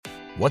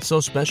What's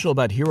so special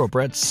about Hero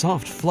Bread's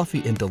soft,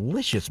 fluffy, and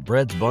delicious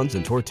breads, buns,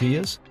 and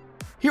tortillas?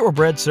 Hero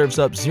Bread serves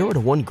up 0 to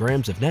 1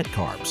 grams of net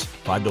carbs,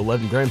 5 to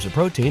 11 grams of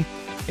protein,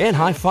 and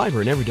high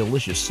fiber in every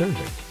delicious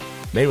serving.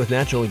 Made with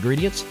natural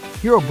ingredients,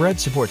 Hero Bread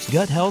supports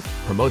gut health,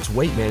 promotes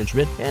weight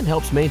management, and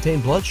helps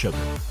maintain blood sugar.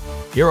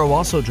 Hero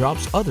also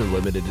drops other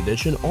limited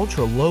edition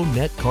ultra-low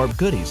net carb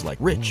goodies like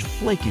rich,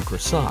 flaky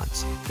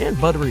croissants and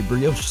buttery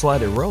brioche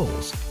slider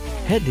rolls.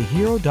 Head to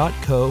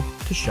hero.co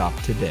to shop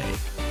today.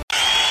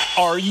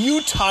 Are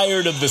you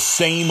tired of the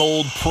same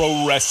old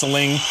pro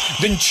wrestling?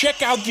 Then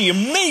check out the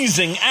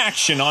amazing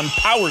action on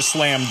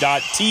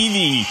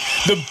Powerslam.tv,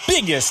 the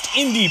biggest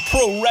indie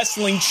pro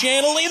wrestling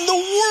channel in the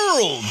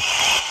world.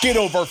 Get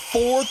over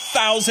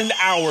 4,000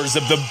 hours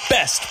of the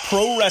best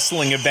pro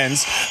wrestling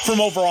events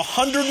from over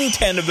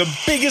 110 of the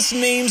biggest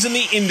names in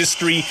the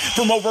industry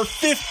from over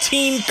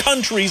 15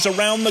 countries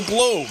around the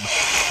globe.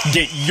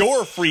 Get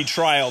your free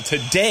trial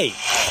today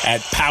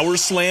at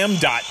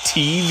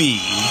Powerslam.tv.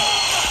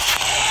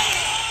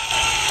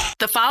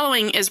 The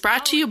following is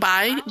brought to you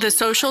by the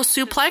Social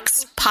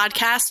Suplex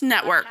Podcast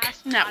Network.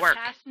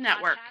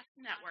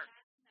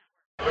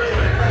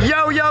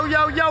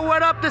 Yo,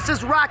 what up? This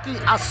is Rocky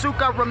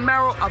Asuka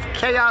Romero of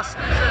Chaos,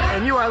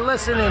 and you are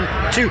listening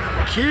to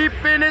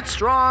Keeping It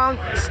Strong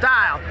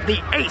Style,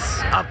 the ace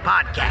of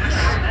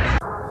podcasts.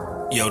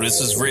 Yo,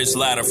 this is Rich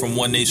Latta from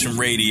One Nation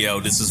Radio.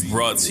 This is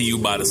brought to you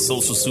by the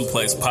Social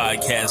Suplex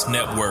Podcast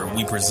Network.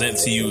 We present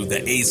to you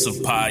the Ace of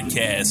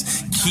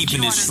Podcasts,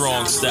 Keeping It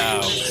Strong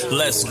Style.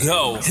 Let's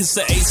go. It's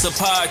the Ace of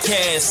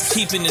Podcasts,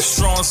 Keeping It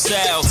Strong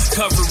Style.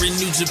 Covering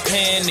New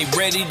Japan, they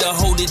ready to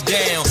hold it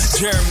down.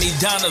 Jeremy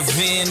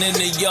Donovan and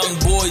the young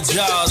boy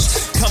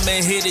Josh. Come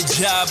and hit a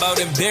job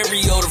out in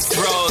Barrio the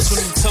Frogs. From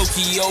the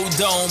Tokyo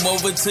Dome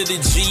over to the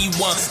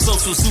G1.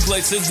 Social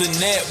Suplex is the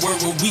network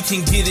where we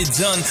can get it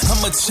done.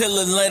 I'm a chiller.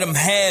 Let them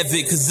have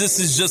it, cause this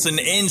is just an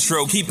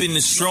intro. Keeping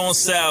the strong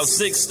style,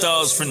 6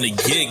 stars from the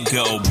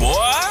get-go,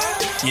 boy.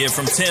 Yeah,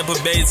 from Tampa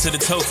Bay to the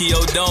Tokyo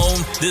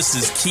Dome, this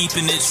is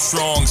Keeping It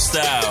Strong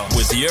Style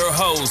with your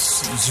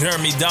hosts,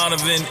 Jeremy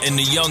Donovan and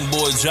the young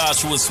boy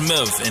Joshua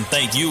Smith. And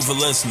thank you for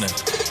listening.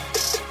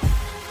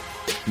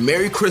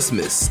 Merry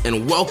Christmas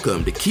and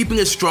welcome to Keeping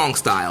It Strong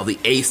Style, the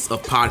ace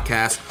of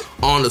podcasts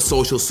on the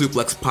Social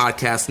Suplex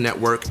Podcast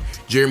Network.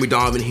 Jeremy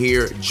Donovan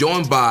here,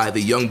 joined by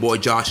the young boy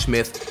Josh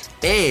Smith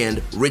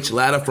and Rich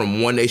Latta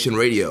from One Nation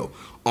Radio.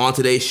 On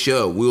today's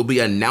show, we will be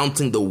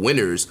announcing the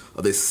winners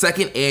of the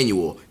second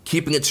annual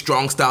Keeping It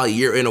Strong Style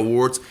Year-End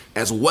Awards,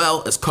 as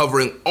well as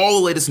covering all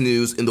the latest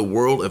news in the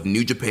world of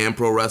New Japan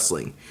Pro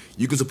Wrestling.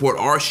 You can support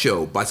our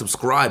show by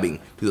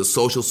subscribing to the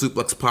Social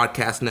Suplex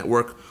Podcast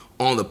Network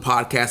on the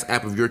podcast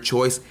app of your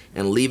choice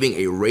and leaving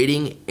a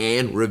rating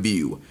and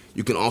review.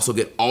 You can also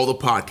get all the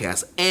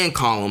podcasts and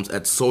columns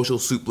at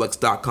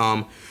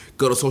socialsuplex.com.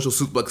 Go to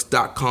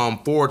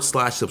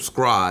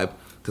socialsuplex.com/subscribe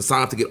to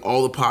sign up to get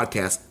all the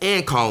podcasts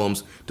and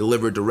columns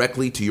delivered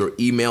directly to your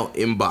email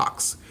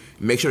inbox.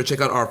 Make sure to check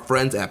out our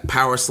friends at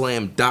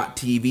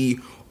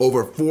Powerslam.tv.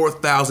 Over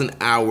 4,000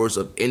 hours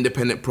of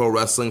independent pro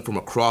wrestling from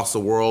across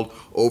the world,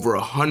 over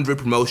 100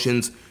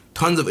 promotions,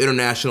 tons of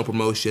international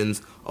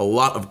promotions, a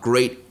lot of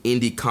great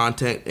indie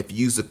content. If you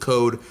use the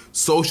code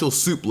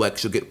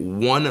SOCIALSUPLEX, you'll get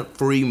 1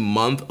 free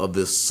month of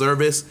this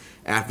service.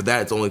 After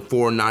that, it's only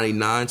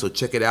 $4.99, so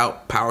check it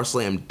out,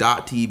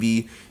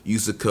 Powerslam.tv.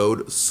 Use the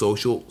code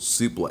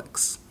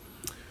SOCIALSUPLEX.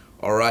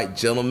 All right,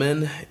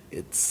 gentlemen,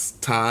 it's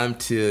time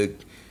to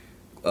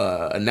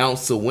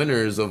announce the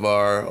winners of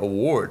our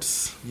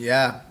awards.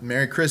 Yeah,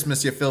 Merry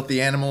Christmas, you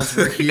filthy animals.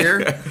 We're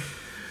here.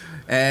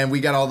 And we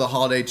got all the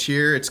holiday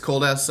cheer. It's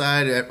cold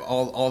outside.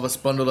 All of us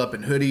bundled up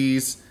in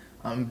hoodies.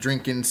 I'm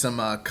drinking some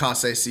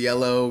Casa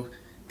Cielo.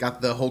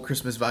 Got the whole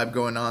Christmas vibe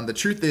going on. The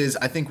truth is,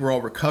 I think we're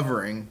all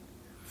recovering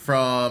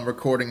from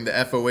recording the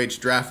FOH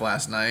draft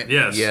last night.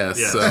 Yes.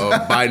 So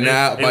by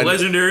now... a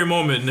legendary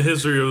moment in the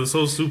history of the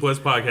Social Suplex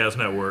Podcast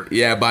Network.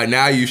 Yeah, by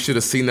now you should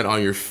have seen that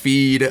on your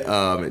feed.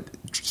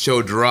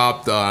 Show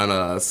dropped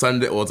on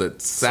Sunday. What was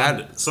it?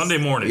 Sunday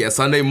morning. Yeah,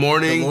 Sunday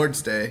morning. The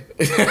Lord's Day.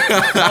 All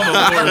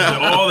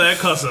that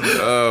cussing.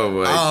 Oh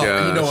my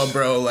gosh. You know what,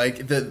 bro?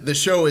 Like the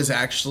show is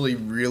actually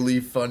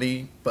really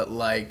funny, but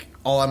like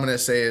all I'm gonna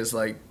say is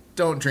like,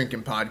 don't drink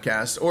in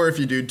podcasts, or if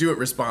you do it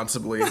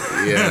responsibly.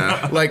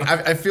 Yeah. Like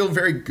I feel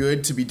very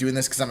good to be doing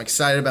this because I'm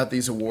excited about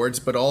these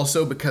awards, but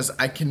also because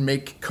I can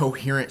make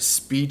coherent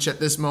speech at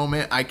this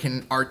moment. I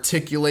can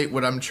articulate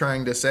what I'm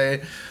trying to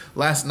say.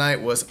 Last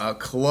night was a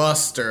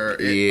cluster.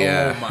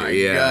 Oh my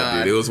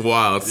God. Dude, it was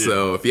wild. Yeah.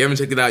 So if you haven't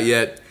checked it out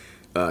yet,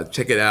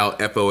 check it out.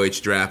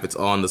 FOH Draft. It's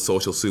on the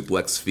Social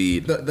Suplex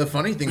feed. The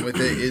funny thing with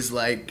it is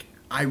like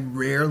I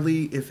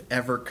rarely, if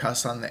ever,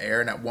 cuss on the air,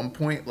 and at one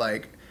point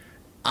like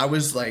I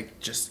was like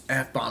just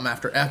F-bomb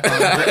after F-bomb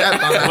after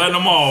F-bomb. Letting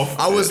them off.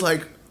 I was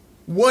like,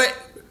 what?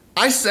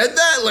 I said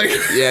that? Like,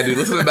 yeah, dude,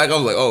 listening back, I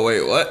was like, oh,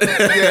 wait, what?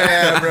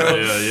 Yeah, bro.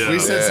 Yeah. We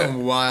said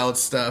some wild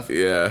stuff.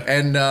 Yeah.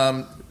 And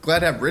glad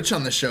to have Rich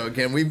on the show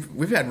again.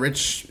 We've had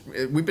Rich.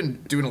 We've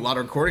been doing a lot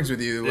of recordings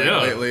with you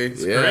lately.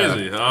 It's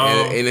crazy.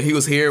 And he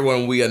was here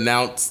when we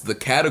announced the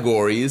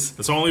categories.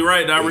 It's only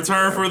right that I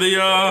return for the.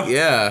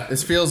 Yeah.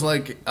 This feels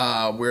like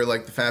we're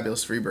like the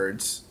Fabulous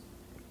Freebirds.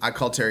 I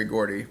call Terry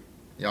Gordy.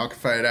 Y'all can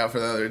fight it out for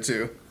the other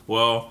two.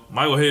 Well,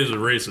 Michael Hayes is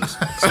racist,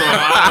 so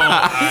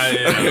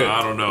I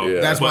don't know. Yeah.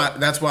 That's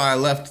why I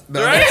left.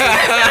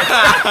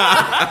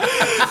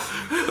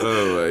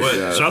 Oh my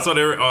God. Shouts out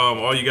to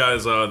all you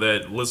guys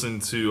that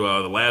listened to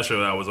the last show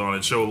that I was on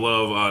and showed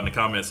love in the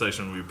comment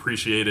section. We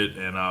appreciate it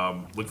and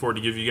look forward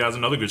to giving you guys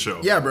another good show.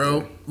 Yeah,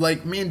 bro.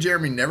 Like, me and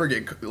Jeremy never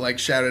get like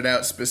shouted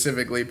out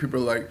specifically. People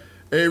are like,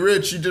 "Hey,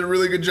 Rich, you did a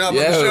really good job on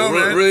the show,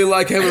 man." Really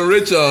like having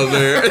Rich on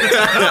there.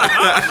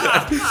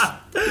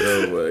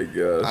 Oh my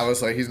gosh. I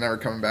was like, he's never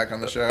coming back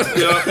on the show.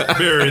 Yep,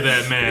 bury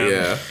that man.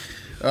 Yeah.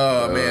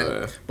 Oh,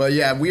 man. But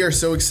yeah, we are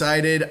so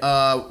excited.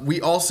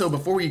 We also,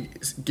 before we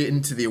get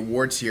into the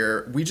awards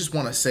here, we just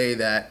want to say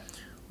that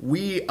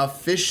we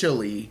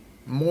officially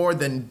more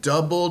than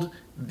doubled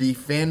the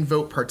fan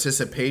vote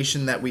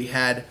participation that we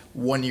had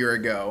 1 year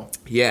ago.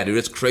 Yeah, dude,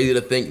 it's crazy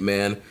to think,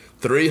 man.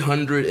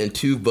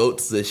 302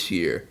 votes this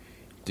year.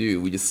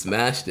 Dude, we just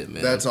smashed it,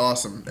 man. That's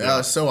awesome. Yeah,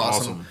 so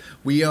awesome.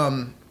 We,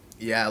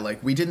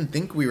 we didn't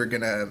think we were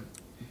going to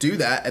do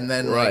that, and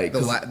then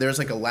there's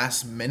like a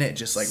last minute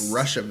just like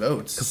rush of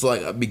votes. Because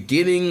like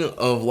beginning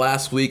of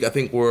last week, I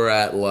think we're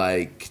at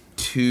like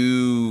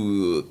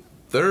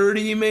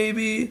 230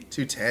 maybe?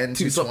 210,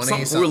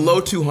 220 something. We're low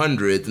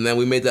 200s, and then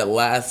we made that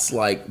last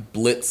like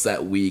blitz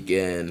that week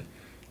and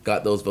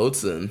got those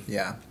votes in.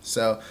 Yeah,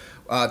 so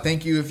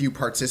thank you if you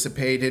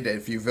participated,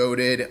 if you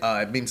voted.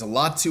 It means a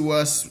lot to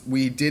us.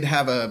 We didn't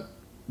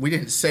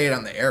say it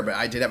on the air, but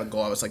I did have a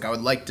goal. I was like, I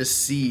would like to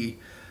see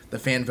the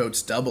fan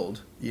votes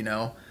doubled,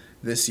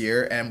 this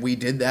year, and we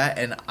did that,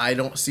 and I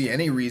don't see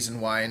any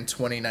reason why in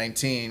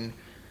 2019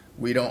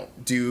 we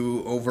don't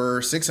do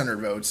over 600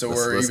 votes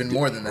or even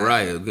more than that.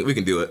 Right, we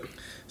can do it.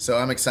 So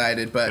I'm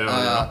excited,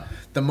 but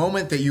the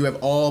moment that you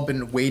have all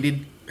been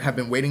waiting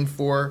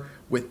for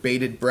with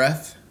bated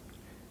breath,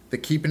 the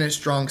Keeping It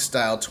Strong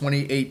Style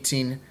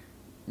 2018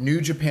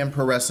 New Japan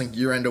Pro Wrestling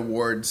Year-End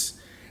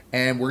Awards,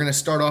 and we're going to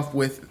start off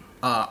with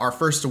our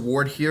first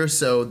award here,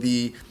 so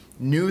the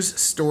News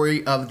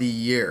Story of the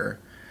Year.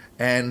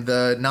 And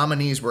the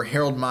nominees were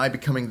Harold Mai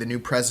becoming the new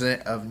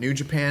president of New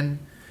Japan,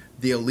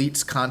 the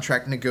Elite's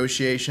contract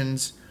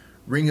negotiations,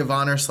 Ring of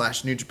Honor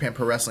 / New Japan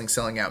Pro Wrestling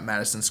selling out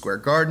Madison Square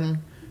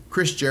Garden,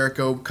 Chris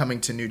Jericho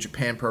coming to New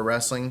Japan Pro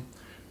Wrestling,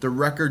 the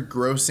record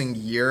grossing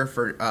year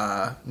for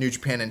New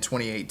Japan in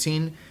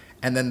 2018,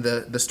 and then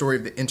the story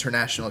of the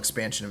international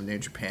expansion of New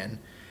Japan.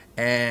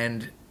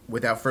 And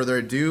without further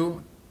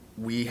ado,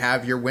 we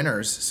have your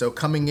winners. So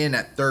coming in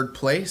at third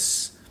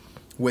place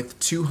with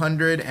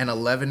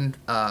 211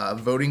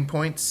 voting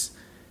points,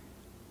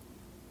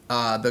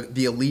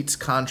 the Elite's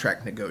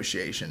contract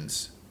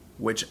negotiations,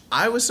 which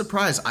I was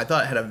surprised. I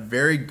thought it had a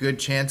very good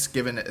chance,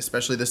 given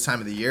especially this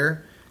time of the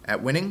year,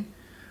 at winning,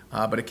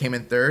 but it came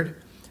in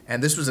third.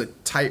 And this was a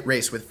tight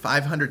race with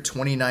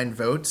 529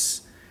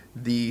 votes.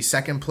 The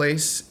second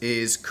place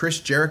is Chris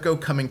Jericho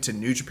coming to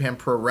New Japan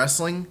Pro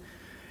Wrestling,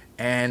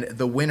 and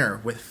the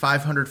winner with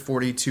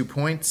 542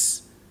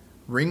 points,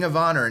 Ring of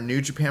Honor and New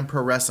Japan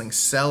Pro Wrestling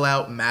sell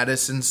out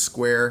Madison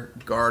Square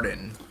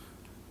Garden.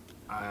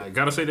 I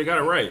gotta say they got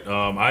it right.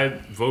 I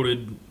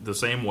voted the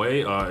same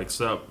way,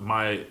 except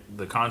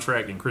the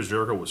contract and Chris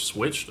Jericho was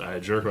switched. I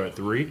had Jericho at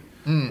 3,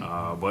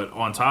 but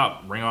on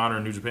top, Ring of Honor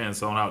and New Japan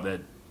selling out.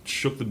 That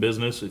shook the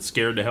business. It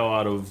scared the hell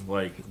out of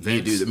Vince.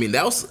 Yeah, dude.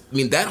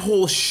 That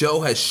whole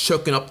show has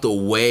shooken up the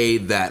way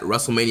that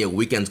WrestleMania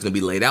weekend is going to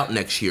be laid out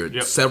next year.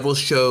 Yep. Several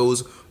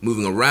shows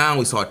moving around.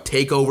 We saw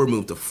TakeOver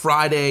move to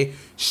Friday.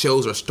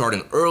 Shows are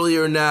starting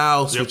earlier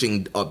now,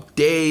 switching up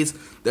days.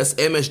 This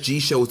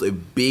MSG show is a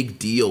big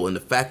deal, and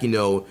the fact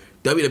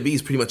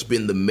WWE's pretty much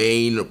been the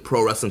main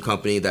pro wrestling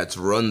company that's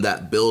run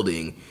that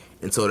building.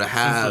 And so to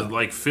have since the,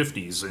 like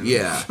 50s,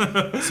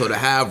 so to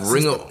have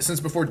since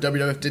before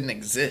WWF didn't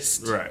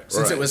exist, right?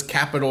 Since it was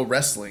Capital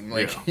Wrestling,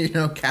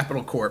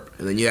 Capital Corp.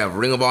 And then you have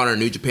Ring of Honor and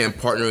New Japan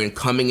partnering,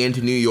 coming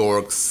into New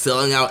York,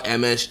 selling out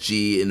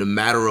MSG in a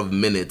matter of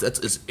minutes.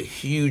 It's a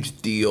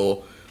huge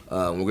deal.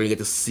 We're gonna get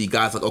to see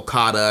guys like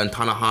Okada and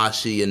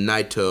Tanahashi and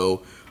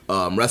Naito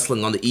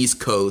wrestling on the East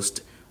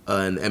Coast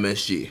in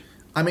MSG.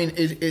 I mean,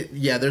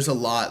 there's a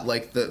lot,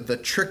 like the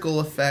trickle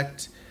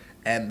effect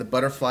and the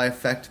butterfly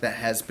effect that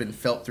has been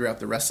felt throughout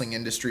the wrestling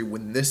industry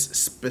when this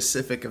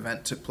specific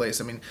event took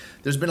place. I mean,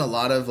 there's been a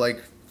lot of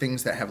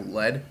things that have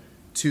led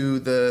to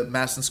the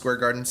Madison Square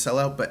Garden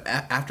sellout, but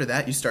after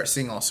that, you start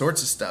seeing all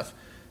sorts of stuff.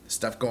 The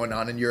stuff going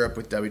on in Europe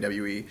with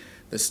WWE,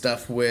 the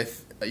stuff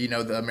with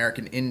the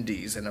American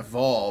Indies and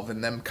Evolve,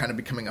 and them kind of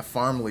becoming a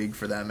farm league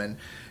for them, and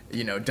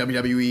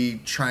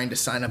WWE trying to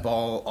sign up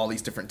all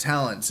these different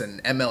talents, and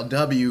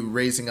MLW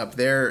raising up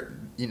their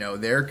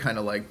kind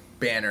of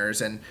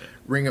banners, and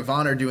Ring of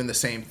Honor doing the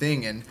same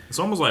thing. And it's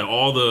almost like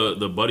all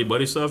the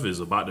buddy stuff is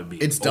about to be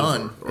done. It's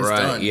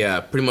done. Yeah,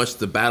 pretty much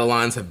the battle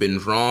lines have been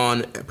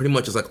drawn. Pretty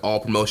much it's like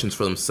all promotions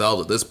for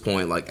themselves at this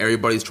point. Like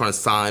everybody's trying to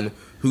sign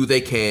who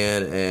they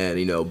can and,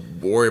 you know,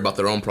 worry about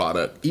their own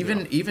product.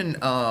 Even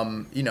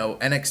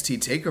NXT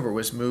TakeOver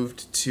was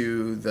moved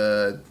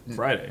to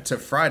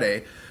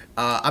Friday.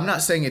 I'm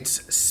not saying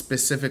it's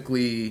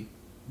specifically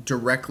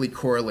directly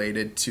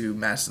correlated to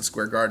Madison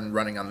Square Garden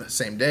running on the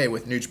same day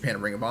with New Japan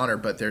and Ring of Honor,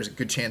 but there's a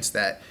good chance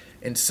that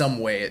in some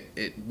way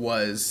it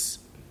was,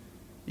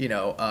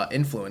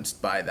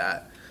 influenced by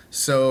that.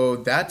 So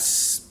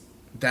that's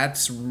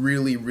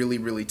really, really,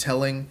 really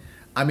telling.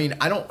 I mean,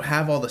 I don't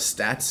have all the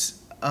stats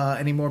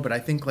anymore, but I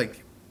think,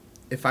 like,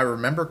 if I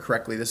remember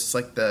correctly, this is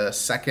like the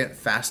second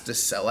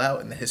fastest sellout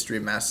in the history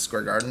of Madison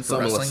Square Garden for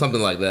wrestling.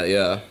 Something like that,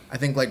 yeah. I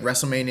think like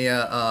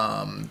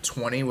WrestleMania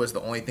 20 was the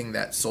only thing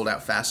that sold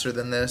out faster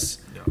than this.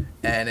 Yeah.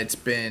 And it's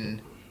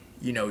been,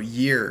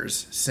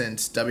 years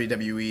since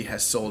WWE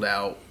has sold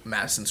out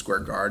Madison Square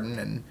Garden,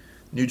 and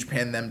New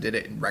Japan them did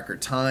it in record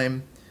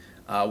time.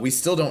 We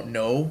still don't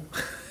know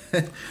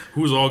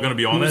who's all going to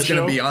be on that show. Who's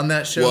going to be on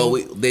that show?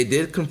 Well, they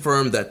did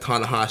confirm that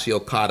Tanahashi,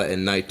 Okada,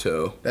 and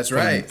Naito. That's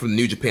right. From the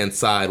New Japan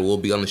side will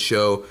be on the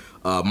show.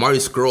 Marty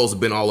Scurll's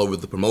been all over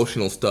the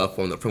promotional stuff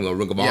from the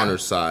Ring of Honor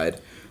side.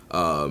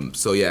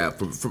 So yeah,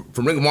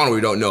 from Ring of Honor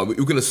we don't know.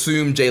 We can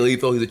assume Jay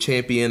Lethal, he's a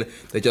champion.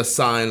 They just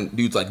signed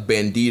dudes like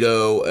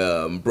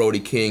Bandito,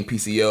 Brody King,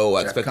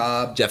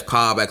 PCO. Jeff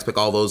Cobb. I expect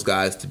all those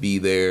guys to be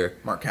there.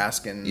 Mark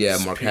Haskins. Yeah,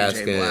 Mark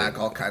Haskins. Black,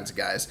 all kinds of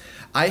guys.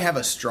 I have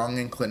a strong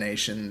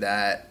inclination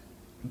that,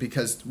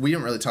 because we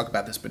didn't really talk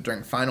about this, but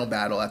during Final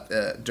Battle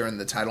during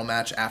the title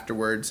match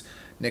afterwards,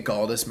 Nick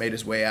Aldis made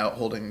his way out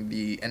holding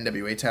the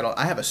NWA title.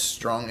 I have a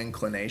strong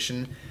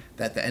inclination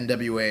that the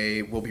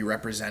NWA will be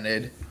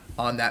represented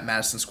on that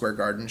Madison Square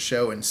Garden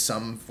show in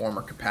some form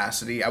or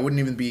capacity. I wouldn't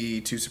even be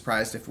too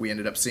surprised if we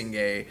ended up seeing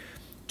a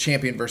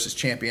champion versus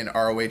champion,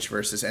 ROH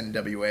versus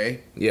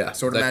NWA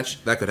sort of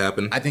match. That could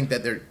happen. I think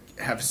that they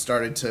have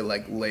started to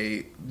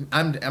lay.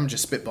 I'm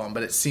just spitballing,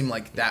 but it seemed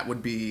like that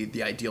would be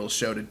the ideal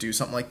show to do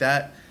something like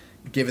that,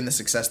 given the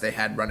success they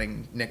had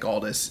running Nick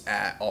Aldis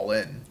at All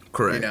In.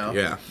 Correct.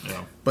 Yeah.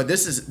 But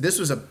this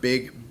was a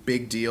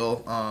big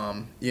deal.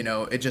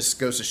 It just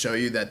goes to show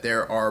you that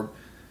there are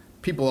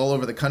people all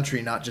over the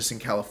country, not just in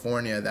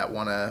California, that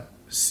want to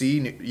see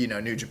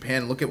New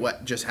Japan. Look at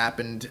what just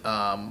happened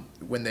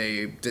when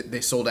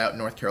they sold out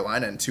North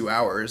Carolina in 2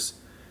 hours.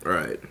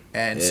 Right.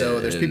 And so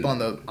there's people on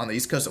the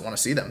East Coast that want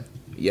to see them.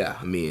 Yeah,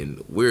 I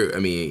mean,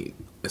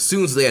 as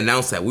soon as they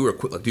announced that, we were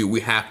quick, like, dude,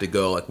 we have to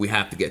go, like, we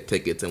have to get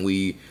tickets, and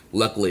we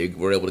luckily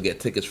were able to get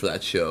tickets for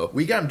that show.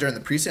 We got them during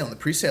the pre-sale, and the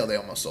pre-sale they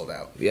almost sold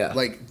out. Yeah.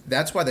 Like,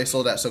 that's why they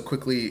sold out so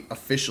quickly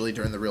officially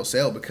during the real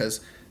sale,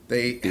 because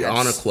the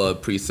Honor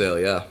Club pre-sale,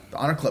 yeah. The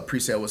Honor Club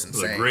pre-sale was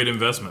insane. It was a great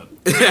investment.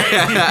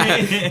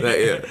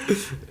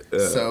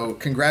 So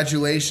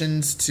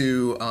congratulations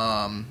to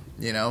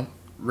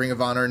Ring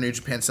of Honor and New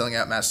Japan selling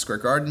out Madison Square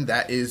Garden.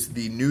 That is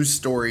the news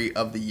story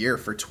of the year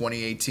for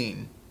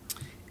 2018.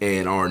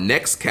 And our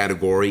next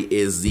category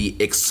is the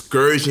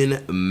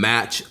excursion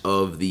match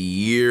of the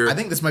year. I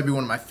think this might be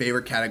one of my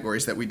favorite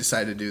categories that we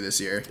decided to do this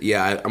year.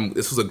 Yeah,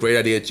 this was a great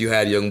idea that you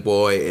had, young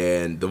boy,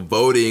 and the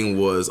voting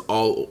was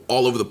all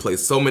over the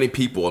place. So many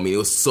people. I mean, it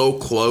was so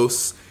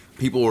close.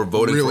 People were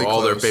voting really for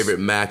all their favorite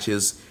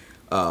matches,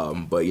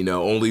 but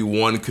only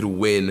one could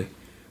win.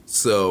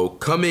 So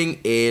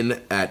coming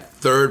in at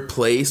third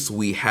place,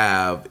 we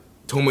have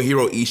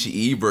Tomohiro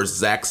Ishii versus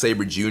Zack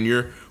Sabre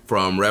Jr.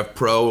 from Rev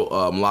Pro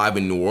live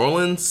in New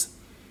Orleans.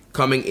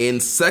 Coming in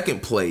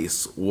second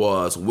place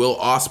was Will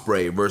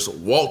Ospreay versus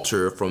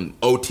Walter from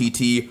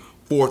OTT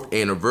 4th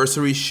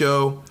Anniversary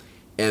Show.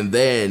 And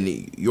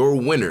then your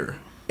winner,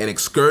 an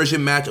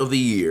excursion match of the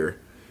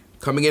year,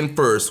 coming in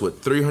first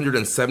with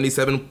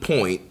 377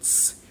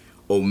 points,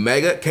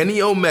 Kenny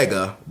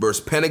Omega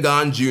versus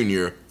Pentagon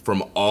Jr.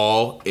 from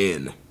All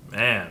In.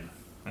 Man,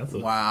 that's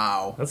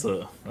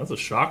a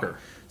shocker.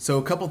 So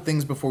a couple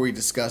things before we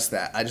discuss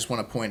that, I just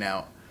want to point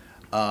out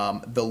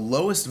the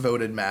lowest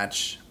voted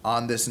match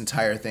on this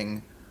entire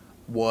thing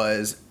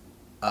was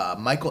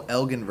Michael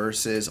Elgin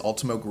versus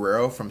Ultimo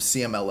Guerrero from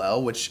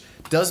CMLL, which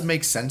does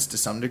make sense to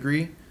some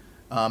degree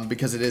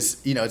because it is,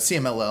 it's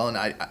CMLL,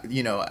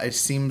 and it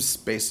seems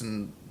based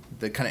on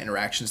the kind of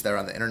interactions that are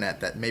on the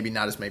internet that maybe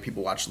not as many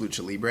people watch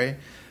Lucha Libre,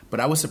 but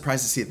I was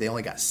surprised to see that they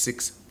only got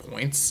 6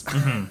 points.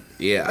 Mm-hmm.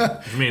 Yeah.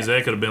 Which means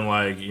that could have been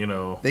like,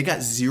 They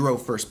got 0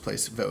 first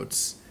place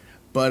votes.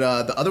 But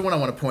the other one I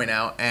want to point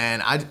out,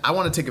 and I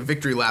want to take a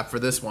victory lap for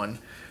this one,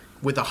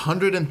 with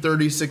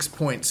 136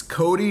 points,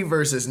 Cody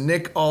versus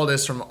Nick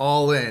Aldis from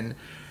All In.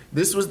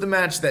 This was the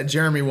match that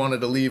Jeremy wanted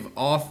to leave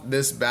off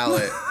this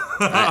ballot.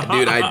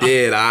 Dude, I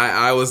did.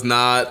 I was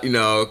not,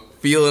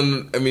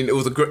 feeling, it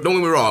was don't get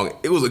me wrong,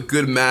 it was a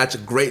good match, a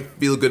great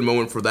feel-good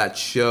moment for that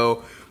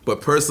show.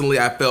 But personally,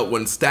 I felt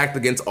when stacked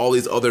against all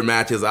these other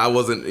matches, I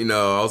wasn't,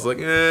 I was like,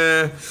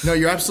 eh. No,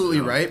 you're absolutely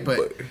right,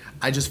 but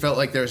I just felt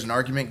like there was an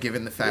argument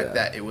given the fact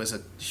that it was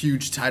a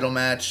huge title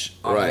match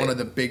on one of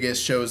the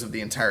biggest shows of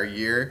the entire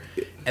year.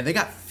 And they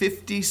got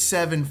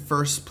 57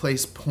 first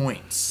place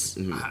points.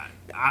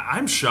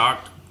 I'm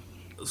shocked.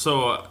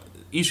 So,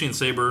 Ishii and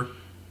Sabre,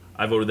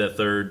 I voted that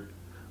third.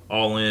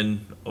 All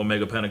In,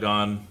 Omega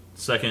Pentagon,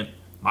 second.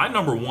 My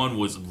number one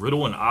was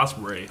Riddle and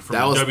Ospreay from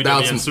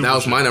WWN Super That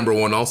was Show. my number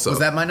one also. Was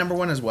that my number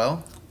one as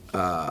well?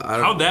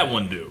 How'd that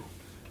one do?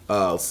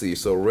 Let's see.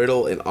 So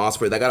Riddle and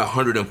Ospreay, that got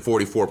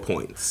 144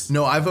 points.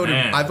 No, I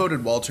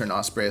voted Walter and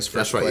Ospreay as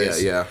first place.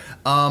 That's right,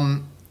 yeah.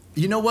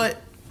 You know what?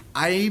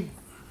 I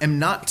am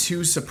not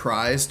too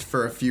surprised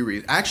for a few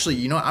reasons. Actually,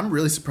 you know what? I'm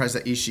really surprised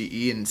that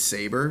Ishii and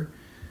Sabre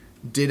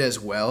did as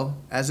well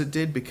as it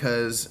did,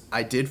 because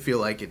I did feel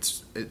like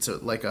it's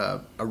like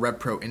a Rev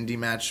Pro indie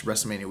match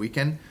WrestleMania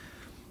weekend.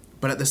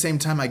 But at the same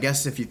time, I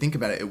guess if you think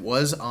about it, it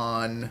was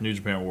on New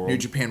Japan World. New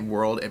Japan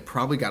World. It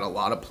probably got a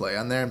lot of play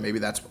on there. Maybe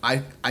that's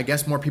I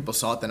guess more people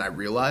saw it than I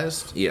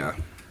realized. Yeah.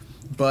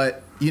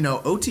 But, you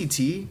know,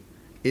 OTT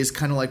is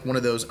kind of like one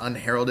of those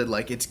unheralded,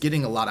 like it's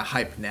getting a lot of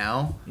hype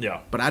now.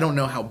 Yeah. But I don't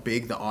know how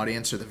big the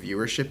audience or the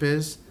viewership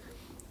is.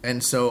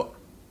 And so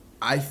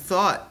I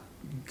thought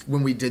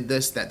when we did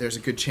this that there's a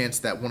good chance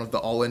that one of the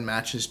All-In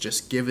matches,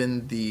 just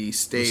given the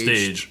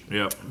stage,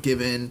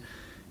 given,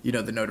 you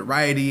know, the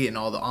notoriety and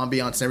all the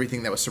ambiance and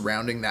everything that was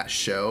surrounding that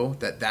show,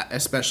 that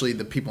especially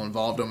the people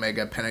involved,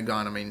 Omega,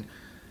 Pentagon, I mean,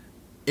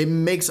 it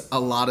makes a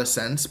lot of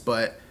sense.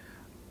 But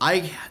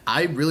I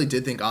really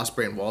did think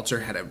Ospreay and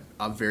Walter had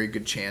a very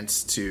good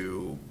chance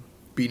to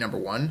be number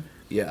one.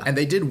 Yeah. And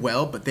they did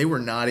well, but they were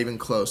not even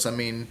close. I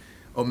mean,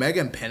 Omega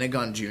and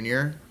Pentagon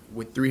Jr.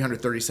 with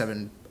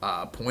 337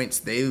 points,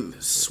 they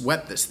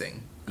swept this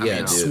thing. I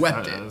mean,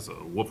 swept it. That's a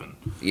whooping.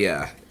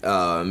 Yeah.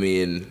 I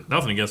mean,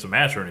 nothing against the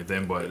match or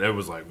anything, but it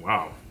was like,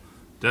 wow.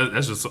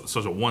 That's just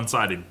such a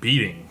one-sided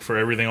beating for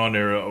everything on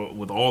there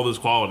with all this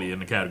quality in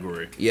the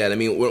category. Yeah, I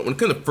mean, when it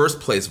comes to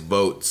first place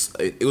votes,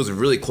 it was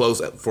really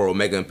close for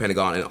Omega and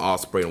Pentagon and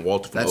Ospreay and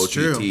Walter from That's OTT.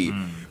 true.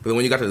 But then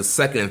when you got to the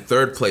second and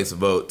third place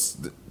votes,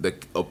 the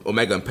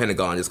Omega and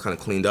Pentagon just kind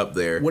of cleaned up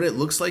there. What it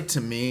looks like to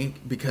me,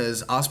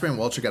 because Ospreay and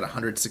Walter got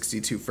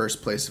 162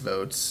 first place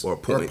votes or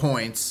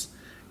points,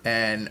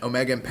 and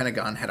Omega and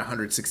Pentagon had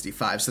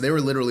 165. So they were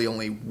literally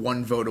only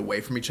one vote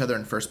away from each other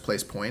in first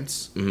place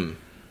points. Mm-hmm.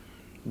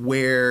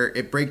 Where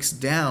it breaks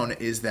down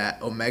is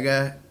that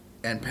Omega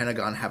and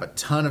Pentagon have a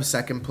ton of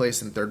second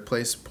place and third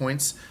place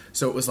points.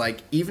 So it was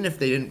like, even if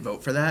they didn't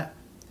vote for that,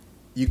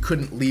 you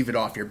couldn't leave it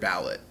off your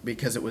ballot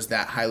because it was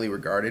that highly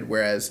regarded.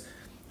 Whereas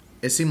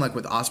it seemed like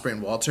with Ospreay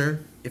and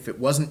Walter, if it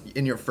wasn't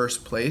in your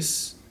first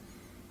place,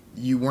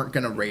 you weren't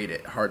going to rate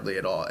it hardly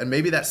at all. And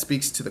maybe that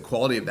speaks to the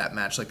quality of that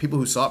match. Like, people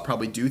who saw it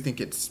probably do think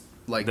it's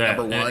like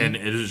number one. And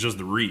it is just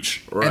the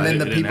reach. Right. And then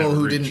the people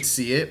who didn't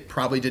see it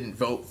probably didn't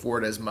vote for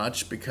it as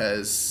much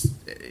because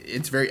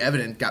it's very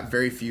evident, got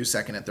very few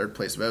second and third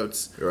place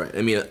votes. Right.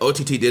 I mean,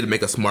 OTT did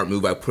make a smart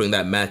move by putting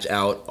that match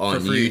out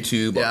on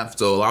YouTube. Yeah.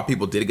 So a lot of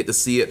people did get to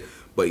see it,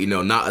 but, you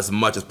know, not as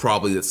much as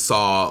probably that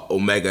saw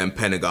Omega and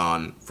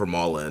Pentagon from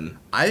All In.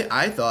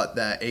 I thought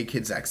that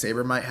A-Kid Zack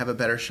Sabre might have a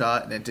better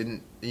shot, and it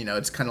didn't. You know,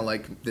 it's kind of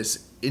like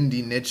this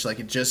indie niche.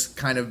 Like, it just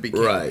kind of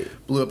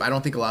blew up. I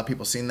don't think a lot of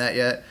people seen that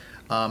yet.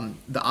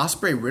 The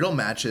Ospreay Riddle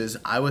matches,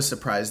 I was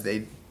surprised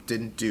they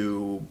didn't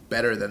do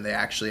better than they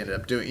actually ended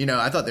up doing. You know,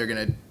 I thought they were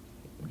going to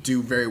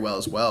do very well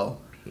as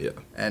well. Yeah.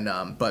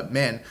 And but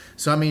man,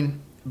 so I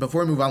mean,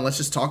 before we move on, let's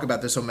just talk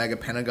about this Omega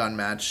Pentagon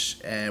match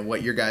and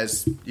what your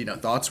guys'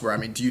 thoughts were. I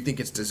mean, do you think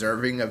it's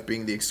deserving of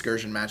being the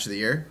excursion match of the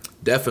year?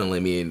 Definitely.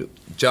 I mean,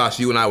 Josh,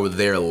 you and I were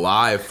there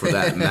live for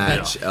that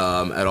match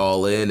at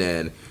All In,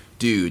 and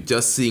dude,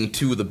 just seeing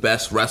two of the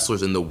best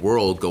wrestlers in the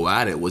world go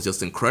at it was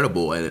just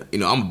incredible. And, you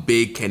know, I'm a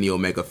big Kenny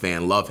Omega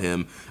fan, love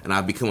him, and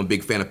I've become a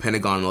big fan of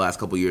Pentagon in the last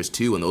couple of years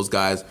too. And those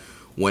guys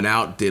went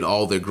out, did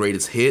all their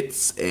greatest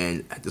hits,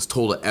 and just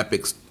told an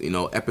epic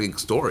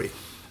story.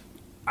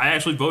 I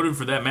actually voted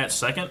for that match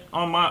second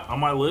on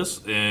my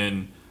list,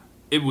 and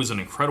it was an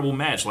incredible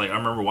match. Like, I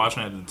remember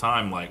watching it at the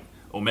time, like,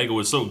 Omega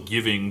was so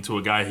giving to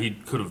a guy he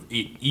could have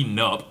eaten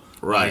up.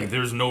 Right. Like,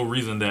 there's no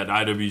reason that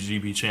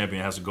IWGP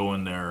champion has to go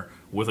in there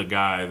with a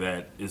guy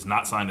that is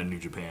not signed to New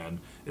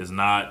Japan, is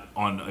not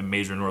on a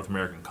major North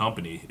American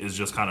company, is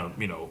just kind of,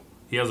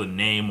 he has a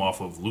name off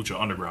of Lucha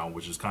Underground,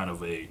 which is kind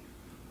of a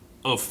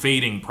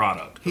fading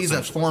product. He's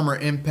a former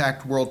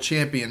Impact World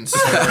Champion.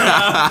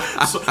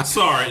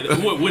 Sorry,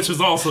 which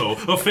is also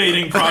a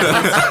fading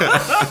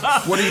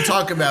product. What are you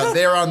talking about?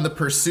 They're on the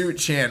Pursuit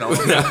channel.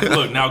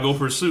 Look, now go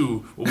pursue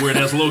where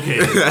that's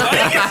located.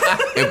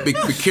 And be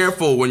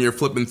careful when you're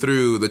flipping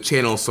through the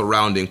channels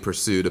surrounding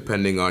Pursuit,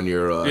 depending on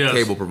your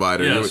cable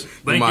provider. Yes.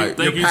 Thank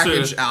you,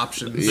 package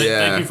options.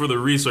 Thank you for the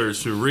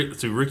research to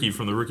Ricky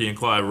from the Ricky and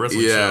Clive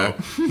Wrestling Show.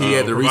 He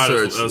had the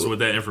research us with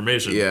that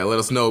information. Yeah, let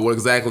us know what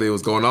exactly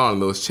was going on in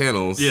those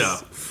channels.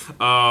 Yeah.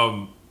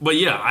 But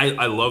yeah,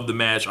 I loved the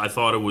match. I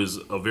thought it was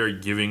a very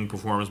giving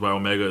performance by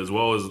Omega, as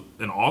well as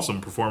an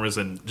awesome performance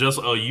and just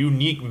a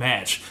unique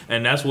match.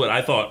 And that's what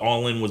I thought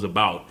All In was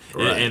about.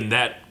 Right. And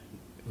that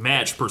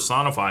match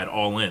personified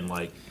All In.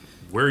 Like,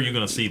 where are you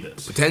going to see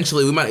this?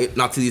 Potentially, we might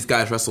not see these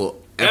guys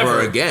wrestle ever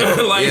again.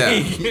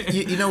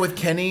 You know, with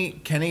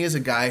Kenny is a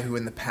guy who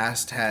in the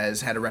past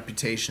has had a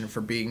reputation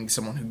for being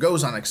someone who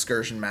goes on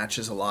excursion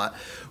matches a lot.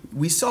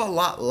 We saw a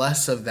lot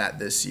less of that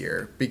this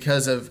year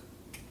because of,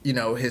 you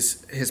know,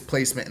 his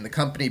placement in the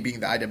company,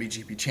 being the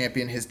IWGP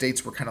champion. His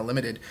dates were kind of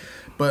limited.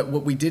 But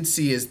what we did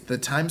see is the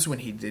times when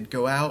he did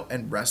go out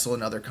and wrestle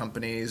in other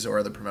companies or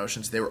other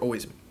promotions, they were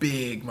always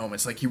big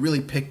moments. Like, he really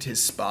picked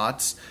his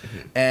spots.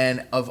 Mm-hmm.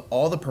 And of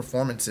all the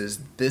performances,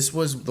 this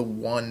was the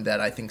one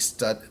that I think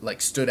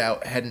stood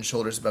out head and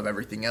shoulders above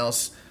everything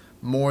else,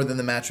 more than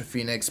the match with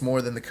Phoenix,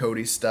 more than the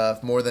Cody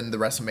stuff, more than the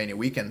WrestleMania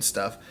weekend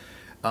stuff.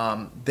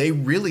 They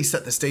really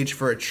set the stage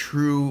for a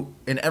true,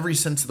 in every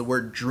sense of the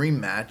word,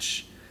 dream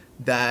match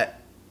that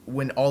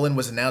when All In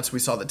was announced, we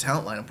saw the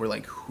talent lineup. We're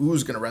like,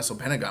 who's going to wrestle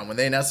Pentagon? When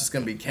they announced it's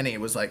going to be Kenny,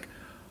 it was like,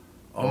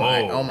 oh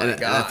my God.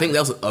 And I think that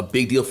was a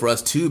big deal for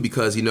us, too,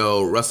 because, you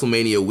know,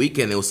 WrestleMania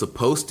weekend, it was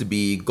supposed to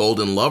be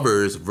Golden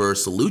Lovers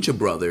versus Lucha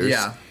Brothers.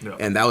 Yeah.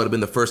 And that would have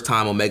been the first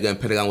time Omega and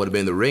Pentagon would have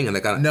been in the ring. And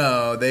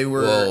No, they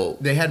were...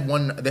 they had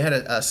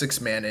a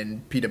six-man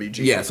in PWG.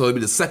 Yeah, so it would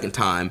be the second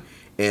time.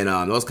 And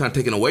that was kind of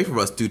taken away from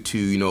us due to,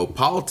 you know,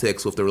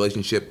 politics with the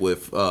relationship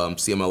with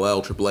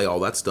CMLL, AAA, all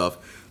that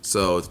stuff.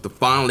 So to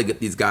finally get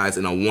these guys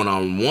in a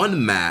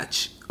one-on-one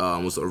match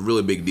was a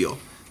really big deal.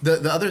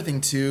 The other thing,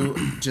 too,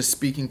 just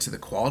speaking to the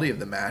quality of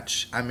the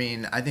match, I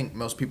mean, I think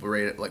most people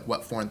rate it like, 4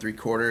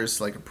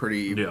 3/4, like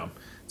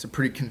it's a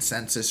pretty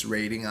consensus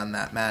rating on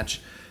that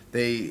match.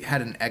 They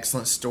had an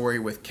excellent story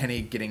with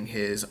Kenny getting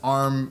his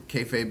arm,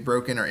 kayfabe,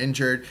 broken or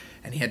injured,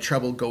 and he had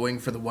trouble going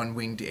for the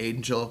one-winged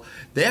angel.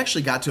 They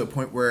actually got to a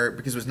point where,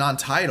 because it was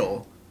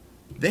non-title,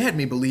 they had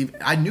me believe,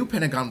 I knew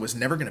Pentagon was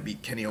never going to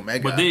beat Kenny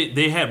Omega. But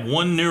they had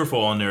one near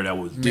fall in there that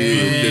was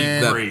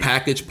the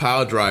package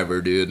pile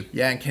driver, dude.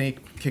 Yeah, and Kenny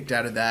kicked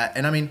out of that.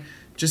 And I mean,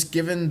 just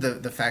given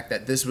the fact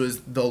that this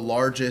was the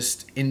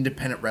largest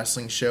independent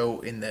wrestling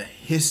show in the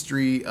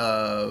history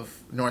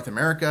of North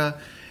America,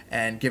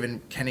 and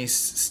given Kenny's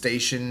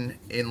station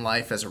in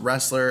life as a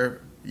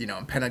wrestler, you know,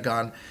 in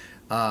Pentagon,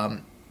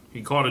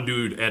 he caught a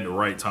dude at the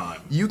right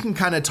time. You can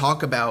kind of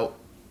talk about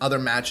other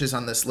matches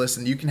on this list,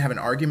 and you can have an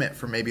argument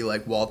for maybe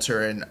like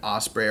Walter and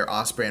Ospreay or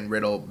Ospreay and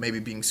Riddle maybe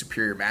being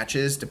superior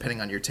matches, depending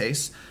on your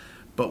taste.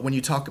 But when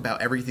you talk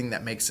about everything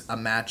that makes a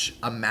match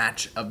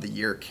of the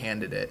year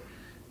candidate,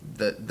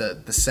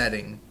 the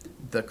setting,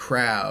 the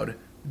crowd,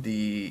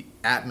 the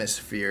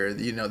atmosphere,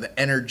 you know, the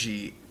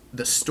energy,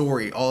 the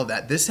story, all of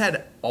that. This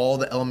had all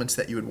the elements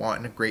that you would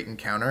want in a great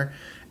encounter.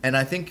 And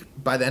I think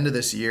by the end of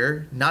this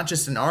year, not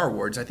just in our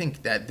awards, I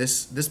think that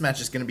this match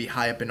is going to be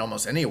high up in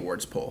almost any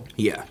awards poll.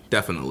 Yeah,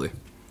 definitely.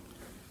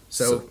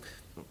 So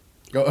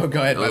go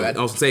ahead. My bad.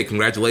 I was going to say,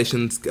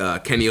 congratulations,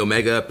 Kenny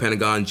Omega,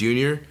 Pentagon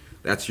Jr.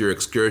 That's your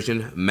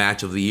excursion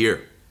match of the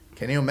year.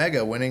 Kenny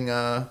Omega winning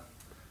the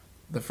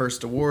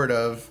first award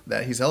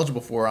that he's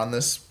eligible for on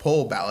this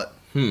poll ballot.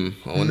 I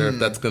wonder if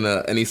that's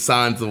gonna any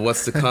signs of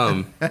what's to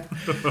come.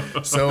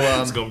 So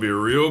it's gonna be a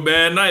real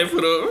bad night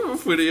for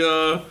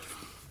the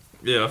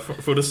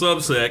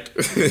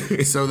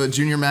subsec. So the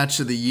junior match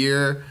of the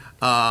year,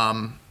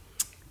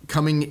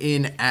 coming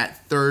in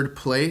at third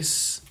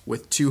place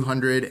with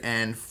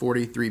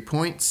 243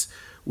 points,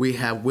 we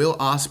have Will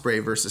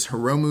Ospreay versus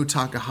Hiromu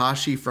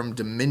Takahashi from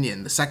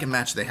Dominion, the second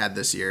match they had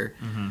this year.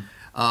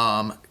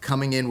 Mm-hmm.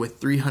 Coming in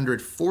with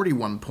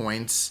 341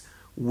 points,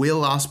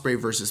 Will Ospreay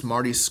versus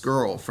Marty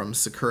Scurll from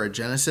Sakura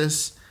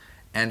Genesis.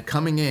 And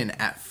coming in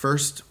at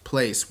first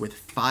place with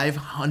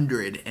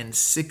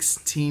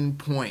 516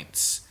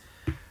 points,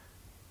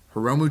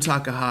 Hiromu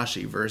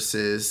Takahashi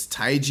versus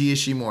Taiji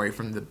Ishimori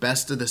from the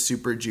Best of the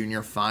Super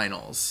Junior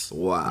Finals.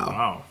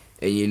 Wow.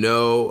 And you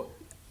know,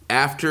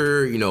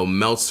 after, you know,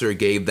 Meltzer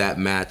gave that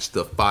match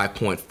the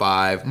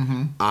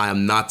 5.5, I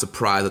am not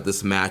surprised that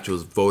this match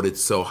was voted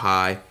so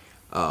high.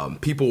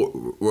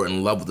 People were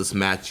in love with this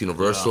match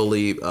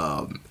universally.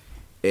 And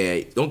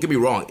don't get me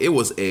wrong, it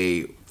was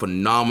a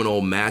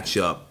phenomenal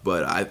matchup,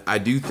 but I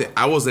do think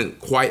I wasn't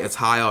quite as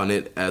high on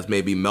it as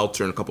maybe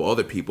Meltzer and a couple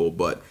other people,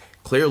 but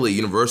clearly,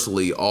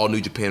 universally, all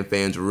New Japan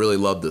fans really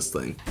loved this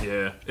thing.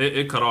 Yeah,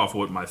 it cut off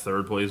what my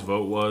third place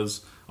vote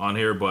was on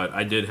here, but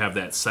I did have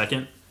that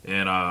second,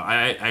 and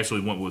I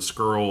actually went with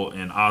Scurll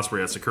and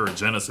Ospreay at Sakura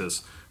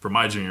Genesis for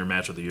my junior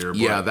match of the year.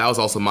 But yeah, that was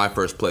also my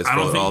first place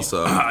vote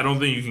also. I don't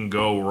think you can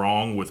go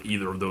wrong with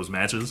either of those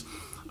matches.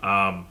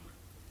 The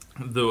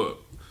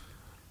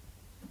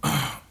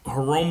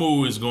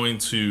Hiromu is going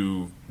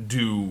to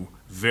do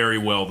very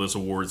well this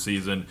award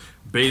season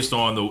based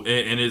on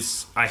and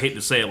it's, I hate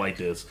to say it like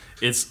this,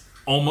 it's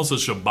almost a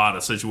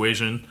Shibata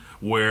situation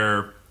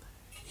where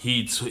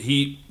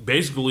he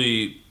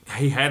basically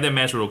had that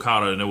match with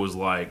Okada and it was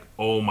like,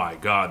 oh my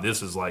God,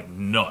 this is like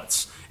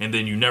nuts. And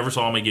then you never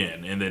saw him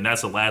again. And then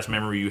that's the last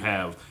memory you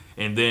have.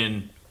 And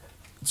then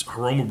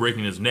Hiromu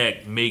breaking his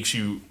neck makes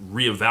you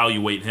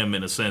reevaluate him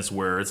in a sense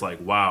where it's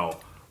like, wow,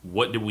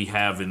 what did we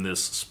have in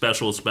this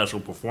special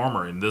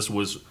performer? And this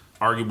was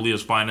arguably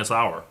his finest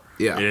hour.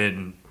 Yeah.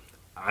 And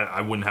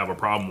I wouldn't have a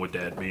problem with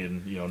that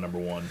being, number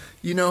one.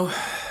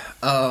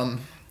 I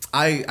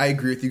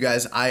agree with you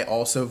guys. I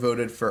also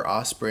voted for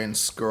Ospreay and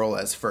Skrull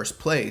as first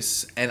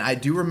place. And I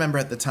do remember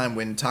at the time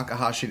when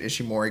Takahashi and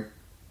Ishimori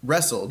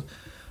wrestled,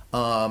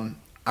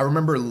 I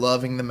remember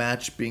loving the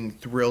match, being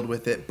thrilled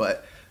with it,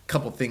 but a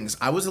couple things.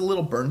 I was a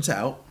little burnt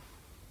out,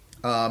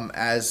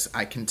 as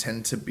I can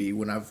tend to be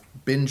when I've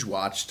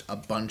binge-watched a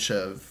bunch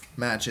of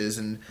matches,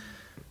 and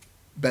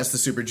Best of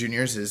Super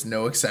Juniors is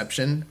no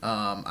exception.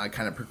 I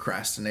kind of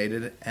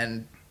procrastinated,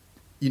 and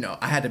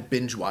I had to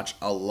binge watch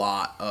a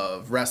lot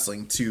of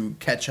wrestling to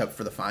catch up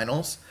for the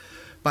finals.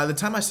 By the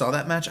time I saw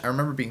that match, I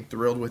remember being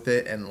thrilled with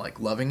it and like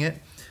loving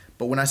it.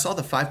 But when I saw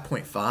the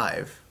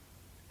 5.5,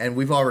 and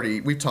we've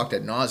talked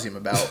ad nauseum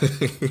about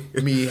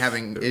me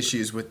having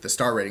issues with the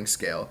star rating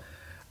scale.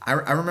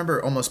 I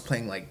remember almost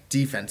playing like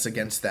defense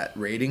against that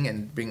rating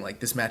and being like,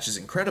 this match is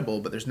incredible,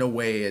 but there's no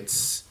way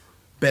it's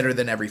better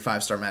than every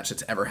 5-star match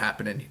that's ever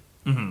happened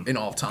in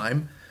all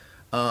time.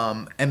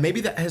 And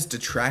maybe that has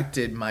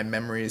detracted my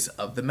memories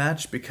of the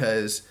match,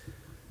 because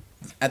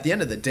at the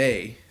end of the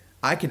day,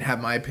 I can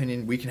have my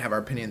opinion, we can have our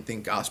opinion,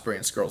 think Ospreay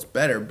and Skrull's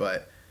better,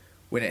 but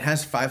when it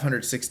has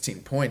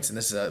 516 points, and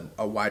this is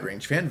a wide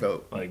range fan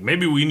vote, like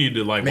maybe we need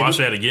to watch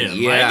that again.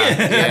 Yeah,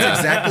 that's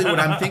exactly what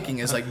I'm thinking.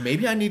 Is like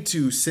maybe I need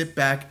to sit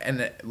back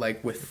and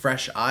like with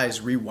fresh eyes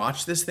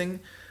rewatch this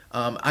thing.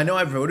 I know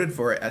I voted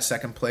for it as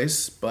second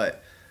place,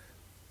 but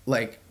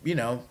like,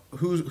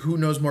 who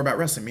knows more about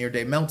wrestling, me or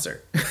Dave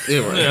Meltzer?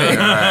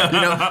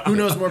 Who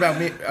knows more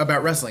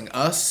about wrestling?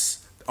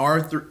 Us,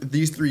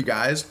 these three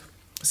guys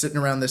sitting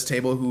around this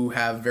table who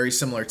have very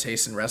similar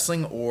tastes in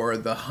wrestling, or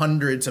the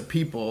hundreds of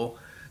people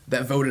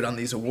that voted on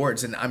these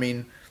awards. And I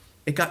mean,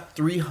 it got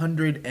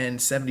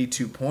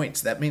 372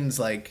 points. That means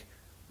like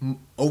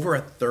over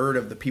a third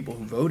of the people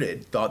who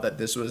voted thought that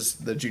this was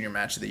the junior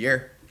match of the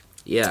year.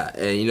 Yeah,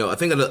 and I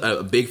think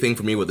a big thing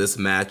for me with this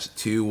match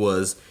too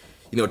was,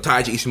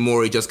 Taiji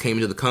Ishimori just came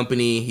into the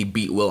company. He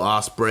beat Will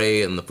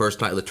Ospreay in the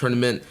first night of the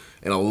tournament,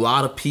 and a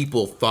lot of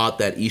people thought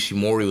that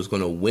Ishimori was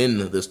going to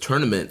win this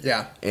tournament.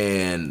 Yeah.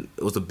 And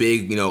it was a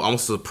big,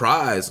 almost a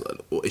surprise.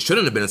 It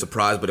shouldn't have been a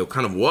surprise, but it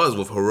kind of was,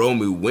 with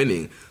Hiromu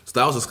winning. So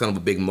that was just kind of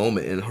a big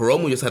moment. And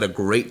Hiromu just had a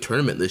great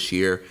tournament this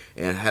year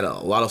and had a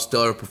lot of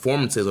stellar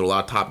performances with a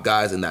lot of top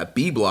guys in that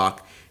B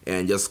block,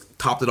 and just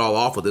topped it all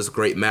off with this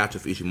great match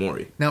with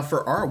Ishimori. Now,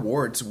 for our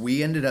awards,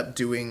 we ended up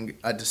doing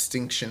a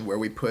distinction where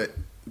we put,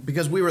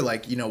 because we were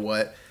like,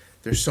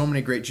 there's so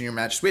many great junior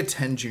matches. We had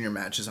 10 junior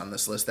matches on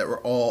this list that were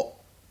all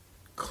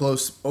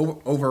close,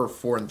 over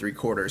 4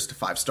 3/4 to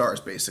 5 stars,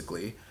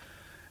 basically.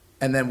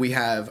 And then we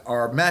have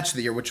our match of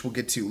the year, which we'll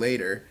get to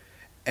later.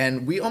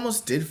 And we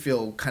almost did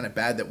feel kind of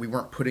bad that we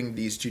weren't putting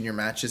these junior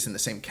matches in the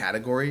same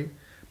category.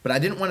 But I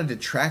didn't want to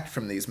detract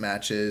from these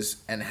matches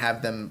and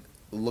have them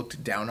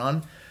looked down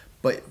on.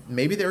 But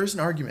maybe there is an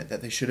argument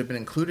that they should have been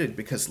included,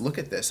 because look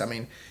at this. I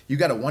mean, you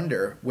got to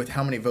wonder, with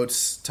how many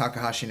votes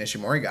Takahashi and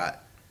Ishimori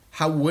got,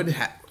 how would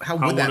that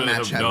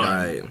match have done?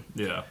 Right.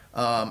 Yeah.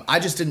 I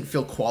just didn't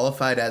feel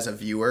qualified as a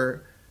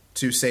viewer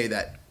to say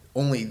that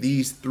only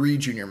these 3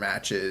 junior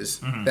matches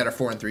that are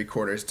 4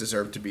 3/4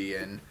 deserve to be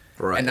in,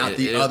 right, and not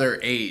the other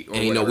 8. Or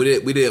and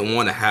we didn't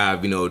want to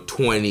have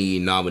 20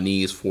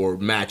 nominees for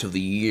match of the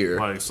year,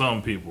 like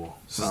some people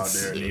out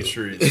there in these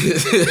streets.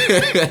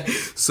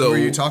 So who are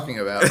you talking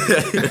about?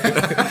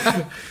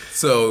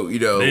 So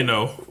they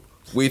know.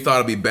 We thought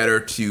it'd be better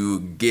to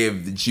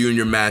give the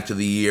junior match of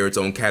the year its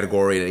own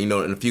category. And,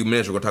 in a few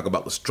minutes, we're going to talk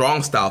about the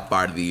strong style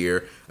fight of the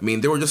year. I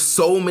mean, there were just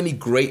so many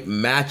great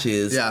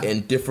matches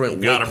in different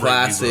weight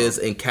classes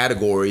and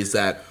categories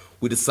that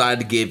we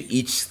decided to give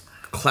each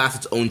class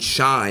its own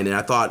shine. And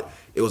I thought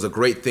it was a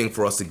great thing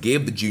for us to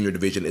give the junior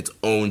division its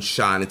own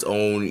shine, its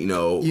own,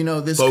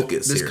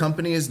 focus. This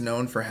company is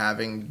known for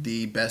having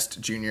the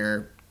best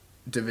junior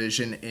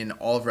division in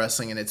all of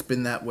wrestling, and it's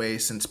been that way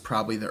since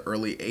probably the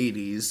early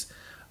 80s.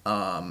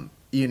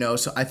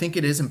 So I think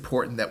it is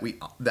important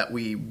that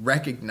we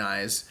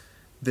recognize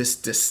this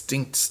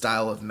distinct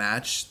style of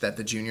match that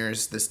the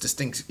juniors, this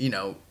distinct,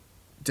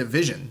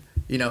 division.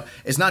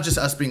 It's not just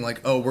us being like,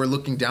 oh, we're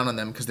looking down on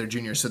them because they're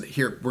juniors, so that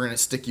here we're going to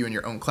stick you in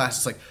your own class.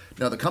 It's like,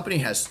 no, the company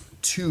has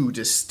 2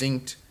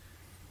 distinct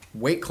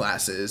weight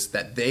classes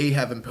that they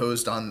have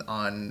imposed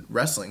on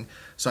wrestling.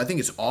 So I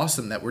think it's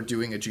awesome that we're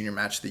doing a junior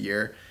match of the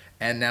year,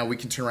 and now we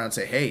can turn around and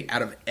say, hey,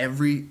 out of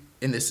in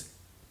this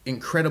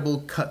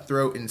incredible,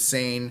 cutthroat,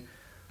 insane,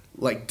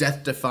 like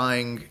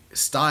death-defying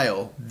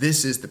style,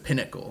 this is the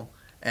pinnacle.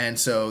 And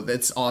so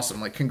that's awesome.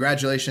 Like,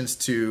 congratulations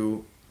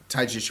to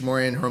Taiji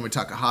Ishimori and Hiromu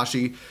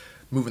Takahashi,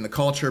 moving the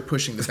culture,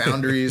 pushing the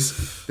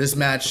boundaries. This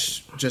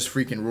match just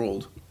freaking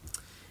ruled.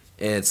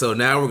 And so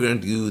now we're going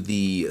to do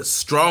the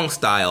strong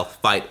style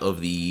fight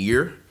of the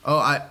year. Oh,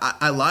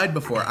 I lied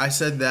before. I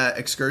said that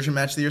excursion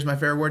match of the year is my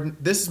favorite award.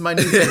 This is my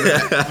new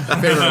favorite award.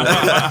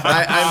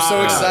 I'm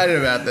so excited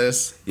about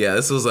this. Yeah,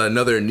 this was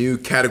another new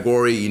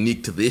category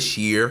unique to this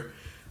year.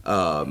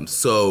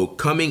 So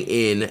coming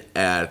in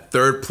at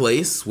third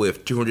place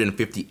with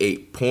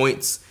 258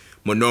 points,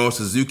 Minoru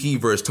Suzuki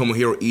versus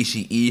Tomohiro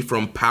Ishii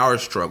from Power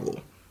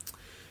Struggle.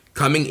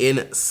 Coming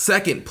in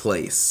second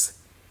place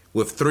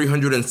with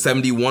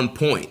 371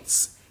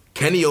 points.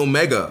 Kenny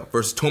Omega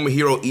versus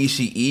Tomohiro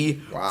Ishii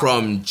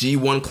from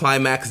G1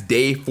 Climax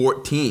Day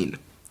 14.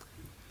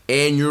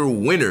 And your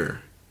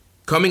winner,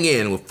 coming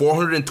in with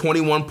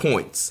 421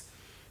 points,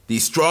 the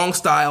Strong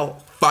Style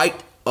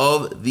Fight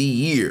of the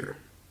Year,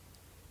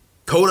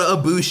 Kota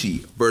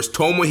Ibushi versus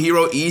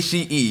Tomohiro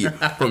Ishii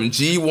from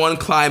G1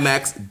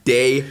 Climax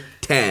Day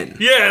 10.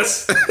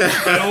 Yes,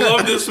 I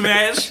love this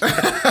match.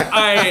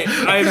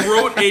 I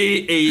wrote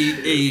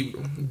a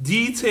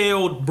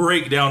detailed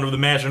breakdown of the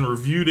match and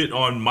reviewed it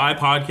on my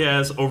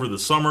podcast over the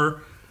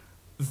summer.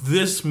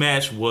 This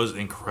match was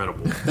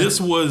incredible. This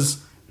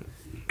was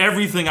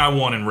everything I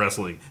want in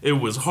wrestling. It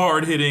was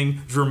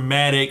hard-hitting,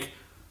 dramatic,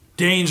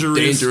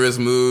 dangerous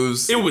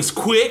moves. It was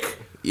quick.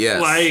 Yes.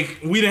 Like,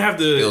 we didn't have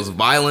to... It was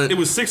violent. It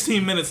was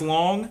 16 minutes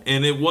long,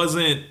 and it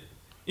wasn't,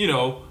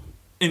 in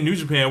New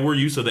Japan, we're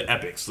used to the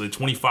epics, the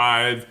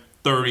 25,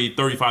 30,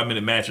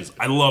 35-minute matches.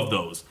 I love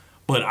those.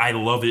 But I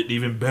love it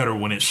even better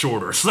when it's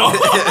shorter. So,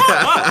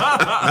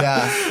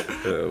 Yeah.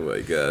 Oh, my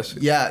gosh.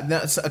 Yeah,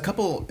 that's a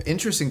couple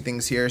interesting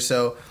things here.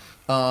 So,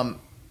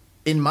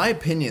 in my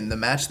opinion, the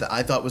match that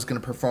I thought was going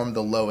to perform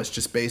the lowest,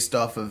 just based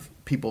off of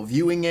people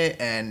viewing it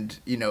and,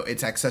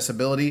 its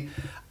accessibility,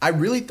 I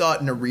really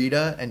thought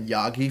Narita and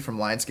Yagi from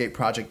Lionsgate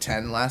Project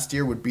 10 last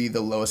year would be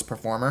the lowest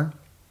performer.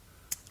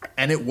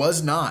 And it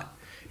was not.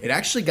 It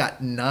actually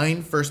got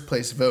 9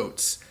 first-place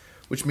votes,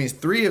 which means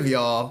 3 of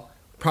y'all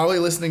probably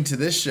listening to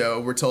this show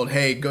were told,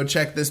 hey, go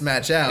check this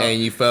match out.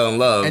 And you fell in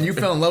love. And you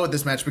fell in love with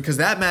this match because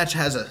that match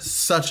has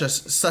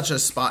such a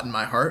spot in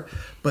my heart.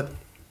 But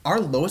our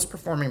lowest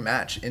performing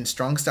match in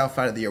Strong Style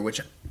Fight of the Year, which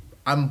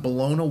I'm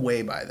blown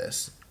away by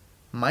this,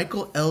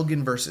 Michael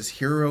Elgin versus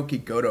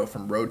Hiroki Goto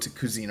from Road to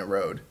Kuzina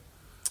Road.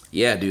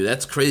 Yeah, dude,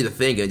 that's crazy to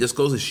think. It just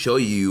goes to show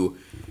you...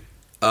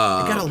 it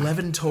got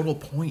 11 total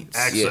points.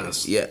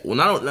 access. Yeah. Well,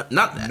 not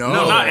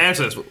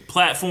access.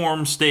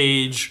 Platform,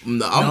 stage.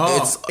 No,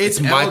 it's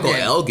Michael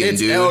Elgin,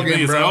 dude.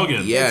 Elgin, bro.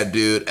 Elgin. Yeah,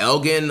 dude.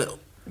 Elgin,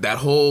 that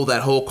whole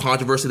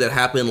controversy that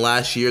happened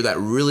last year that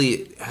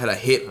really had a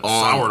hit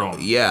on... Soured on.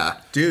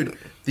 Yeah. Dude,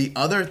 the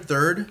other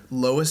third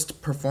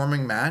lowest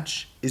performing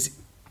match is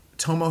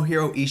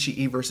Tomohiro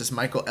Ishii versus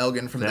Michael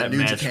Elgin from the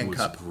New Japan Cup.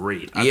 That match was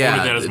great. I Yeah,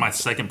 voted that as my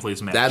second place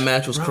match. That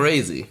match was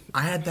crazy.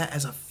 I had that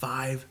as a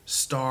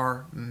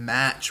 5-star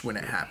match when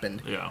it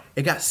happened. Yeah.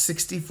 It got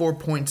 64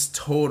 points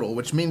total,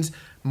 which means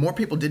more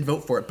people did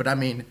vote for it. But I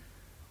mean,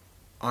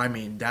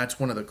 that's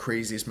one of the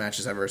craziest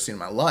matches I've ever seen in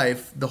my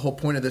life. The whole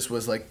point of this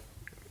was like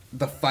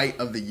the fight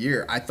of the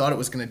year. I thought it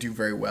was going to do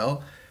very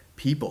well.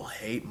 People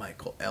hate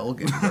Michael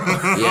Elgin, bro.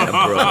 Yeah,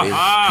 bro.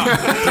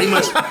 Pretty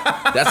much,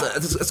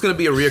 that's going to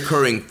be a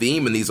reoccurring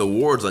theme in these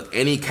awards. Like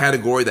any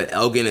category that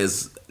Elgin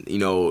is,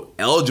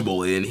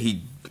 eligible in,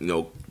 he,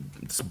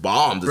 it's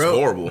bombed. It's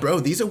horrible.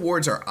 Bro, these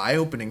awards are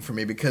eye-opening for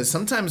me because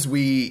sometimes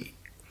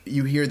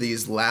you hear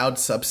these loud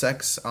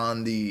subsects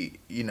on the,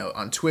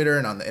 on Twitter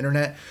and on the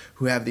internet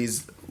who have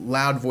these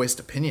loud voiced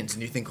opinions,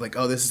 and you think like,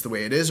 oh, this is the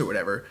way it is or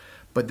whatever.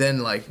 But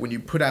then, like, when you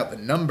put out the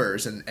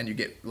numbers and you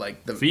get,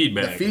 like, the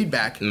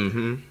feedback,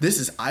 this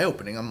is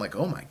eye-opening. I'm like,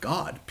 oh, my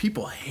God.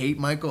 People hate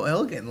Michael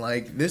Elgin.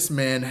 Like, this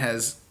man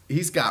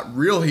he's got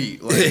real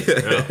heat.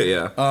 Like,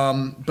 Yeah.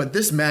 But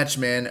this match,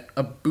 man,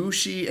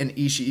 Ibushi and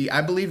Ishii,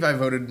 I believe I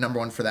voted number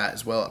 1 for that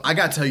as well. I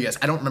got to tell you guys,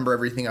 I don't remember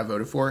everything I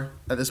voted for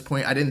at this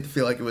point. I didn't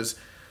feel like it was...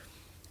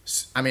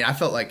 I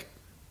felt like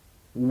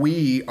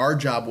our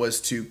job was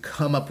to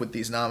come up with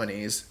these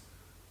nominees,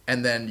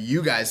 and then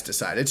you guys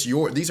decide.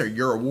 These are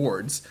your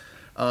awards.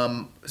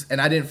 And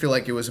I didn't feel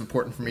like it was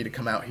important for me to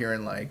come out here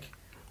and like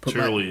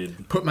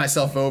put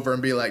myself over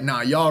and be like,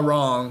 nah, y'all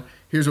wrong.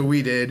 Here's what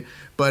we did.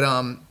 But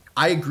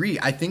I agree.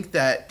 I think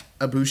that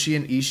Ibushi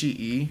and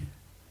Ishii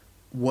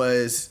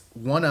was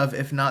one of,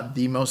 if not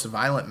the most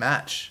violent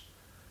match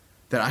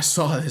that I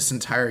saw this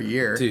entire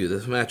year. Dude,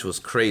 this match was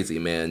crazy,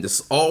 man.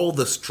 Just all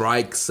the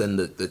strikes and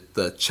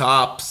the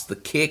chops, the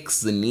kicks,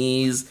 the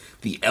knees,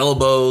 the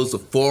elbows, the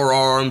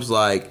forearms,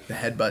 like... the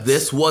headbutts.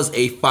 This was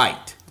a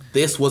fight.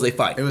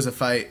 It was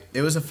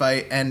a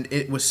fight, and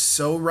it was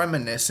so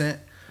reminiscent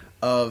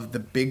of the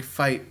big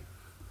fight,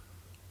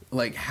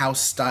 like,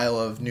 house style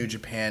of New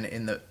Japan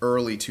in the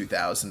early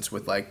 2000s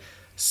with, like,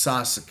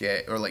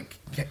 Sasuke, or, like,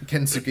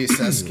 Kensuke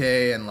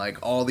Sasuke, and, like,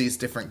 all these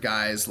different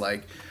guys,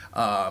 like...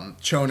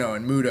 Chono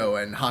and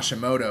Muto and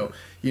Hashimoto,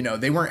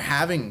 they weren't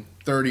having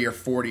 30 or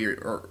 40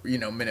 or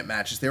minute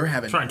matches. They were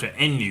having trying to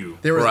end you.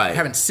 They were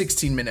having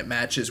 16-minute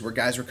matches where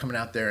guys were coming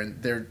out there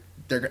and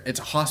it's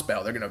a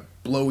hospital. They're gonna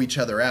blow each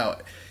other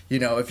out.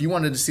 If you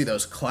wanted to see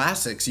those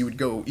classics,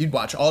 you'd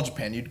watch All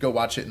Japan. You'd go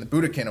watch it in the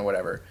Budokan or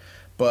whatever.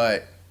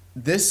 But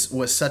this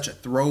was such a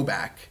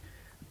throwback,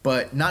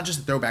 but not just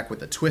a throwback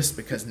with a twist,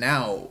 because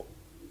now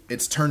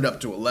it's turned up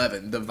to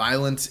 11. The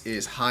violence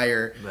is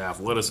higher. The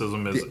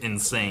athleticism is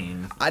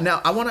insane. I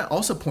want to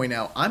also point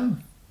out,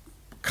 I'm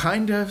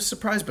kind of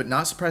surprised, but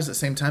not surprised at the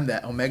same time,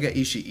 that Omega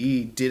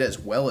Ishii did as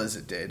well as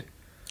it did.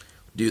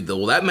 Dude,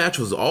 that match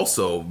was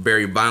also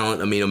very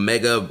violent. I mean,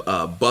 Omega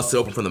busted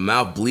open from the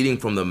mouth, bleeding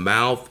from the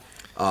mouth.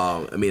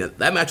 I mean,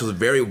 that match was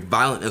very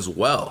violent as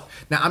well.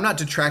 Now, I'm not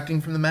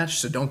detracting from the match,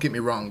 so don't get me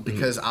wrong,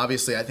 because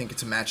obviously I think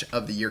it's a match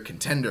of the year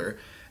contender,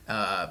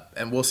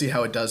 and we'll see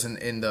how it does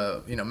in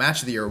the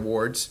match of the year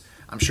awards.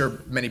 I'm sure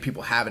many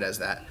people have it as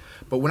that.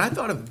 But when I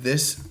thought of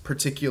this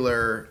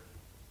particular,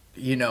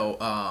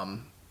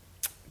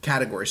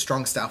 category,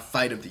 strong style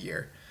fight of the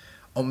year,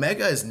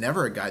 Omega is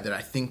never a guy that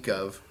I think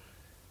of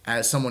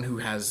as someone who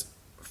has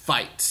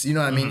fights. You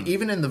know what I mean?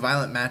 Even in the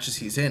violent matches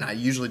he's in, I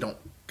usually don't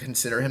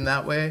consider him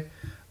that way.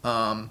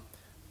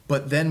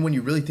 But then when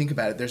you really think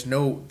about it, there's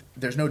no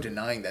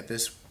denying that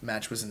this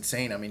match was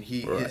insane. I mean,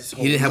 he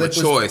didn't have a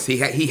choice. He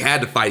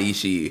had to fight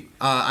Ishii.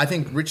 I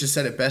think Rich has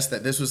said it best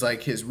that this was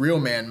like his real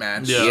man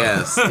match.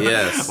 Yeah.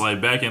 Yes.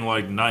 Like back in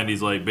like the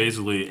 90s, like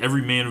basically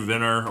every main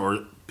eventer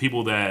or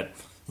people that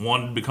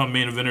wanted to become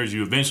main eventers,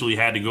 you eventually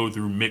had to go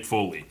through Mick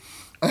Foley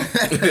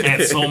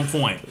at some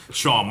point.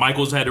 Shawn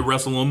Michaels had to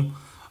wrestle him.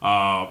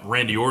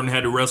 Randy Orton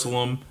had to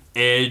wrestle him.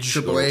 Edge,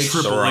 Triple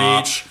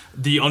H,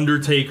 The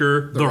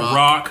Undertaker, The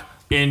Rock,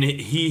 and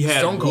he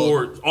had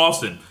Ward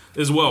Austin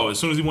as well. As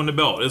soon as he won the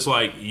belt, it's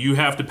like you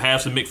have to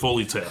pass the Mick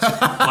Foley test.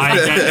 Like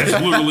that's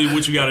literally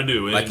what you got to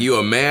do. And, like you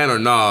a man or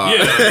not?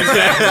 Yeah,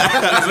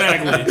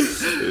 exactly.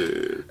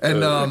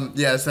 And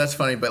so that's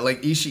funny. But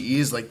like Ishii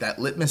is like that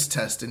litmus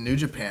test in New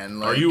Japan.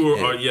 Like,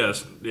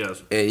 yes.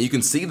 And you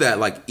can see that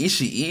like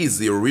Ishii is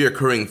the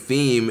reoccurring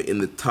theme in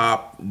the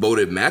top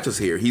voted matches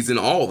here. He's in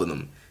all of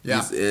them. Yeah.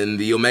 He's in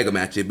the Omega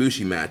match, the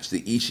Ibushi match,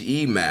 the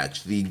Ishii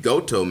match, the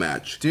Goto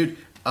match. Dude,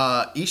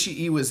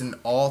 Ishii was in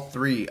all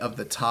 3 of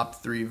the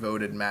top 3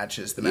 voted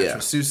matches. The match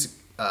with Suzuki.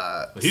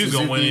 He was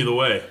going to win either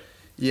way.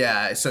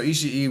 Yeah, so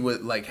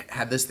Ishii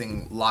had this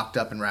thing locked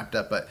up and wrapped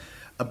up. But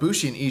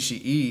Ibushi and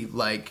Ishii,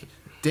 like,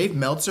 Dave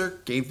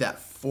Meltzer gave that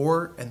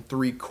 4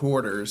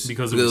 3/4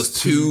 because it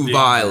was too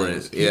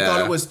violent. He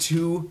thought it was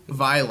too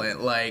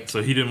violent. Like,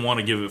 so he didn't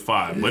want to give it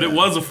 5, but it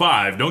was a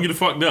 5. Don't get it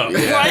fucked up.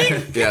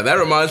 Yeah, that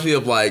reminds me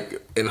of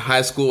like in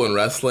high school and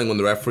wrestling when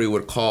the referee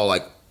would call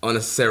like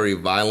unnecessary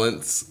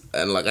violence.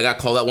 And like I got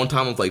called out one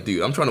time. I was like,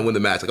 dude, I'm trying to win the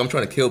match. Like I'm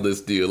trying to kill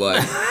this dude. Like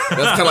that's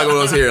kind of like what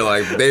I was here.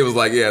 Like Dave was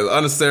like, yeah,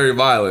 unnecessary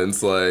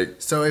violence. Like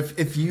so,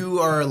 if you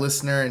are a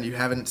listener and you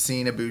haven't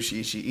seen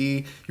Ibushi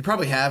Ishii, you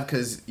probably have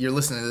because you're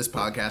listening to this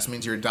podcast. It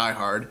means you're a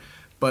diehard.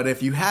 But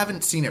if you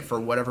haven't seen it for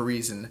whatever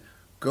reason,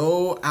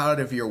 go out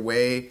of your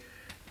way.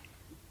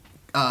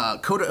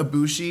 Kota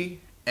Ibushi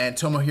and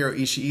Tomohiro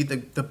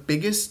Ishii. The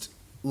biggest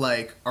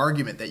like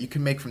argument that you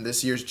can make from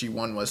this year's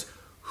G1 was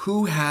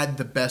who had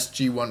the best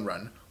G1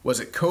 run. Was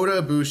it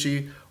Kota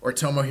Ibushi or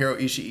Tomohiro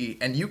Ishii?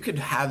 And you could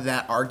have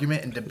that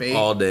argument and debate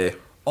all day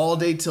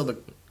till the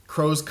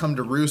crows come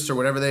to roost or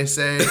whatever they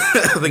say.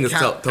 I think it's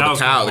till the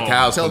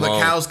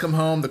cows come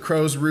home, the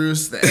crows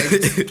roost, the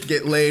eggs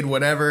get laid,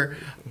 whatever.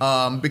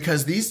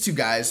 Because these two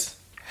guys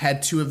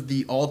had 2 of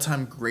the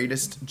all-time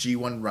greatest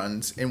G1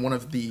 runs in one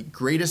of the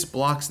greatest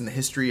blocks in the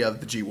history of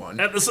the G1.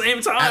 At the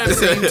same time. At the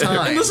same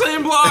time. In the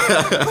same block.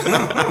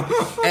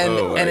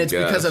 and it's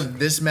because of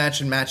this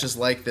match and matches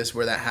like this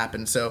where that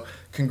happened. So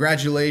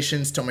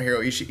congratulations,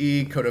 Tomohiro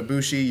Ishii, Kota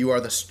Ibushi.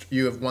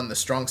 You have won the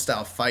Strong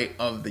Style Fight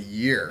of the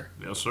Year.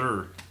 Yes,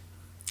 sir.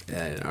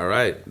 Yeah, all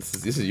right.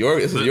 This is your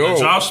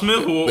Josh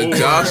Smith Award. The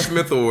Josh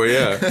Smith Award,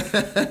 yeah.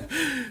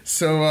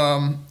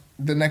 So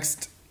the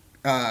next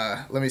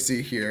let me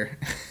see here.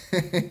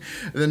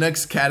 The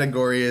next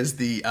category is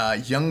the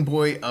Young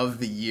Boy of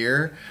the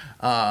Year.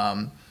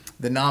 The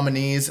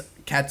nominees: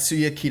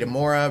 Katsuya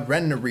Kitamura,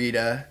 Ren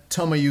Narita,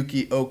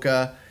 Tomoyuki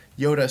Oka,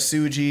 Yota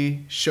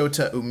Tsuji,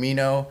 Shota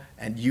Umino,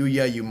 and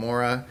Yuya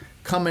Uemura.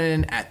 Coming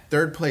in at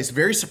 3rd place.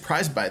 Very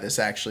surprised by this,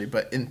 actually.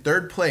 But in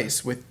 3rd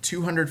place with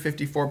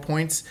 254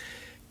 points,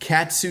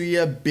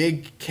 Katsuya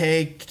Big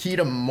K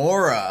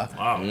Kitamura.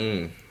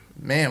 Wow.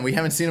 Man, we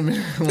haven't seen him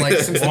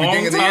since the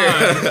beginning of the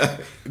year.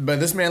 But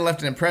this man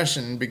left an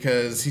impression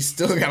because he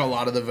still got a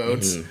lot of the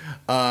votes.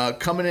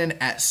 Coming in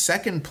at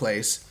 2nd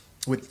place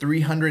with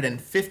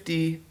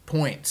 350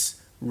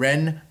 points,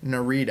 Ren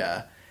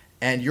Narita.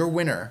 And your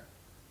winner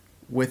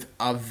with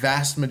a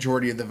vast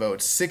majority of the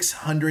votes,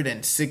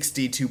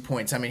 662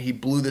 points. I mean, he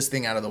blew this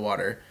thing out of the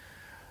water.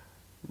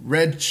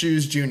 Red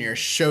Shoes Jr.,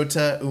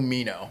 Shota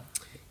Umino.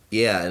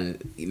 Yeah,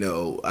 and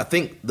I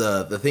think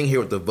the thing here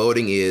with the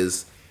voting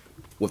is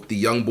with the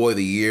Young Boy of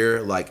the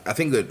Year, like I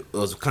think it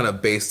was kind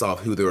of based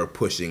off who they were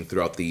pushing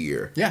throughout the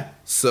year. Yeah.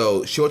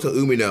 So Shota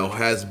Umino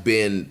has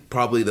been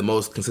probably the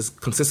most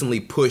consistently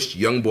pushed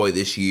Young Boy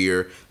this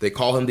year. They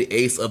call him the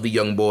ace of the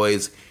Young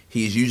Boys.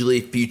 He's usually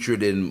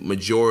featured in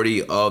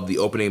majority of the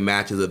opening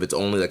matches if it's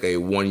only like a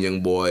one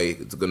Young Boy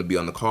that's going to be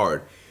on the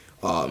card.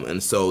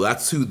 And so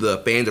that's who the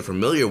fans are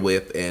familiar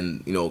with.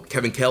 And,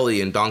 Kevin Kelly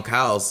and Don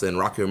Callis and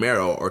Rocky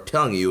Romero are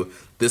telling you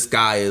this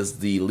guy is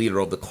the leader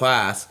of the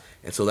class.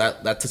 And so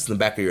that sits in the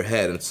back of your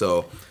head. And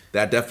so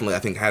that definitely, I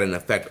think, had an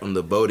effect on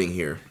the voting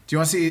here. Do you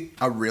want to see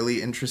a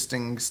really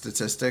interesting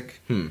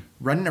statistic?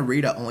 Ren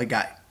Narita only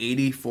got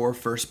 84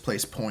 first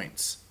place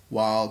points,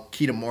 while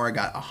Kitamura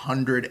got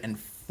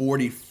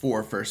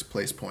 144 first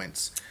place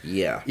points.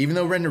 Yeah. Even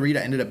though Ren Narita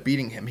ended up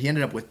beating him, he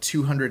ended up with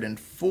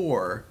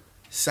 204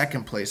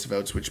 second place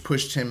votes, which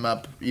pushed him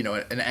up,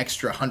 an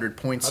extra 100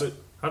 points.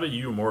 How did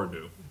Uemura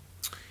do?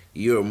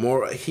 He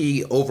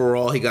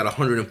got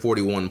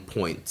 141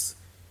 points.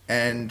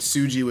 And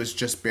Tsuji was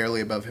just barely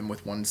above him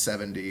with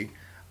 170.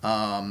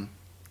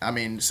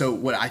 So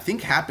what I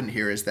think happened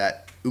here is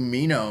that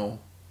Umino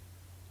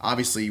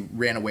obviously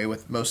ran away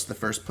with most of the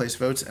first place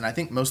votes, and I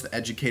think most of the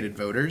educated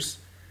voters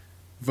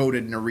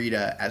voted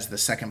Narita as the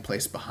second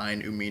place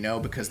behind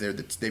Umino because they're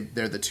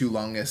the two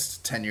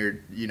longest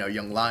tenured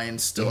young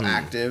lions still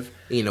active.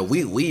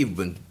 We've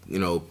been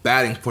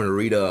batting for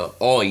Narita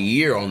all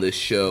year on this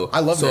show.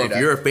 I love Narita. So if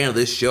you're a fan of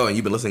this show and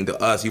you've been listening to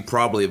us, you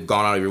probably have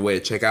gone out of your way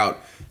to check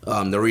out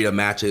Narita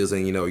matches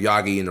and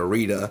Yagi and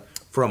Narita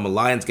from a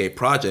Lionsgate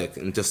project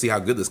and just see how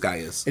good this guy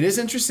is. It is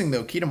interesting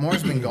though.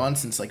 Kitamura's been gone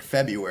since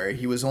February.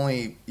 He was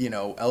only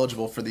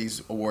eligible for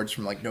these awards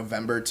from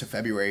November to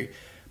February,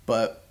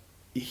 but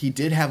he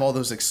did have all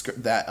those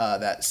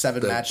that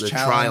 7-match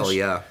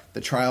challenge,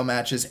 the trial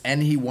matches,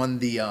 and he won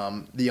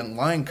the Young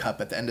Lion Cup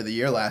at the end of the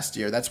year last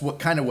year. That's what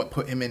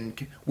put him in.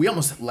 We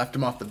almost left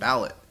him off the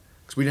ballot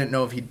because we didn't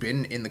know if he'd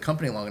been in the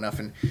company long enough,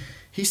 and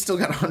he still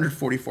got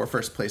 144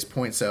 first place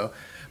points. So,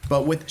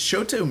 but with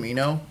Shota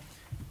Umino,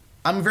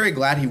 I'm very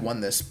glad he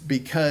won this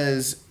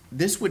because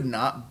this would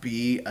not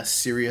be a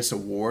serious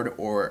award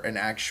or an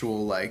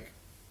actual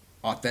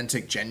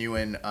authentic,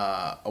 genuine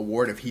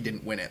award if he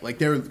didn't win it.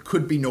 There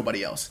could be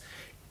nobody else.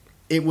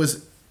 It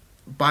was,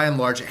 by and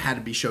large, it had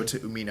to be Shota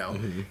Umino.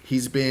 Mm-hmm.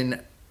 He's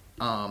been,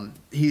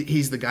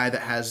 he's the guy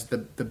that has the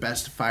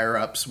best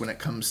fire-ups when it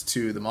comes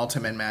to the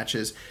multi-man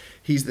matches.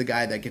 He's the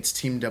guy that gets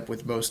teamed up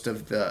with most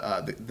of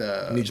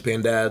the New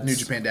Japan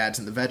Dads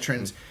and the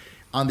veterans. Mm-hmm.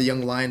 On the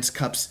Young Lions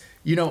Cups,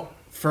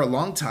 for a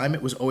long time,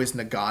 it was always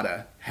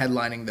Nagata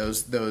headlining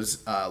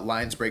those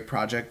Lions Break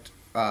Project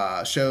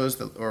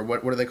shows, or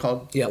what are they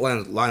called? Yeah,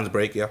 Lions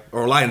Break, yeah,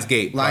 or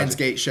Lionsgate.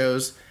 Lionsgate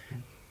shows.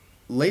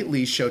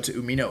 Lately, Shota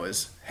Umino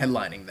is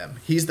headlining them.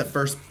 He's the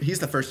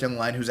first young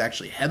lion who's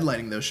actually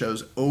headlining those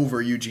shows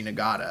over Yuji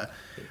Nagata.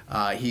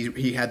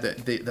 He had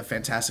the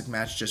fantastic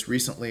match just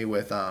recently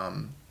with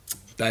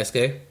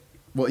Daisuke.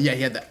 Well, yeah,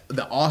 he had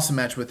the awesome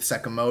match with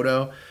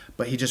Sakamoto,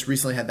 but he just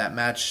recently had that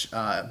match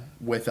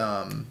with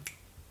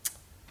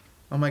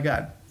oh my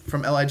god,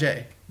 from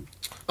LIJ.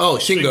 Oh,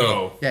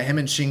 Shingo. Yeah, him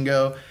and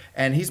Shingo.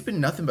 And he's been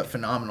nothing but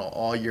phenomenal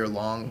all year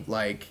long.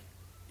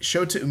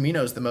 Shota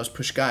Umino is the most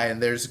pushed guy,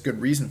 and there's a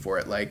good reason for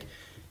it.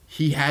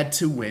 He had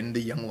to win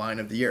the Young Lion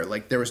of the Year.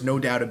 There was no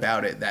doubt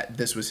about it that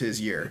this was his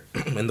year.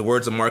 In the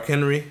words of Mark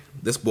Henry,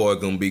 this boy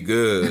gonna be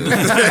good.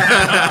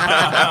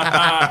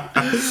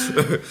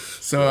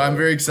 So I'm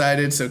very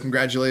excited. So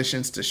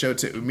congratulations to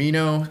Shota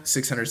Umino,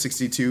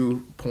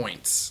 662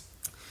 points.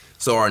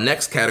 So our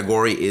next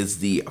category is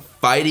the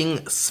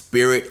Fighting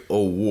Spirit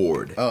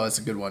Award. Oh, that's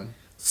a good one.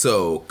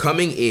 So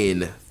coming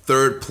in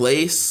third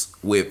place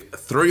with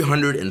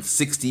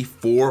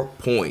 364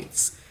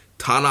 points,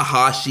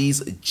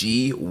 Tanahashi's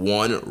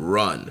G1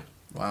 run.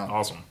 Wow.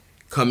 Awesome.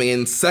 Coming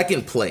in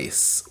second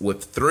place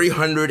with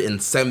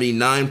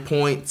 379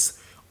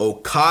 points,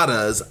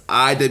 Okada's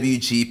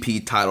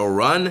IWGP title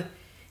run.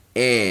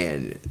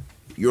 And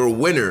your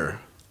winner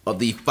of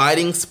the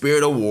Fighting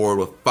Spirit Award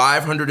with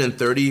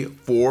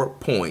 534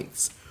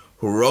 points,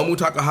 Hiromu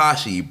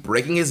Takahashi,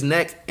 breaking his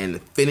neck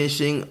and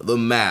finishing the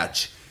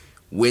match,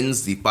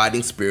 wins the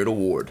Fighting Spirit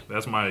Award.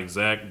 That's my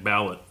exact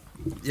ballot.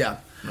 Yeah.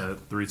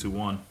 3, 2,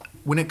 1.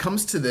 When it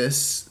comes to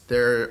this,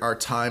 there are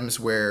times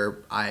where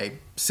I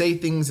say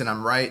things and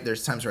I'm right.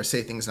 There's times where I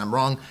say things and I'm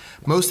wrong.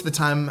 Most of the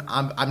time,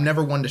 I'm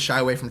never one to shy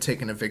away from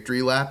taking a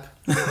victory lap.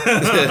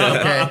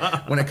 Okay,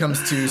 when it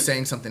comes to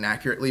saying something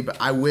accurately, but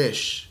I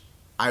wish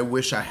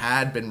I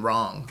had been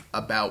wrong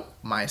about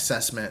my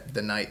assessment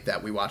the night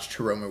that we watched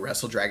Hiromu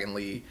wrestle Dragon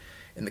Lee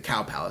in the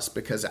Cow Palace,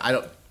 because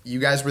you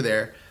guys were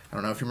there. I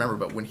don't know if you remember,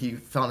 but when he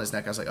fell on his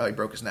neck, I was like, oh, he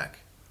broke his neck.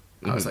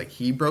 Mm-hmm. I was like,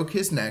 he broke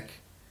his neck,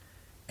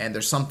 and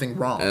there's something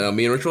wrong. And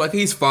me and Rich were like,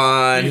 he's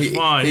fine. He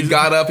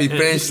got up, he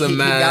finished the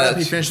match. He got up,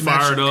 he finished the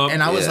match.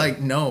 And I was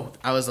like, no.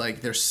 I was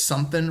like, there's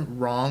something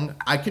wrong.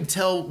 I could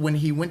tell when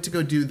he went to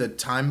go do the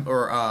time,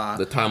 or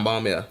the time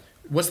bomb, yeah.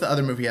 What's the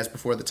other move he has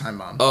before the time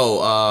bomb?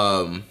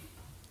 Oh,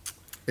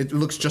 it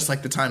looks just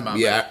like the time bomb.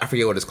 Yeah, right? I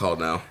forget what it's called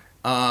now.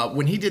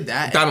 When he did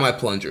that, Dynamite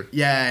Plunger.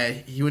 Yeah,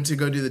 he went to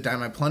go do the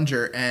Dynamite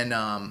Plunger, and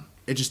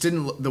it just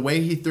didn't. The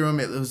way he threw him,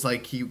 it was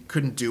like he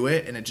couldn't do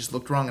it, and it just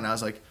looked wrong. And I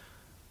was like,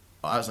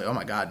 oh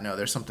my god, no,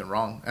 there's something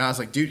wrong. And I was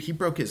like, dude, he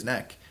broke his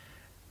neck,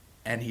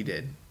 and he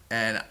did.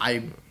 And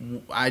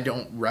I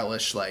don't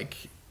relish I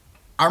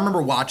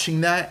remember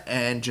watching that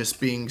and just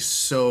being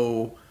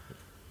so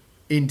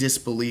in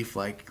disbelief,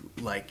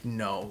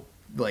 no.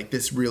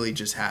 This really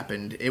just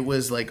happened. It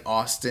was like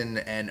Austin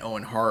and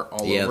Owen Hart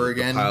all over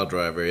again. Yeah, the pile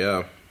driver,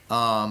 yeah.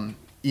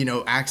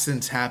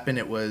 Accidents happen.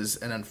 It was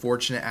an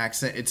unfortunate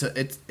accident.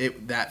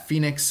 That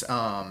Phoenix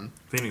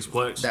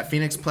Plex. That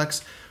Phoenix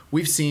Plex.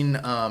 We've seen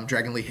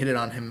Dragon Lee hit it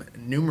on him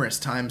numerous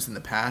times in the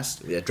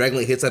past. Yeah, Dragon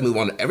Lee hits that move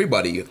on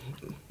everybody.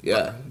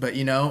 Yeah. But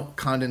you know,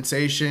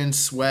 condensation,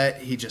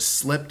 sweat, he just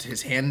slipped,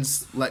 his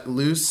hands let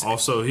loose.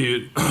 Also,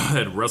 he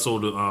had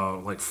wrestled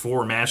like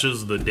 4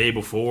 matches the day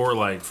before,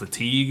 like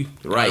fatigue.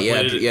 Right,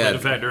 played yeah. a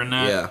factor in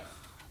that.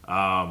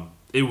 Yeah.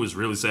 It was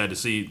really sad to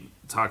see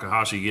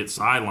Takahashi get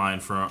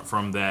sidelined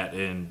from that,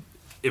 and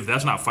if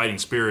that's not fighting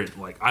spirit,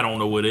 like, I don't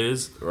know what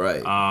is.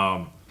 Right.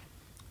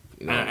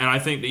 And I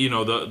think that, you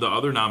know, the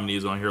other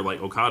nominees on here,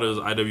 like Okada's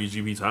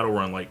IWGP title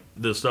run, like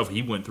the stuff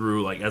he went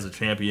through, like as a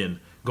champion,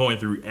 going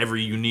through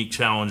every unique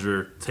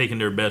challenger, taking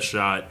their best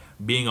shot,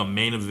 being a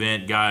main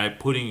event guy,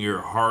 putting your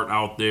heart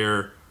out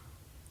there.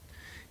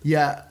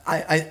 Yeah,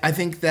 I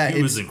think that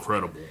He was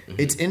incredible.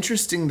 It's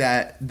interesting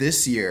that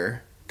this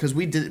year, because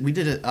we did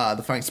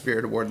the Fighting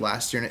Spirit Award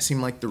last year, and it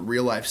seemed like the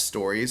real life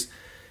stories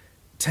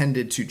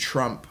tended to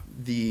trump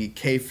the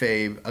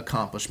kayfabe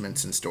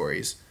accomplishments and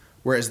stories.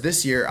 Whereas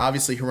this year,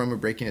 obviously Hiromu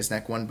breaking his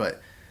neck won,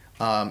 but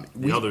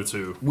The other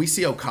two. We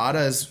see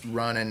Okada's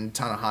run and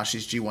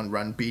Tanahashi's G1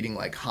 run beating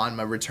like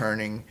Hanma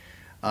returning,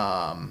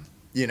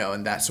 you know,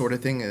 and that sort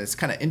of thing. And it's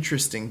kind of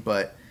interesting,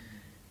 but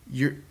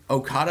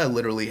Okada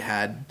literally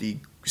had the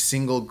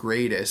single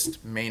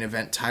greatest main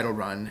event title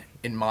run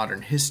in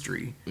modern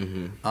history.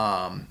 Mm-hmm.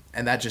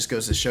 And that just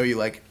goes to show you,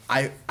 like,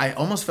 I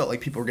almost felt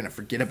like people were going to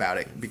forget about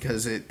it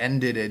because it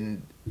ended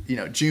in, you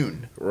know,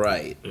 June.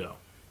 Right. Yeah.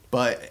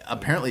 But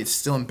apparently it's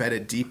still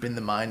embedded deep in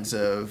the minds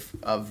of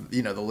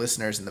you know, the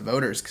listeners and the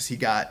voters, because he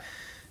got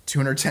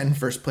 210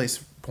 first place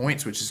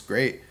points, which is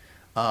great.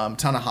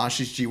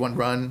 Tanahashi's G1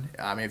 run,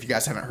 I mean, if you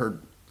guys haven't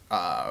heard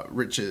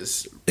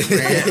Rich's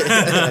rant,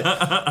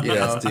 you know,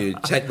 yes,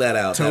 dude, check that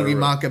out. Togi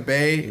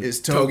Makabe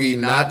is Togi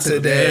not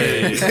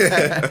today.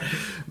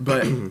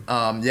 But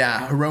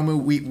yeah,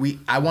 Hiromu,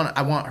 I want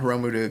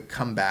Hiromu to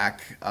come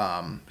back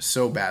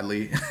so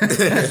badly.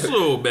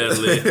 So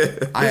badly.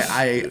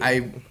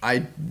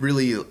 I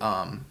really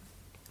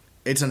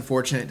it's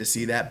unfortunate to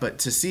see that, but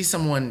to see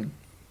someone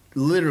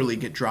literally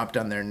get dropped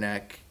on their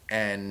neck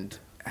and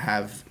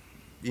have,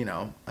 you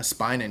know, a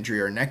spine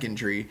injury or a neck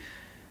injury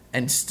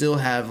and still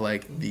have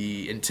like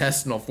the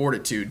intestinal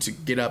fortitude to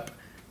get up,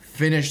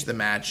 finish the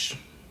match,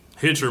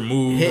 hit your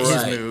moves, hit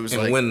his moves,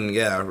 and like,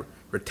 win,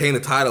 retain the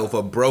title with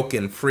a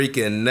broken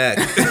freaking neck.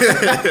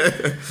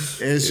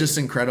 it's just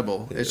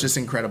incredible. It's just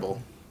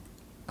incredible.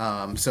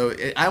 So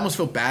I almost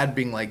feel bad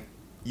being like,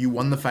 you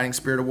won the Fighting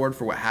Spirit Award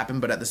for what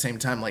happened, but at the same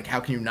time, like, how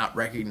can you not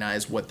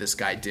recognize what this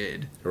guy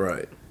did?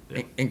 Right.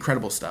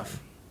 Incredible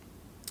stuff.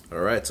 All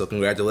right, so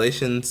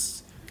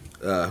congratulations,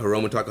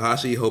 Hiromu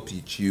Takahashi. Hope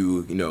that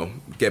you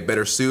get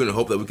better soon, and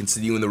hope that we can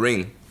see you in the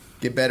ring.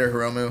 Get better,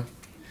 Hiromu.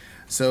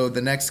 So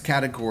the next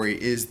category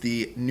is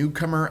the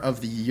Newcomer of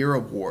the Year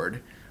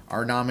Award.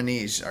 Our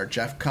nominees are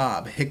Jeff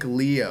Cobb,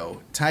 Hikuleo,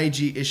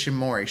 Taiji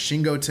Ishimori,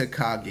 Shingo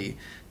Takagi,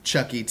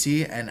 Chuck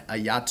E.T., and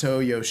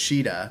Ayato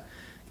Yoshida.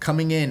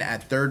 Coming in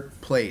at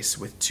third place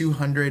with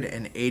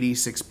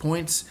 286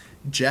 points,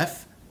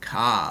 Jeff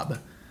Cobb.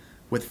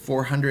 With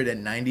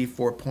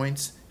 494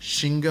 points,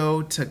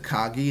 Shingo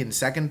Takagi in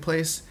second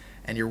place.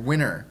 And your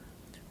winner,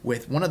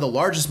 with one of the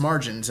largest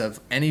margins of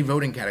any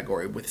voting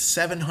category, with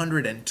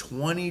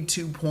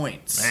 722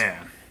 points.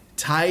 Man.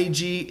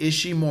 Taiji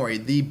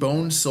Ishimori, the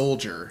Bone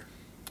Soldier.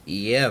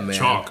 Yeah, man.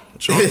 Chalk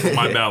for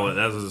my ballot.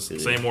 That's the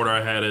same order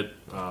I had it.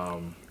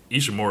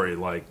 Ishimori,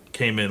 like,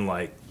 came in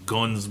like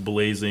guns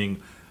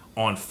blazing,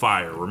 on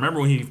fire.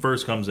 Remember when he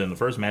first comes in, the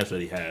first match that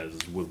he has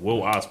is with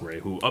Will Ospreay,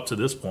 who up to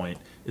this point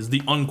is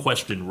the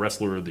unquestioned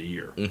wrestler of the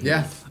year. Mm-hmm.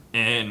 Yeah.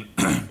 And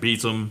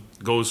beats him,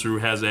 goes through,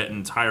 has that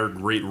entire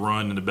great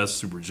run in the Best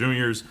Super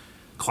Juniors.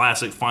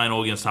 Classic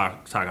final against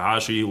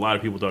Takahashi. A lot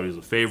of people thought he was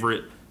a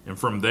favorite. And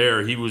from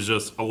there, he was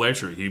just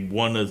electric. He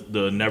won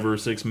the Never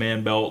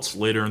Six-Man belts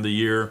later in the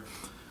year.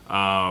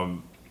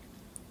 And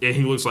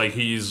he looks like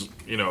he's,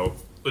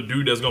 a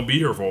dude that's going to be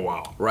here for a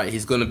while. Right.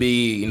 He's going to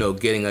be,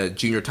 getting a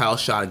junior title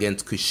shot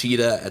against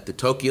Kushida at the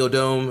Tokyo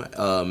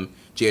Dome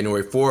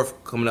January 4th,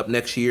 coming up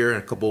next year in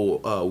a couple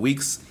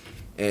weeks.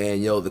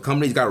 And, the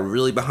company's got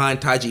really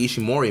behind Taiji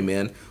Ishimori,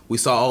 man. We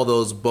saw all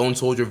those Bone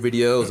Soldier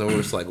videos, and we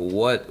were just like,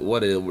 what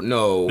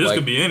This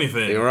could be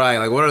anything. Right.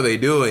 Like, what are they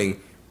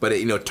doing? But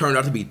it, turned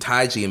out to be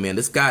Taiji, and man,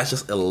 this guy's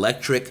just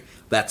electric.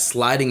 That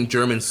sliding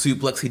German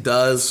suplex he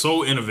does.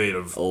 So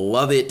innovative.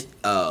 Love it.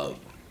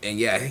 And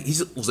yeah, he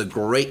was a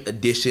great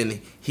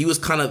addition. He was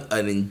kind of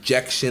an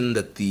injection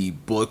that the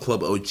Bullet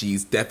Club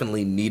OGs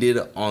definitely needed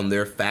on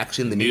their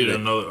faction. They needed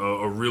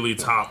a really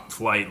top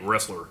flight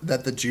wrestler.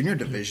 That the junior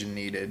division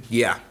needed.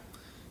 Yeah,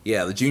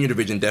 the junior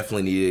division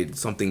definitely needed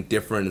something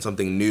different and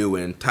something new,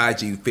 and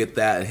Taiji fit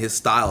that, and his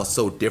style is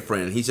so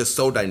different, and he's just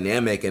so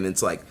dynamic, and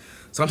it's like,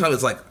 sometimes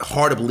it's like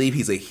hard to believe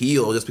he's a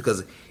heel just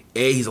because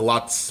he's a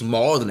lot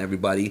smaller than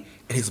everybody,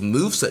 and his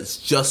moveset's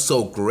just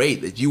so great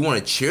that you want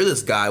to cheer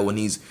this guy when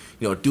he's,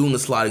 doing the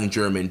sliding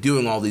German,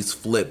 doing all these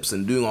flips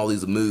and doing all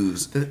these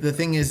moves. The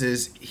thing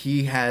is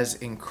he has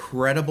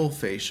incredible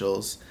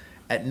facials.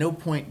 At no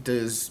point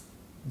does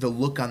the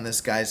look on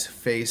this guy's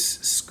face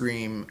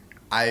scream,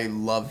 I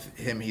love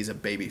him, he's a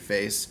baby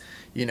face.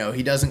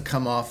 He doesn't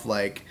come off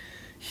like,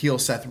 heel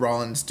Seth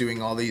Rollins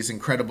doing all these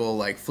incredible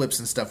like flips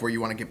and stuff where you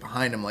want to get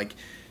behind him. Like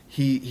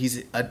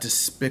he's a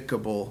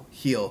despicable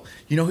heel.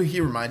 You know who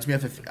he reminds me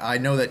of? I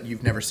know that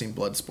you've never seen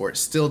Bloodsport,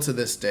 still to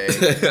this day,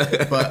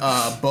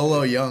 but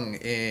Bolo Young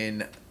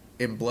in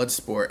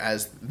Bloodsport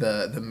as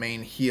the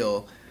main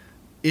heel.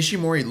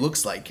 Ishimori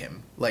looks like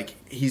him. Like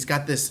he's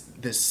got this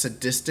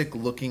sadistic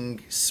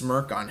looking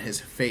smirk on his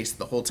face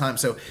the whole time.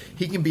 So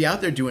he can be out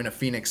there doing a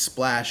Phoenix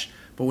Splash,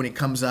 but when he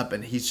comes up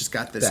and he's just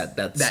got this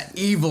that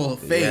evil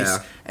face,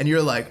 and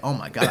you're like, oh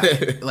my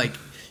god, like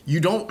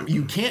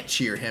you can't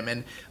cheer him.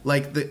 And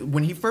like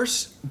when he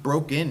first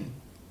broke in,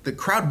 the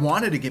crowd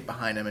wanted to get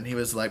behind him, and he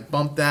was like,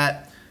 bump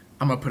that.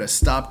 I'm gonna put a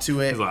stop to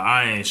it. He's like,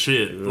 I ain't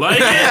shit.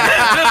 Like,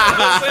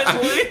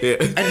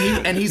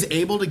 and he's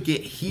able to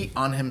get heat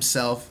on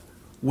himself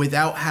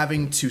without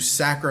having to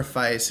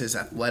sacrifice his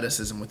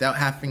athleticism, without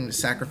having to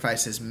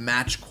sacrifice his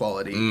match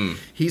quality.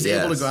 He's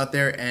able to go out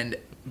there and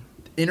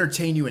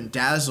entertain you and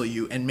dazzle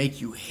you and make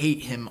you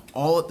hate him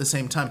all at the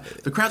same time.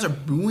 The crowds are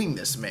booing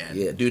this man.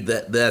 Yeah, dude,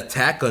 the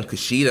attack on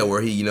Kushida where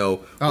he,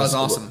 was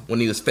awesome. When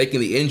he was faking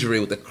the injury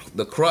with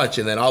the crutch,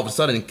 and then all of a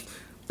sudden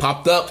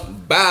popped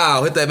up,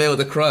 bow, hit that man with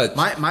a crutch.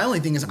 My only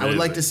thing is I would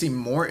like to see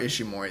more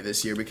Ishimori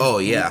this year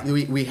because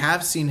we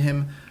have seen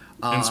him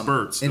in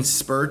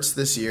spurts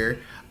this year.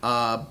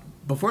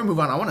 Before we move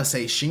on, I want to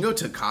say Shingo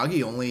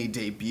Takagi only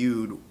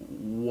debuted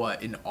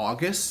in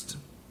August?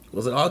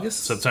 Was it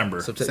August?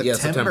 September.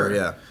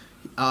 September.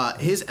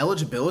 His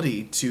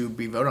eligibility to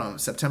be voted on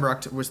September,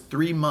 October was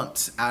 3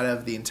 months out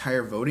of the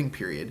entire voting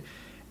period,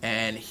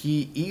 and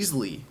he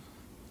easily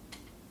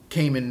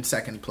came in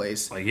second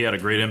place. Like he had a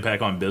great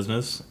impact on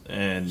business,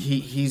 and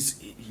the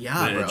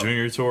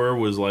Junior Tour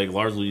was like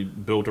largely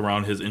built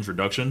around his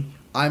introduction.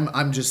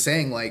 I'm just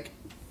saying, like,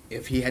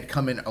 if he had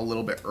come in a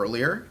little bit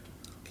earlier,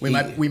 we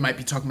might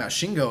be talking about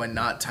Shingo and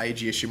not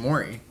Taiji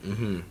Ishimori.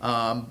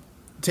 Mm-hmm.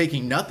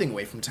 Taking nothing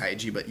away from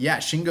Taiji, but yeah,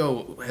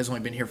 Shingo has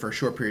only been here for a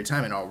short period of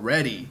time and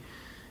already,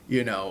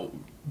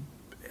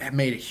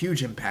 made a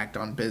huge impact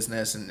on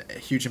business and a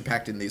huge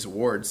impact in these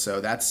awards.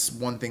 So that's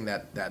one thing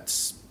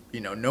that's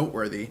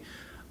noteworthy.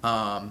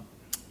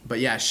 But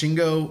yeah,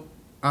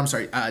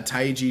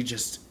 Taiji,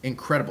 just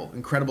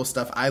incredible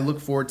stuff. I look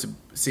forward to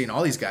seeing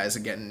all these guys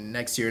again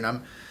next year,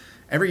 and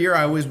every year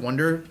I always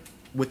wonder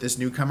with this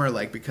newcomer,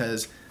 like,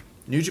 because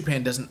New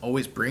Japan doesn't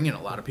always bring in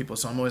a lot of people,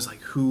 so I'm always like,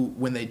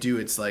 when they do,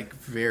 it's like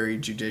very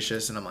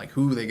judicious, and I'm like,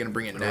 who are they going to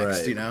bring in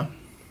next, right.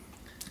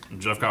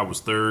 Jeff Cobb was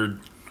third.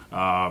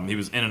 He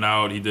was in and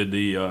out. He did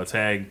the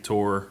tag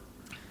tour.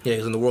 Yeah, he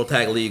was in the World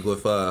Tag League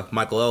with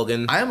Michael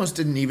Elgin. I almost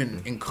didn't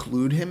even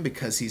include him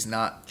because he's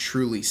not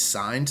truly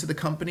signed to the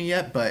company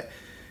yet, but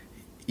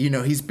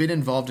he's been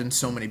involved in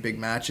so many big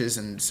matches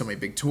and so many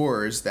big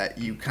tours that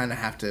you kind of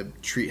have to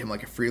treat him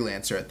like a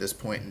freelancer at this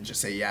point and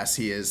just say, yes,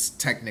 he is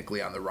technically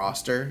on the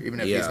roster, even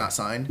if he's not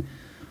signed.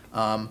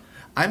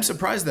 I'm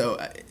surprised, though.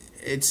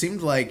 It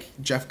seemed like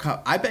Jeff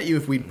Cobb, I bet you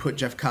if we'd put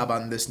Jeff Cobb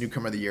on this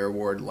Newcomer of the Year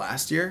award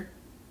last year,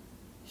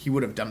 he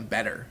would have done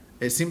better.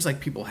 It seems like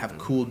people have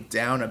cooled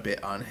down a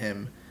bit on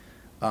him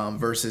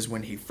versus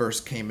when he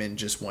first came in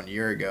just 1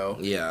 year ago.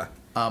 Yeah.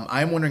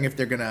 I'm wondering if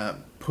they're going to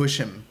push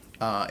him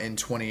in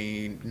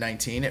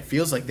 2019. It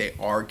feels like they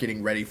are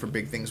getting ready for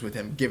big things with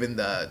him, given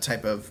the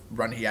type of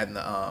run he had in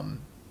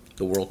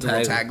the World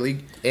Tag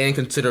League. And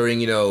considering,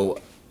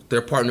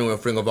 they're partnering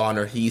with Ring of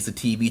Honor. He's the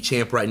TV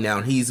champ right now,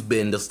 and he's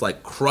been just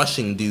like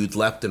crushing dudes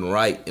left and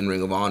right in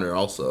Ring of Honor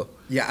also.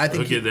 Yeah, I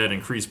think he'll get that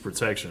increased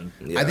protection.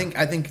 Yeah.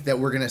 I think that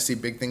we're going to see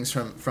big things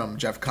from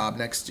Jeff Cobb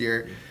next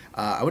year.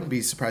 I wouldn't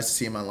be surprised to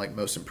see him on like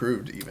Most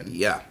Improved even.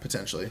 Yeah.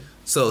 Potentially.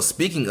 So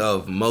speaking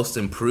of Most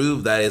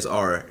Improved, that is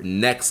our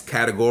next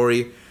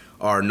category.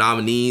 Our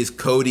nominees,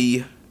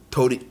 Cody,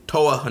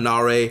 Toa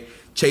Hanare,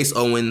 Chase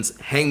Owens,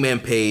 Hangman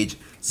Page,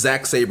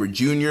 Zack Sabre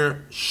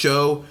Jr.,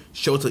 Shota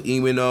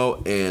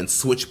Umino, and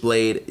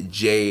Switchblade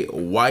Jay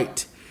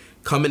White.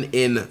 Coming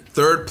in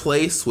third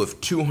place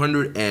with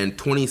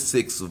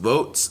 226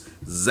 votes,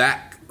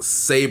 Zack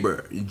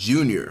Sabre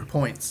Jr.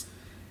 Points.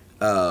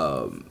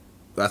 I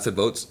said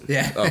votes?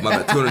 Yeah. Oh, my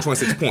bad.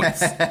 226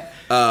 points.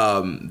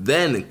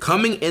 Then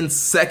coming in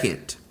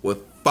second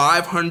with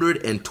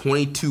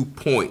 522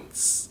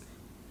 points,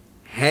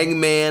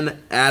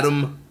 Hangman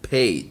Adam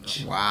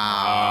Page.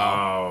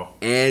 Wow.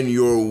 And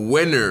your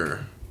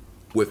winner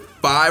with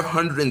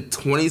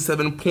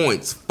 527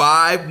 points,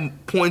 5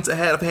 points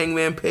ahead of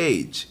Hangman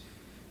Page.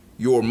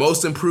 Your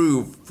Most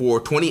Improved for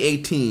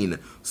 2018,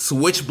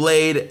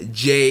 Switchblade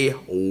Jay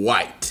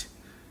White.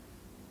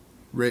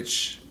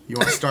 Rich, you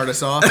want to start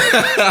us off?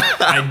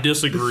 I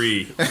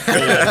disagree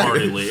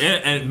wholeheartedly.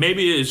 And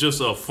maybe it's just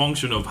a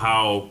function of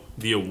how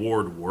the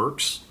award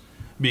works.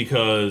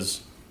 Because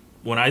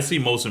when I see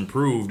Most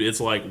Improved, it's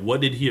like,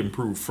 what did he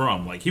improve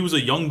from? Like, he was a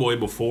young boy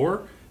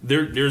before.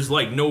 There's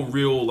like no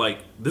real, like,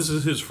 this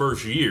is his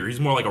first year. He's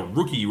more like a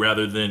rookie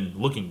rather than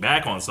looking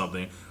back on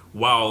something.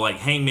 While, like,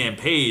 Hangman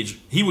Page,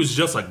 he was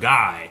just a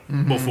guy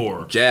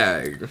before.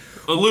 Jag.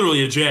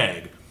 Literally a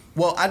jag.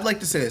 Well, I'd like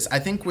to say this. I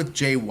think with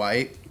Jay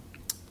White,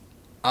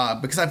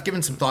 because I've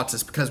given some thoughts to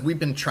this, because we've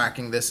been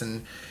tracking this,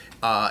 and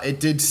it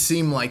did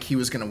seem like he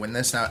was going to win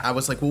this. And I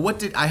was like, well,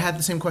 I had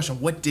the same question.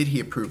 What did he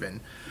improve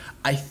in?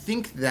 I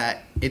think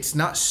that it's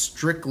not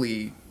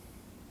strictly,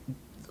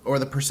 or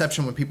the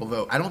perception when people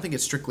vote, I don't think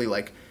it's strictly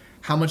like,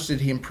 how much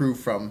did he improve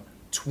from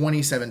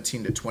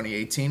 2017 to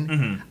 2018?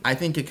 Mm-hmm. I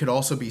think it could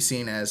also be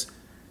seen as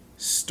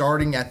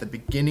starting at the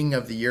beginning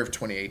of the year of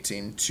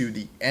 2018 to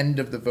the end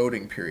of the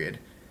voting period,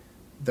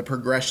 the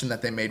progression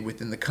that they made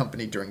within the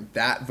company during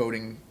that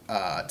voting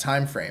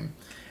time frame.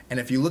 And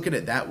if you look at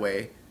it that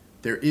way,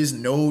 there is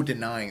no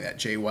denying that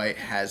Jay White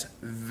has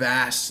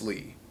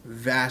vastly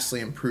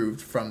improved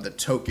from the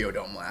Tokyo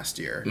Dome last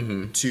year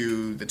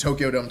to the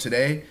Tokyo Dome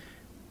today.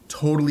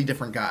 Totally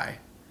different guy.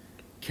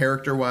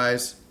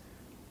 Character-wise,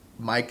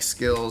 mic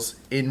skills,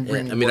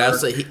 in-ring work. I'd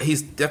say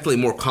he's definitely a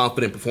more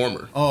confident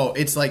performer. Oh,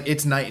 it's night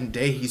and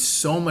day. He's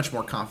so much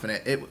more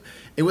confident.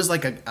 It was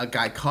like a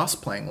guy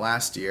cosplaying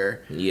last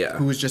year,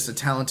 who was just a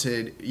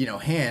talented,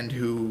 hand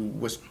who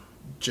was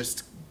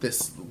just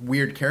this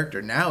weird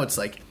character. Now it's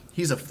like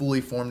he's a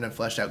fully formed and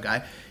fleshed out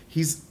guy.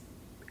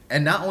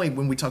 And not only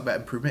when we talk about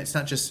improvement, it's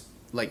not just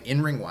like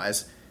in-ring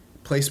wise,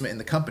 placement in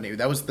the company.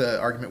 That was the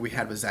argument we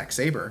had with Zack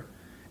Sabre.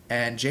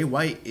 And Jay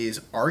White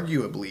is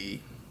arguably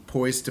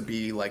poised to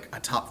be like a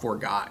top 4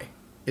 guy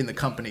in the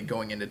company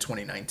going into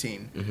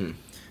 2019. Mm-hmm.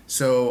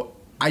 So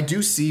I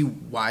do see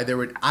why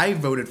I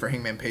voted for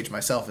Hangman Page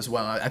myself as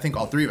well. I think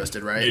all 3 of us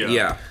did, right?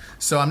 Yeah.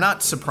 So I'm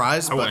not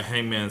surprised. I went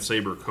Hangman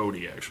Sabre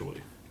Cody,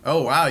 actually.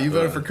 Oh, wow. You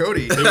voted for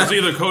Cody. It was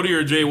either Cody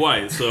or Jay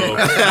White. So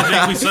I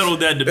think we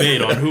settled that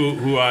debate on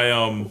who I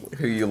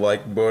who you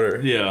like better.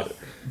 Yeah.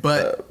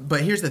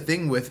 But here's the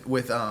thing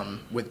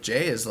with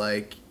Jay is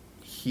like,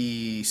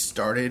 he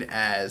started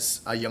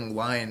as a young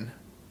lion,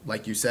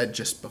 like you said,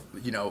 just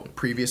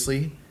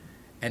previously,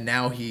 and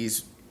now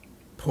he's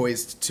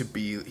poised to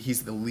be.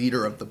 He's the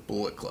leader of the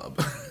Bullet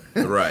Club.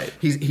 Right.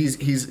 He's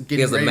getting.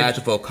 He has ready a match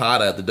with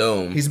Okada at the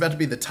Dome. He's about to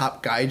be the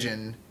top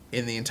gaijin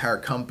in the entire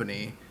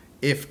company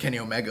if Kenny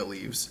Omega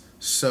leaves.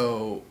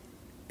 So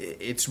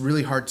it's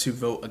really hard to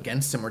vote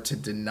against him or to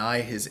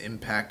deny his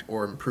impact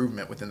or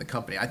improvement within the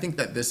company. I think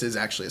that this is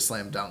actually a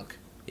slam dunk.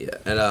 Yeah,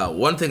 and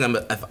one thing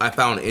I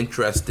found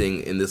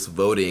interesting in this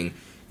voting,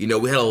 we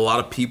had a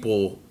lot of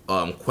people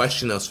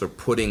question us for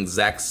putting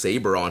Zack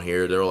Sabre on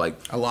here. They were like,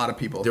 a lot of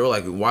people. They were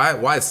like,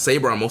 why is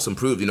Sabre on most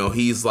improved?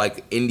 He's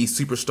like indie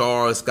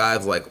superstar. This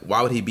guy's like,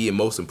 why would he be in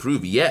most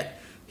improved? Yet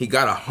he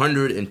got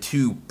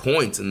 102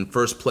 points in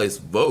first place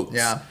votes.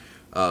 Yeah,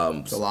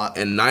 it's a lot,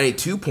 and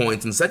 92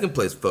 points in second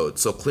place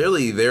votes. So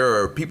clearly there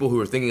are people who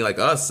are thinking like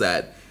us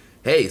that,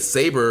 hey,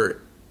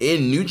 Sabre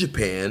in New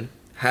Japan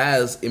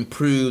has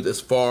improved as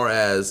far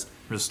as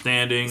his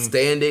standing,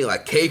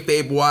 like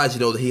kayfabe wise.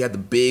 He had the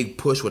big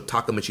push with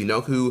Taka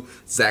Michinoku,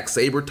 Zack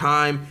Sabre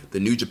time, the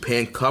New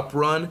Japan Cup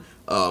run.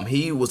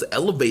 He was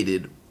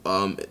elevated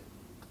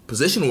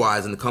position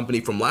wise in the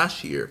company from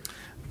last year.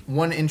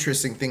 One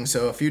interesting thing.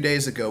 So a few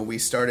days ago, we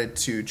started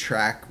to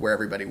track where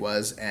everybody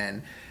was,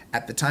 and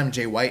at the time,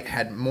 Jay White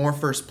had more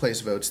first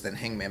place votes than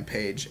Hangman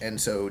Page,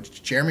 and so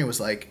Jeremy was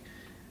like,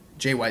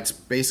 Jay White's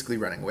basically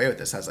running away with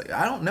this. I was like,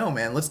 I don't know,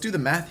 man. Let's do the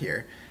math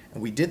here.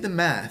 And we did the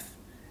math,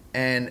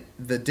 and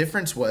the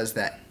difference was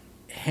that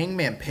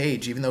Hangman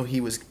Page, even though he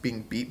was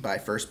being beat by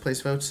first place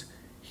votes,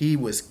 he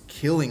was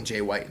killing Jay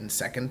White in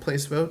second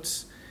place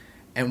votes.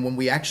 And when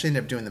we actually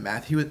ended up doing the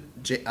math,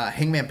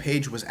 Hangman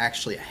Page was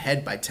actually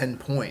ahead by 10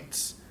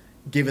 points,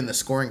 given the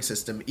scoring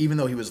system, even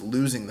though he was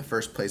losing the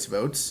first place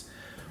votes,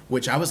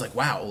 which I was like,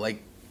 wow,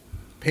 like,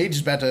 Page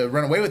is about to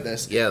run away with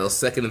this. Yeah, those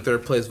second and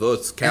third place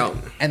votes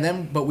count.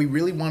 But we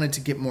really wanted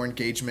to get more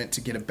engagement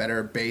to get a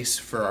better base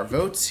for our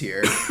votes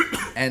here.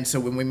 And so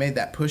when we made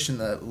that push in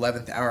the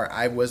 11th hour,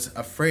 I was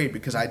afraid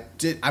because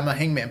I'm a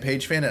Hangman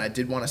Page fan and I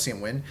did want to see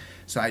him win.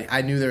 So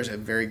I knew there was a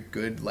very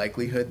good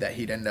likelihood that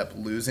he'd end up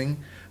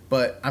losing.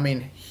 But, I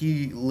mean,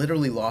 he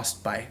literally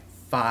lost by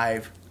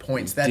 5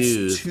 points.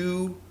 That's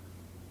two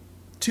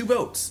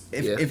votes.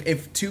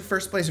 If 2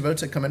 first place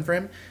votes had come in for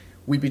him,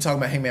 we'd be talking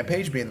about Hangman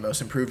Page being the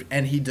most improved,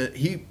 and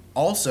he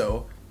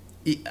also,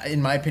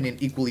 in my opinion,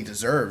 equally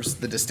deserves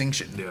the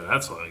distinction. Yeah,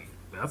 that's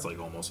like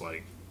almost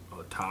like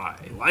a tie,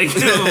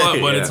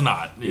 but it's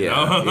not. You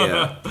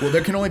know? Well,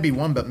 there can only be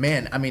one, but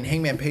man, I mean,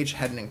 Hangman Page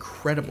had an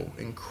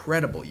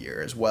incredible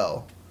year as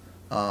well.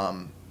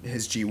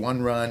 His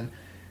G1 run,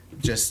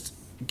 just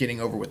getting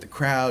over with the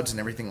crowds and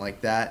everything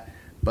like that.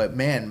 But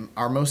man,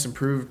 our most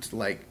improved,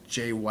 like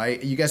Jay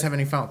White. You guys have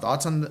any final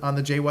thoughts on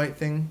the Jay White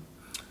thing?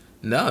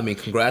 No, I mean,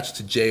 congrats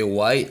to Jay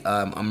White.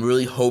 I'm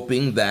really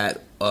hoping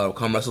that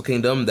come Wrestle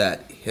Kingdom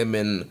that him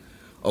and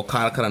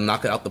Okada kind of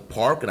knock it out the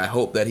park, and I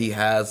hope that he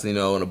has, an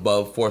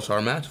above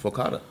 4-star match for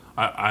Okada.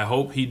 I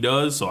hope he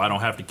does, so I don't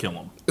have to kill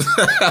him.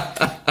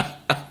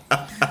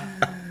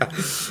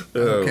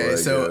 Okay,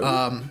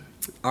 so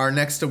our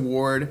next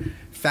award,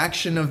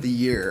 Faction of the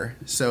Year.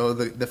 So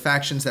the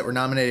factions that were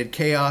nominated: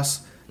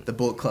 Chaos, the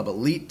Bullet Club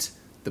Elite,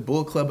 the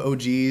Bullet Club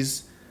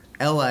OGs,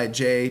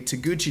 LIJ,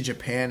 Taguchi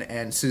Japan,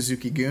 and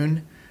Suzuki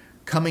Gun.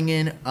 Coming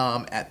in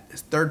at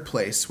third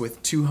place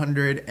with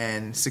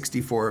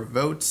 264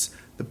 votes,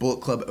 the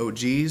Bullet Club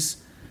OGs.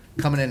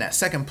 Coming in at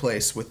second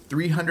place with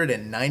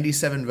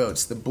 397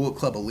 votes, the Bullet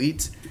Club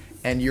Elite.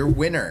 And your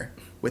winner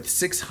with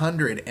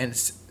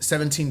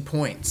 617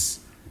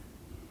 points,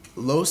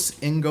 Los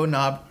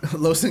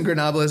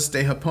Ingobernables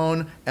de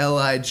Japón,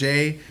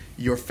 LIJ,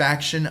 your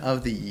faction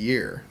of the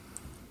year.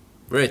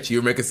 Rich,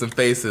 you're making some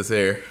faces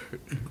here.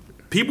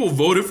 People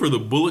voted for the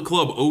Bullet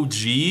Club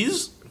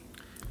OGs?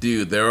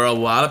 Dude, there are a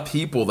lot of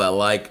people that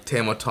like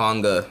Tama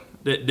Tonga.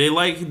 They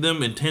like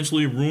them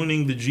intentionally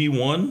ruining the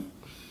G1?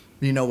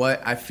 You know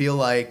what? I feel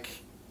like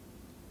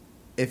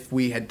if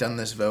we had done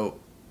this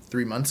vote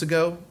 3 months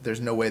ago, there's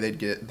no way they'd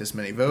get this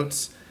many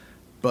votes.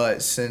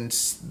 But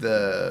since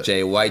the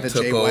Jay White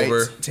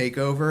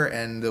takeover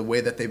and the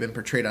way that they've been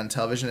portrayed on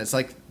television, it's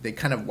like they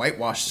kind of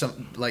whitewashed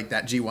some like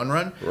that G1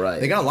 run.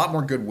 Right. They got a lot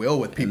more goodwill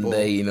with people.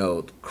 And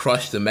they,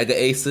 crushed the Mega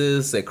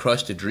Aces. They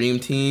crushed the Dream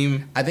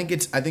Team. I think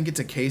it's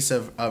a case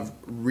of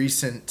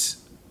recent,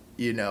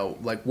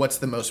 like what's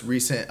the most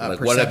recent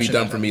perception. What have you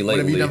done for me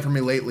lately? What have you done for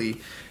me lately?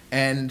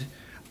 And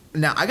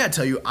now I gotta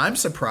tell you, I'm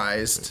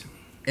surprised.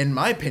 In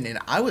my opinion,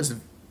 I was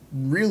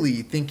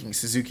really thinking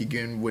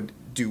Suzuki-gun would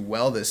do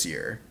well this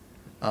year.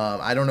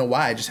 I don't know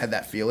why. I just had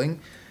that feeling.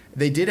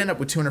 They did end up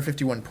with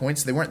 251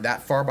 points. They weren't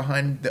that far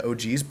behind the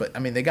OGs, but I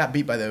mean, they got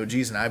beat by the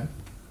OGs, and I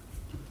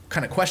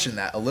kind of questioned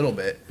that a little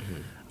bit.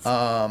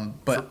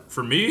 But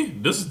for me,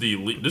 this is the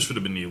elite. This should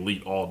have been the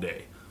elite all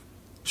day.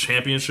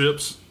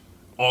 Championships,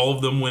 all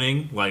of them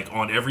winning, like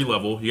on every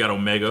level. You got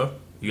Omega,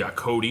 you got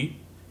Cody,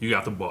 you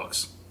got the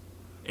Bucks,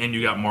 and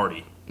you got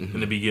Marty in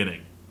the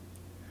beginning.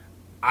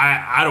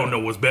 I don't know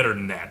what's better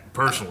than that,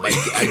 personally.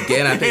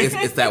 Again, I think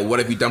it's that what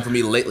have you done for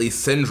me lately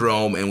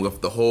syndrome, and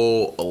with the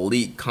whole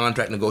elite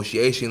contract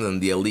negotiations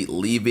and the elite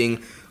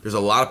leaving, there's a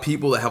lot of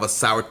people that have a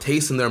sour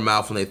taste in their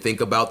mouth when they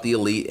think about the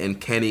elite and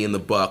Kenny and the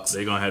Bucks.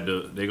 They're gonna have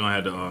to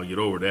get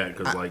over that,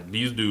 because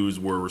these dudes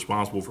were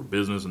responsible for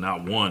business and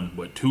not one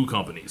but two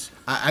companies.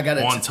 I got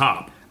on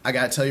top. I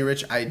gotta tell you,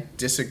 Rich, I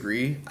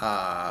disagree.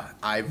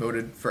 I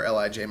voted for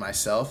LIJ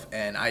myself,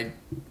 and I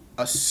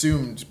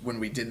assumed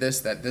when we did this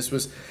that this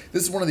is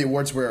one of the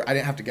awards where I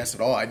didn't have to guess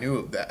at all. I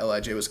knew that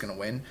LIJ was going to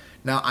win.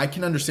 Now I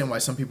can understand why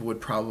some people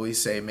would probably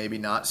say maybe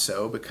not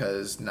so,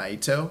 because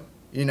Naito,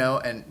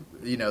 and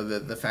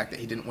the fact that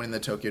he didn't win the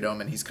Tokyo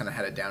Dome and he's kind of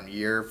had a down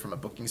year from a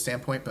booking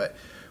standpoint. But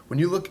when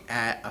you look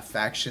at a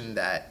faction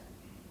that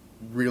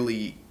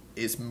really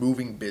is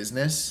moving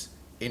business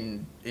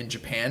in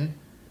Japan,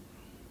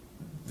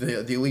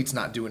 the Elite's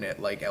not doing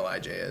it like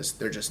LIJ is.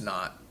 They're just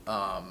not.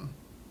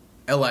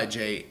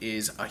 LIJ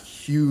is a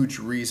huge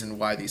reason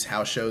why these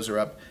house shows are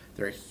up.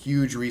 They're a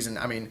huge reason.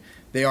 I mean,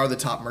 they are the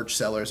top merch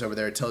sellers over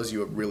there. It tells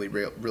you a really,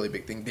 really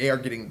big thing. They are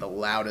getting the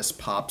loudest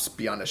pops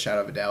beyond a shadow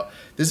of a doubt.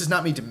 This is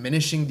not me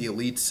diminishing the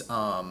Elite's,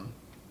 what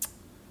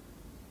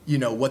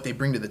they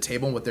bring to the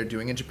table and what they're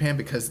doing in Japan,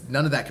 because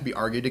none of that can be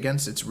argued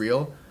against. It's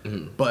real.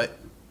 Mm-hmm. But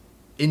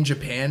in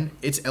Japan,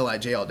 it's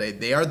LIJ all day.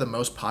 They are the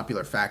most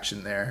popular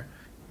faction there.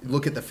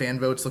 Look at the fan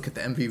votes. Look at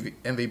the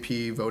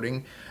MVP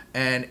voting.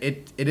 And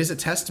it is a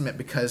testament,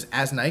 because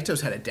as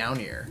Naito's had a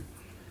down year,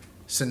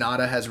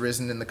 Sonata has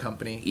risen in the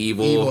company.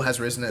 Evil has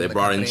risen in the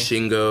company.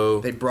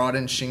 They brought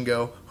in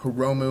Shingo.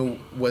 Hiromu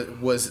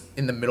was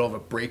in the middle of a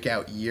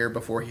breakout year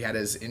before he had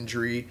his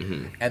injury.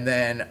 Mm-hmm. And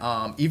then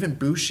even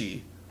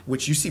Bushi,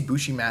 which you see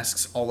Bushi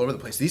masks all over the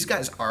place. These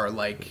guys are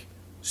like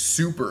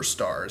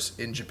superstars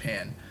in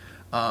Japan.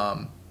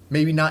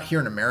 Maybe not here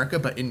in America,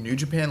 but in New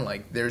Japan,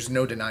 like there's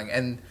no denying.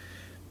 And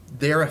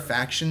they're a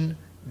faction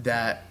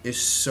that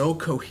is so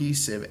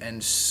cohesive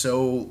and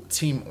so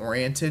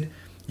team-oriented.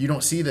 You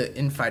don't see the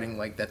infighting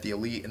like that the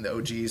Elite and the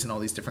OGs and all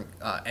these different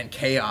and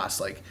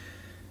Chaos, like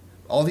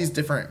all these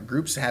different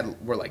groups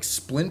were like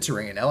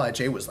splintering, and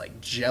LIJ was like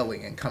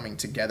gelling and coming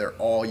together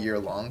all year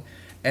long.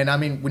 And I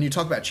mean, when you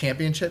talk about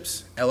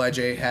championships,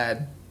 LIJ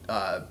had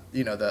the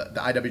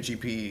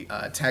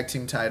IWGP tag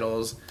team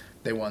titles.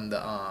 They won the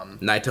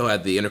Naito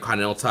had the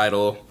Intercontinental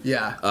title.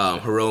 Yeah.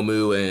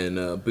 Hiromu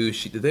and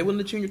Bushi. Did they win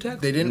the junior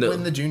tags? They didn't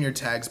win the junior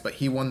tags, but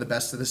he won the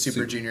Best of the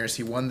Super Juniors.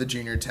 He won the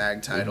junior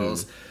tag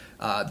titles.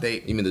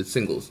 Mm-hmm. You mean the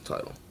singles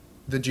title?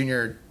 The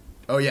junior.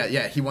 Oh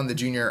yeah. He won the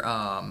junior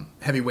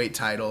heavyweight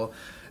title,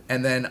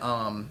 and then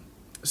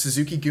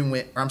Suzuki-gun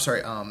went. Or I'm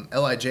sorry.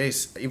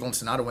 LIJ, Evil and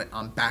Sonata went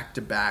on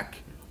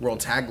back-to-back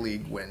World Tag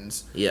League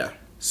wins. Yeah.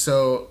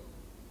 So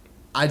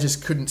I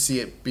just couldn't see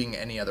it being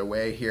any other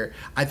way here.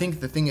 I think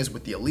the thing is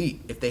with the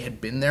Elite, if they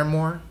had been there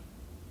more,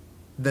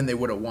 then they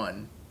would have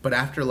won. But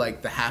after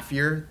like the half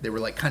year, they were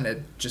like kind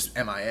of just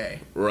MIA.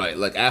 Right.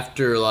 Like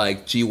after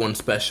like G1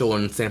 Special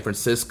in San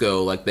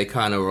Francisco, like they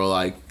kind of were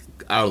like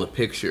out of the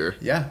picture.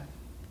 Yeah.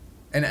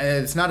 And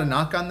it's not a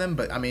knock on them,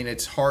 but I mean,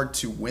 it's hard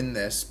to win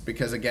this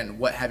because, again,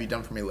 what have you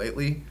done for me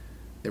lately?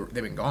 They've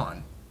been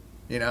gone.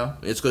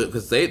 It's good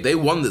because they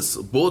won this.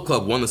 Bullet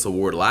Club won this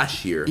award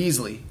last year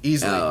easily,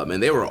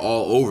 and they were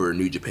all over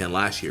New Japan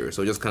last year.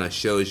 So it just kind of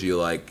shows you,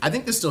 like, I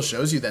think this still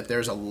shows you that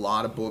there's a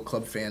lot of Bullet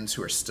Club fans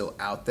who are still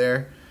out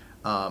there.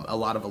 A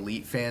lot of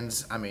Elite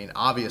fans, I mean,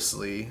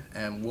 obviously,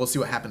 and we'll see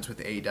what happens with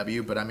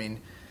AEW, but I mean,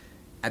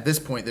 at this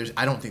point,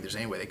 I don't think there's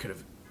any way they could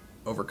have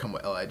overcome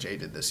what LIJ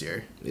did this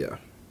year. Yeah.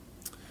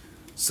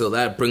 So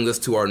that brings us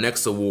to our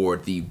next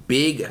award, the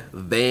Big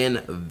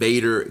Van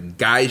Vader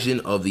Gaijin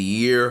of the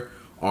Year.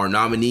 Our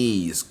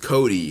nominees,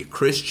 Cody,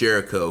 Chris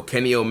Jericho,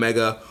 Kenny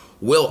Omega,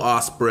 Will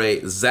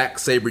Ospreay, Zack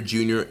Sabre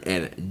Jr.,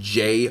 and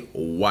Jay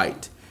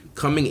White.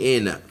 Coming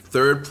in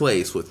third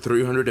place with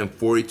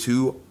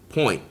 342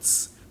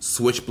 points,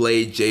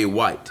 Switchblade Jay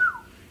White.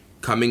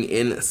 Coming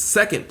in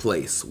second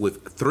place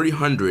with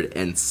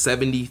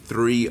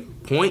 373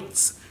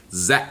 points,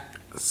 Zack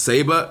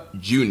Sabre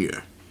Jr.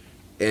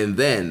 And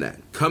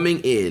then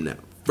coming in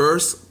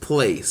first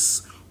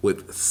place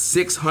with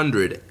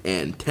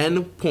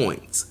 610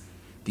 points,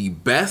 the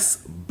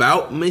Best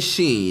Bout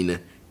Machine,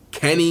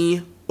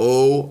 Kenny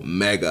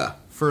Omega.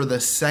 For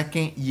the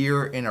second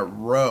year in a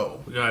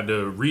row. We got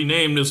to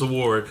rename this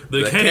award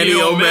the Kenny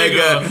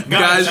Omega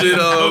Gaijin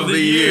of the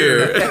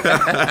Year.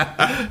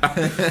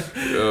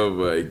 Oh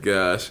my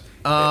gosh.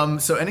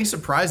 So any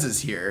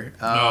surprises here?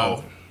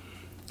 No.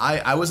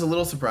 I was a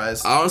little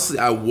surprised. Honestly,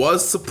 I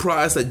was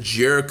surprised that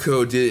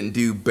Jericho didn't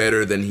do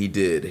better than he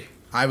did.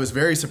 I was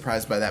very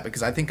surprised by that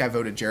because I think I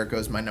voted Jericho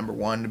as my number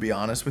 1, to be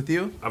honest with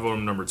you. I voted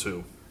him number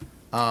 2.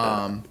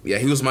 Yeah,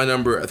 he was my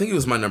number. I think he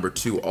was my number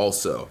 2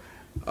 also.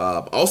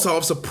 Also, I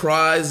was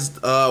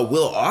surprised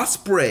Will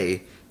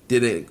Ospreay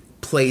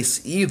didn't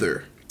place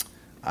either.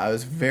 I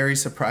was very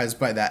surprised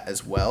by that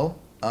as well.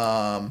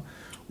 Well,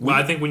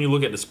 I think when you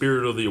look at the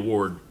spirit of the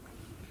award,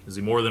 is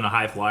he more than a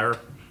high flyer?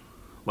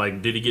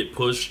 Like, did he get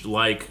pushed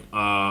like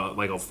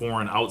a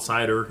foreign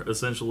outsider,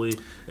 essentially?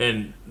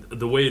 And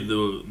the way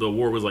the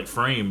award was, like,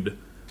 framed,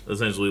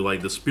 essentially,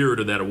 like, the spirit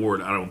of that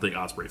award, I don't think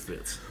Ospreay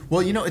fits.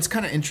 Well, you know, it's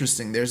kind of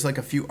interesting. There's, like,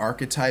 a few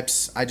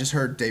archetypes. I just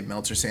heard Dave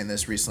Meltzer saying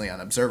this recently on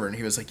Observer, and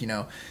he was like, you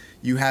know,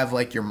 you have,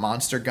 like, your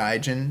monster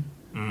Gaijin,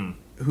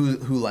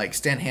 who like,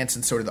 Stan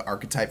Hansen's sort of the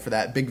archetype for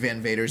that. Big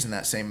Van Vader's in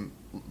that same,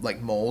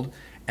 like, mold.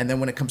 And then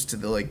when it comes to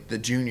the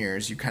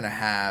juniors, you kind of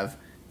have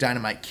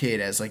Dynamite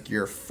Kid as like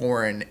your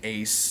foreign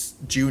ace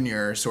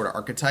junior sort of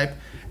archetype.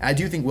 And I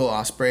do think Will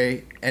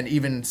Ospreay and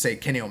even say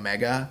Kenny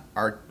Omega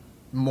are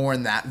more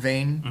in that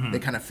vein. They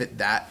kind of fit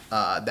that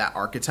that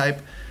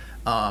archetype.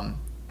 And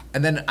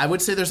then I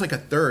would say there's like a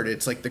third.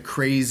 It's like the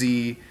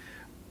crazy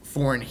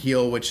foreign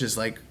heel, which is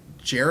like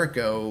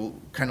Jericho,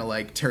 kind of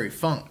like Terry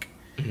Funk.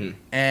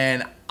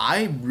 And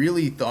I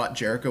really thought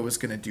Jericho was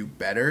going to do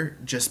better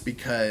just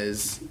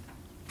because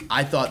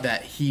I thought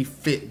that he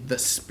fit the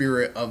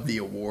spirit of the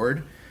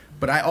award.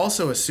 But I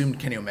also assumed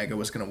Kenny Omega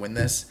was going to win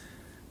this.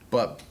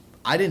 But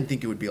I didn't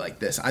think it would be like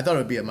this. I thought it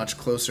would be a much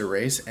closer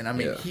race. And, I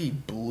mean, he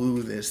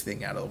blew this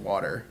thing out of the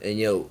water. And,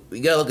 you know,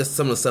 we got to look at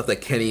some of the stuff that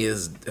Kenny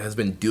has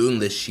been doing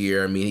this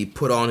year. I mean, he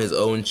put on his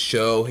own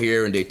show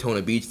here in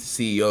Daytona Beach, the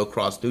CEO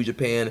across New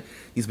Japan.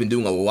 He's been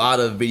doing a lot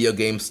of video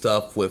game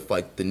stuff with,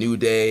 like, the New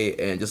Day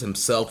and just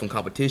himself in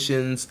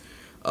competitions.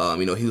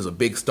 You know, he was a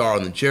big star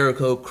on the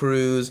Jericho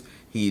Cruise.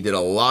 He did a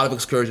lot of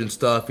excursion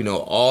stuff, you know,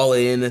 All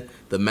In,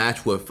 the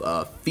match with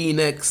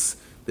Phoenix.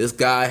 This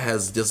guy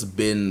has just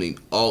been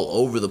all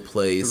over the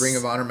place. The Ring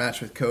of Honor match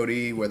with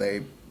Cody where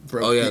they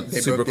broke,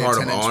 Super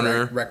Card of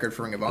Honor record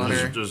for Ring of Honor.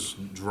 He's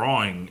just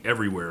drawing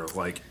everywhere.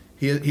 Like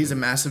he's a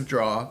massive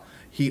draw.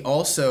 He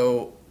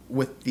also,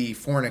 with the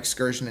foreign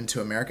excursion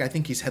into America, I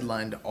think he's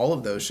headlined all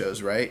of those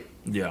shows, right?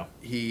 Yeah.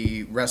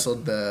 He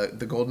wrestled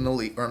the Golden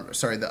Elite, or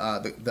sorry,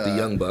 the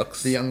Young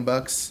Bucks. The Young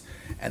Bucks,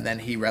 and then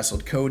he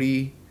wrestled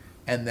Cody.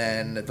 And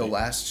then the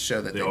last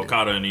show that the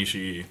Okada and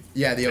Ishii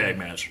tag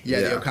match. Yeah,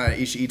 the Okada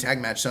Ishii tag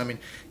match. So, I mean,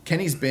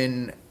 Kenny's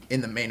been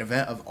in the main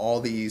event of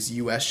all these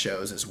U.S.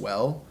 shows as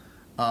well.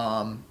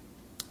 And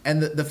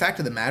the fact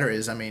of the matter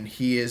is, I mean,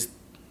 he is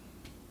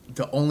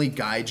the only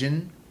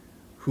Gaijin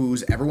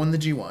who's ever won the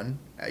G1.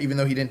 Even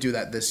though he didn't do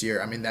that this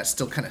year, I mean, that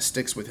still kind of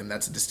sticks with him.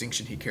 That's a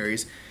distinction he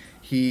carries.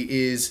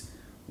 He is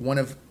one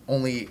of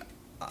only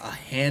a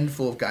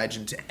handful of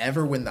Gaijin to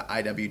ever win the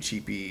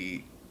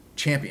IWGP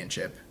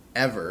Championship.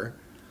 Ever.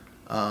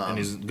 And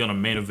he's going to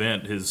main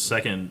event his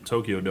second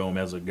Tokyo Dome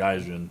as a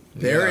Gaijin.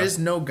 There is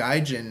no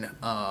Gaijin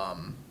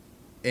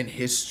in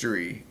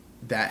history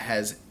that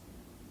has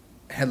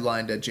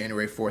headlined a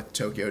January 4th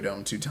Tokyo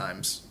Dome 2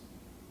 times,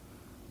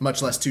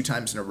 much less 2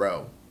 times in a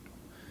row.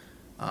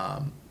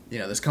 You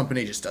know, this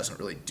company just doesn't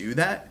really do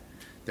that.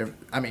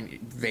 I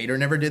mean, Vader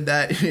never did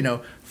that. You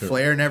know,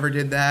 Flair never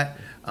did that.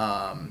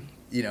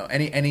 You know,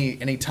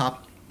 any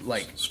top,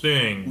 like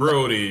Sting,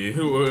 Brody,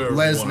 whoever,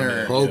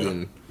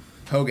 Lesnar,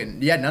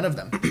 Hogan. Yeah, none of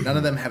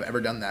them have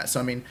ever done that. So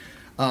I mean,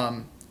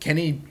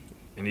 Kenny,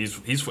 and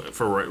he's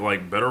for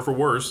like better or for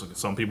worse.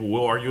 Some people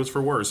will argue it's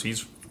for worse.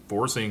 He's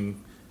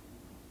forcing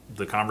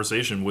the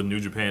conversation with New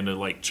Japan to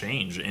like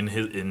change in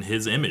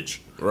his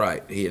image.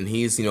 Right, and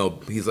he's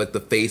like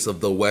the face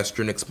of the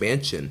Western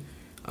expansion.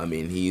 I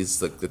mean,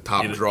 he's like the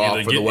top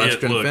draw for the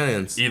Western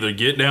fans. Either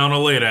get down or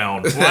lay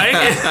down, like,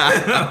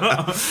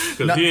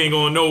 because he ain't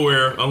going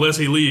nowhere unless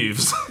he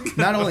leaves.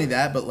 Not only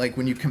that, but like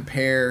when you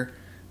compare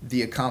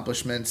the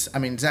accomplishments. I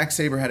mean, Zack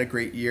Sabre had a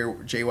great year.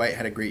 Jay White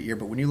had a great year.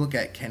 But when you look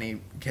at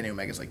Kenny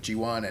Omega's like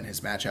G1 and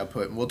his match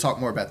output, and we'll talk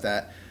more about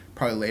that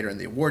probably later in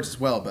the awards as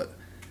well. But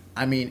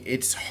I mean,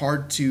 it's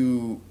hard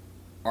to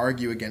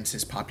argue against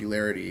his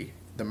popularity,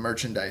 the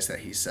merchandise that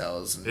he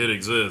sells. It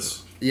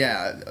exists.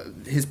 Yeah,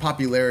 his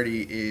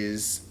popularity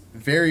is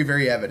very,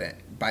 very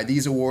evident by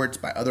these awards,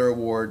 by other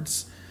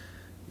awards.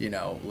 You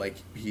know, like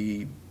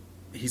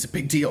he's a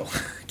big deal.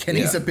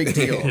 Kenny's a big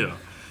deal. Yeah.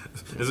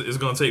 It's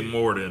going to take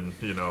more than,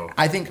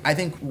 I think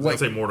it's going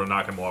to take more to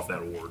knock him off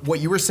that award. What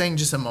you were saying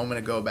just a moment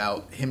ago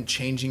about him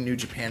changing New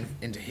Japan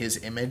into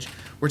his image,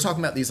 we're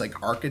talking about these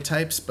like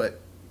archetypes, but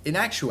in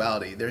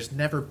actuality, there's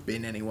never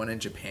been anyone in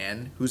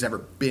Japan who's ever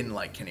been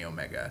like Kenny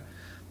Omega.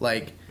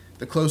 Like,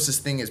 the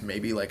closest thing is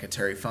maybe like a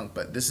Terry Funk,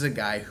 but this is a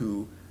guy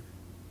who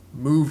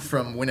moved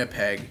from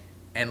Winnipeg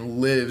and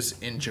lives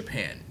in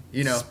Japan.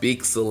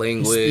 Speaks the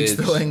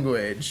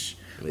language.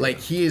 Yeah. Like,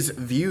 he is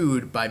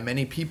viewed by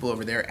many people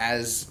over there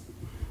as,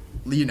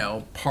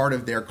 part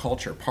of their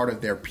culture, part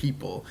of their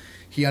people.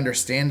 He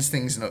understands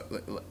things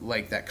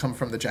like that come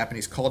from the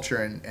Japanese culture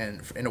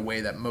and in a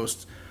way that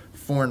most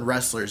foreign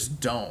wrestlers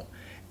don't.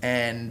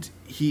 And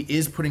he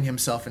is putting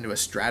himself into a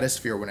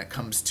stratosphere when it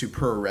comes to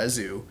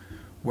Puroresu,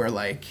 where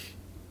like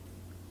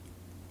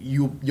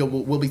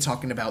we'll be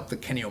talking about the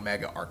Kenny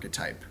Omega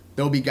archetype.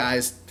 There'll be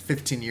guys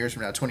 15 years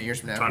from now, 20 years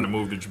from now, trying to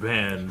move to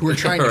Japan, who are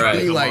trying to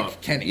be like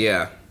up. Kenny.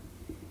 Yeah.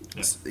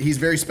 He's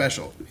very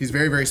special. He's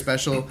very, very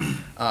special.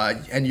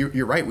 And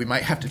you're right. We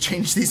might have to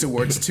change these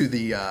awards to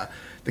the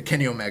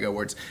Kenny Omega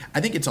awards.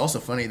 I think it's also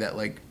funny that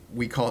like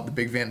we call it the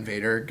Big Van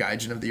Vader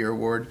Gaijin of the Year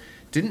award.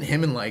 Didn't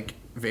him and like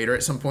Vader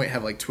at some point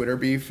have like Twitter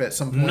beef at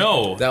some point?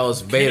 No, that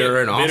was Vader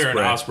and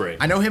Ospreay.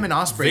 I know him and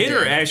Ospreay.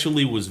 Vader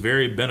actually was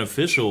very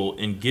beneficial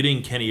in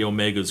getting Kenny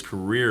Omega's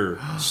career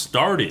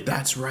started.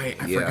 That's right.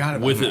 I forgot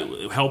about with that.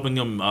 it, helping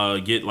him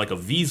get like a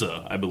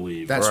visa, I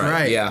believe. That's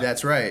right. Yeah,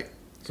 that's right.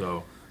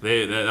 So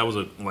that was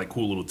a like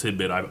cool little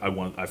tidbit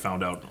I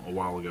found out a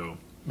while ago.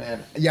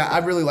 Man, yeah, I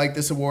really like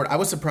this award. I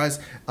was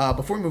surprised.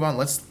 Before we move on,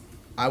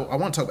 I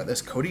want to talk about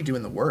this. Cody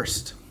doing the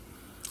worst.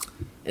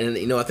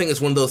 And I think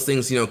it's one of those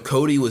things.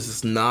 Cody was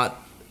just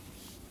not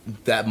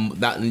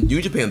in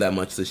New Japan that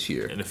much this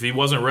year. And if he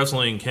wasn't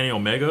wrestling Kenny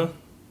Omega,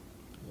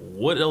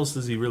 what else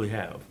does he really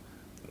have?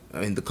 I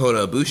mean, the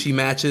Kota Ibushi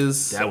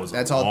matches.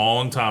 That's a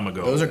long time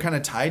ago. Those are kind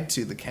of tied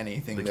to the Kenny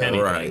thing. The Kenny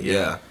thing,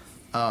 yeah.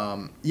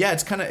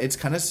 It's kind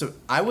of.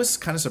 I was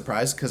kind of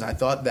surprised because I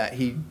thought that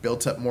he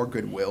built up more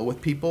goodwill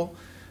with people,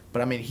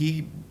 but I mean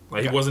he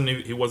wasn't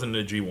a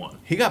G1.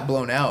 He got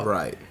blown out.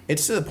 Right.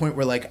 It's to the point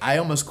where like I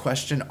almost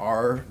question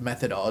our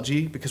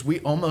methodology because we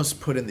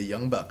almost put in the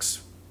Young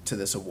Bucks to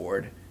this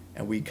award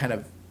and we kind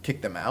of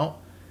kicked them out.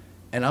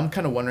 And I'm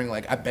kind of wondering,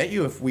 like, I bet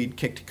you if we'd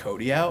kicked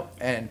Cody out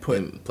and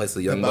put place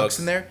the Young Bucks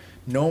in there,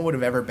 no one would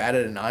have ever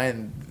batted an eye,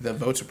 and the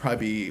votes would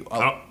probably be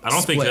I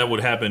don't think that would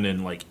happen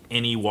in like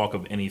any walk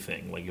of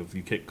anything. Like if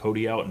you kick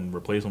Cody out and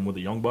replace him with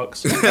the Young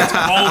Bucks, it's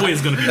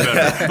always going to be better.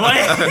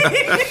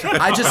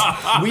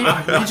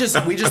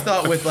 We just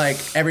thought with like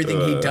everything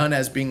he'd done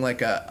as being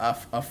like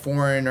a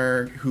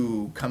foreigner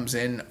who comes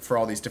in for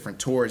all these different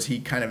tours, he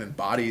kind of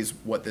embodies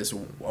what this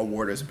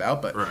award is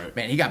about. But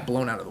man, he got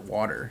blown out of the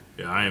water.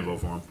 Yeah, I ain't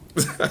vote for him.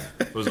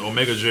 It was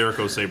Omega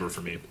Jericho Sabre for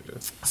me.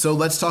 So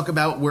let's talk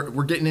about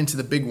we're getting into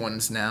the big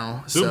ones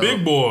now. The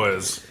big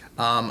boys.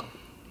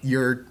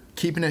 You're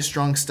keeping it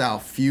strong style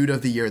feud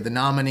of the year. The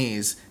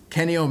nominees: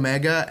 Kenny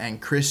Omega and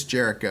Chris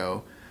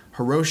Jericho,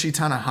 Hiroshi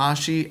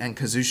Tanahashi and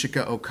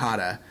Kazuchika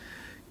Okada,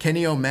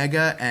 Kenny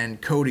Omega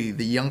and Cody,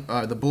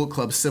 the Bullet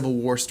Club Civil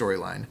War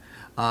storyline,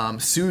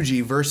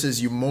 Tsuji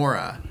versus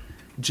Yumura,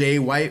 Jay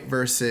White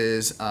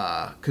versus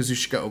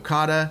Kazuchika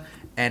Okada,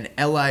 and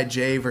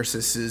LIJ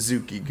versus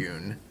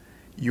Suzuki-gun.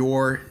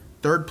 Your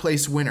third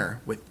place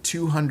winner with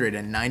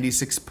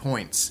 296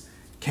 points,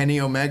 Kenny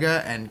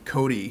Omega and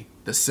Cody,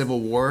 the Civil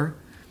War.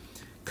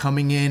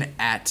 Coming in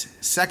at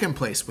second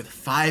place with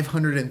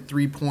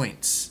 503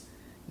 points,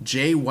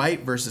 Jay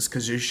White versus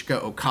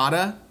Kazuchika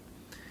Okada.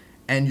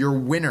 And your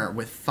winner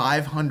with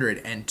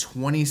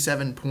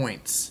 527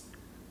 points,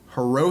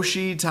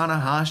 Hiroshi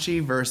Tanahashi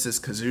versus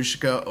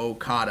Kazuchika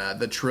Okada,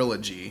 the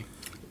trilogy.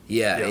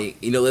 Yeah.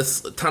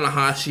 This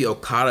Tanahashi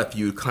Okada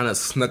feud kind of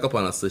snuck up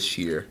on us this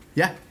year.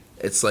 Yeah.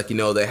 It's like,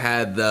 they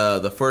had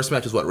the first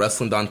match was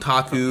Wrestling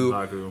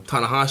Dontaku.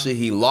 Tanahashi,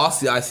 he lost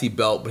the IC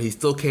belt, but he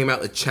still came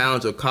out to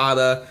challenge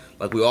Okada.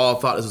 Like, we all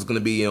thought this was going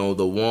to be,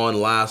 the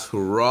one last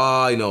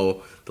hurrah,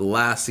 the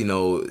last,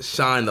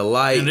 shine the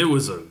light. And it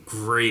was a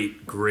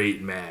great,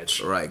 great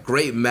match. Right,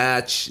 great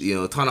match.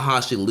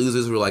 Tanahashi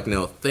loses. We're like,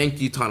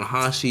 thank you,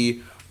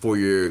 Tanahashi, for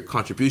your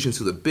contributions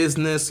to the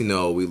business. We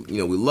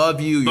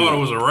love you. Thought it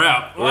was a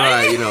wrap.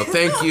 Right,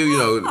 thank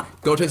you.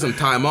 Go take some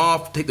time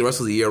off. Take the rest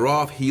of the year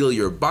off. Heal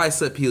your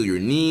bicep. Heal your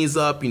knees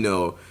up.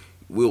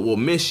 We'll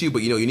miss you,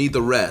 but you need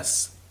the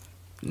rest.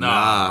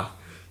 Nah.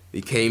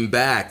 He came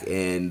back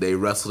and they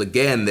wrestled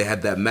again. They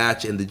had that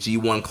match in the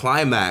G1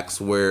 Climax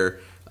where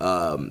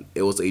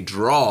it was a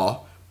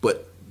draw,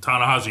 but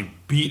Tanahashi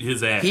beat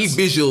his ass. He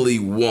visually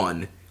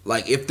won.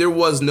 Like, if there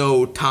was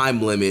no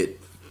time limit,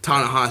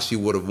 Tanahashi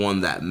would have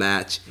won that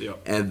match.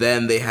 Yep. And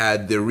then they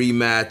had the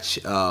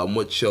rematch.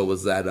 What show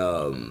was that?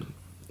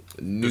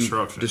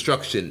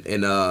 Destruction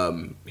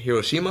in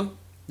Hiroshima.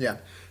 Yeah.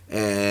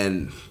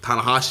 And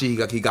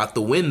Tanahashi, he got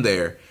the win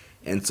there.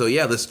 And so,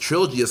 yeah, this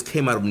trilogy just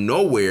came out of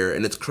nowhere.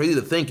 And it's crazy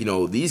to think,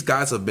 these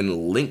guys have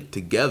been linked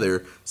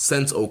together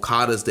since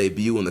Okada's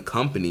debut in the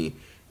company.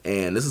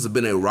 And this has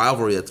been a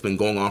rivalry that's been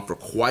going on for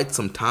quite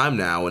some time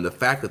now. And the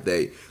fact that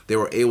they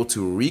were able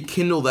to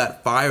rekindle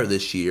that fire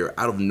this year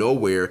out of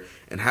nowhere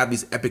and have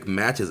these epic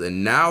matches.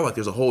 And now,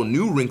 there's a whole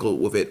new wrinkle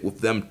with it, with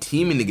them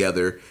teaming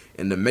together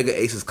and the Mega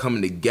Aces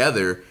coming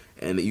together.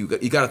 And you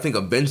got to think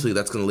eventually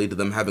that's going to lead to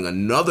them having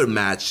another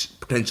match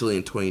potentially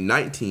in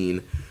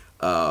 2019.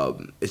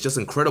 It's just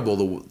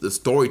incredible, the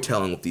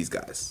storytelling with these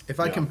guys. If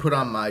I can put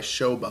on my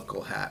show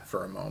buckle hat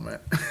for a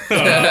moment,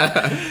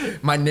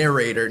 my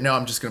narrator. No,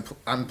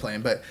 I'm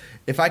playing. But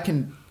if I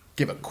can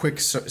give a quick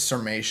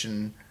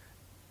summation,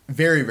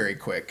 very, very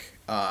quick.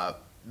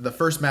 The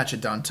first match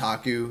at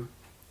Dontaku,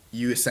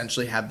 you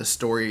essentially have the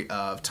story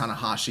of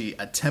Tanahashi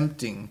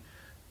attempting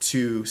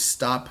to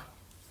stop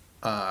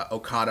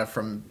Okada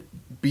from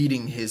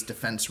beating his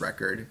defense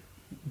record,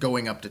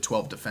 going up to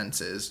 12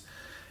 defenses.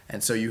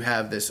 And so you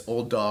have this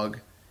old dog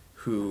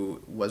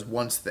who was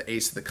once the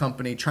ace of the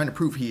company, trying to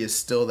prove he is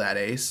still that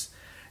ace.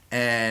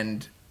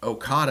 And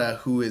Okada,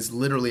 who is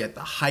literally at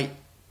the height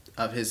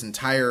of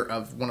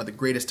of one of the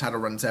greatest title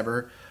runs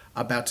ever,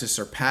 about to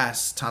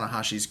surpass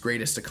Tanahashi's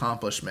greatest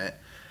accomplishment.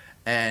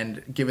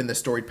 And given the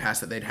storied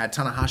past that they'd had,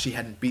 Tanahashi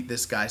hadn't beat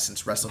this guy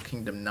since Wrestle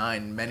Kingdom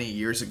 9 many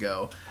years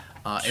ago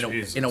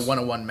in a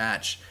one-on-one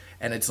match.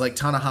 And it's like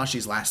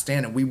Tanahashi's last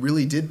stand. And we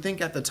really did think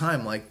at the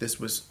time, this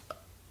was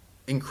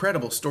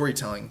incredible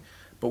storytelling,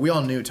 but we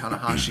all knew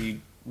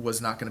Tanahashi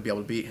was not going to be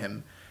able to beat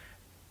him.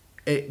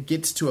 It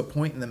gets to a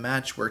point in the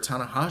match where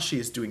Tanahashi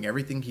is doing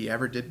everything he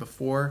ever did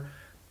before,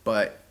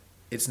 but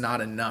it's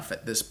not enough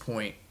at this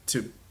point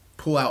to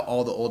pull out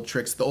all the old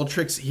tricks. The old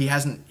tricks, he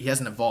hasn't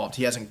evolved,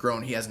 he hasn't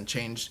grown, he hasn't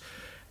changed.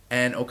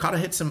 And Okada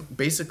hits him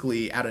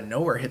basically out of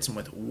nowhere, hits him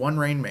with one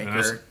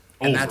Rainmaker,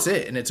 and that's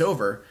it, and it's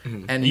over.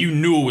 Mm-hmm. And you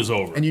knew it was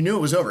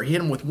over. He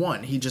hit him with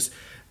one.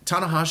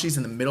 Tanahashi's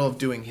in the middle of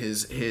doing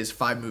his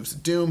 5 moves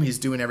of doom. He's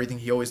doing everything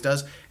he always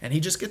does, and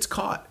he just gets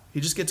caught.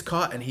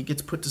 And he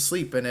gets put to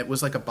sleep. And it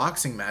was like a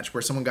boxing match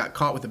where someone got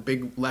caught with a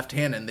big left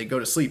hand and they go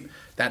to sleep.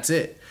 That's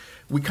it.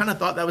 We kind of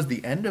thought that was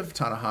the end of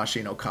Tanahashi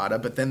and Okada,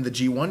 but then the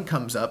G1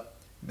 comes up.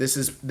 This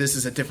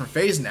is a different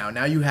phase now.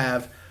 Now you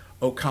have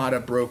Okada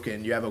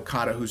broken. You have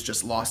Okada who's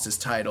just lost his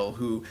title,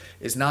 who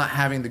is not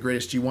having the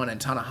greatest G1, and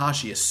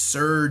Tanahashi is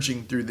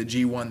surging through the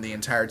G1 the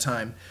entire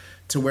time,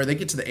 to where they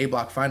get to the A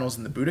Block finals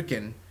in the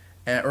Budokan.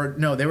 They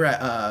were at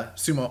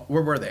Sumo.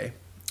 Where were they?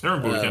 They were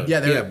in Budokan.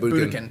 They were at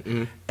Budokan.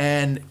 Mm-hmm.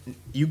 And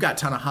you got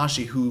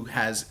Tanahashi, who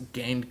has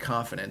gained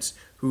confidence,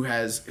 who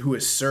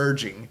is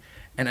surging,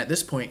 and at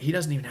this point he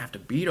doesn't even have to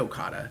beat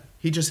Okada.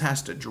 He just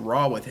has to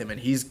draw with him, and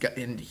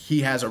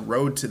he has a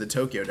road to the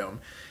Tokyo Dome.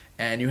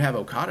 And you have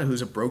Okada,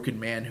 who's a broken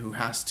man, who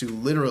has to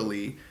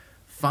literally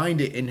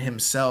find it in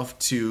himself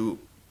to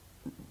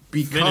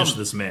finish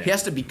this man. He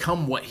has to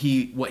become what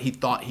he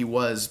thought he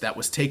was, that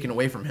was taken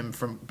away from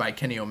him by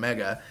Kenny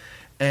Omega.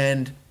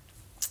 And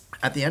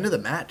at the end of the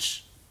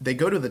match, they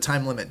go to the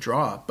time limit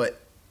draw,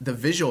 but the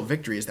visual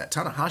victory is that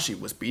Tanahashi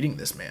was beating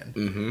this man.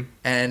 Mm-hmm.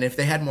 And if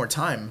they had more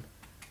time,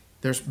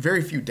 there's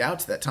very few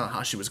doubts that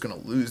Tanahashi was going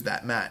to lose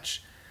that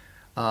match.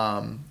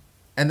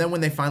 And then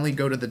when they finally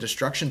go to the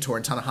Destruction Tour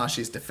and Tanahashi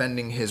is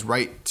defending his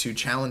right to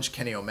challenge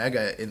Kenny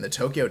Omega in the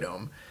Tokyo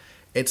Dome,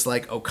 it's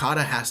like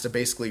Okada has to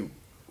basically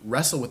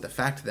wrestle with the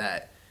fact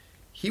that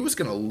he was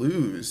going to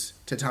lose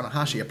to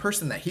Tanahashi, a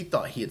person that he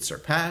thought he had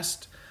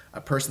surpassed, a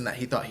person that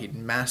he thought he'd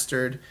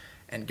mastered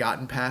and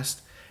gotten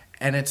past.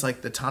 And it's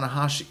like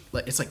Tanahashi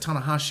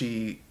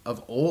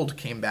of old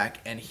came back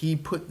and he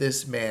put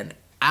this man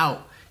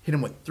out, hit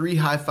him with 3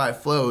 high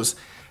five flows.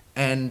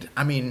 And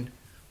I mean,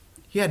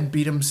 he hadn't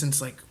beat him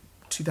since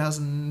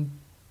 2011?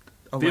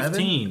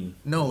 15.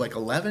 No,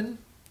 11?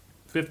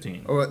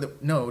 15.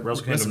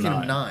 Wrestle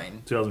Kingdom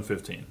 9.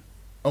 2015.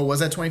 Oh,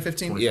 was that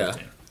 2015? Yeah.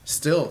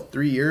 Still,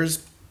 3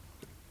 years,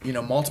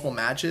 multiple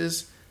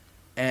matches,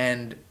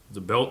 and...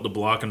 The belt, the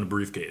block, and the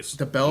briefcase.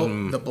 The belt,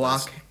 the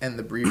block, and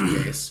the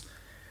briefcase.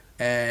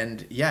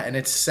 And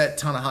it set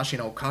Tanahashi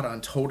and Okada on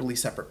totally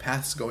separate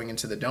paths going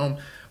into the Dome.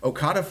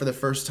 Okada, for the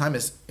first time,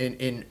 is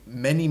in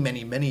many,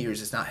 many, many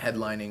years, is not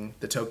headlining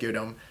the Tokyo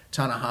Dome.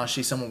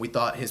 Tanahashi, someone we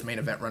thought his main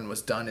event run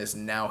was done, is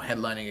now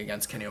headlining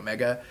against Kenny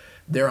Omega.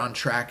 They're on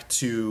track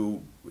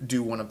to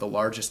do one of the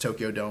largest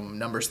Tokyo Dome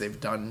numbers they've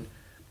done,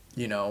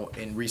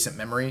 in recent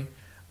memory.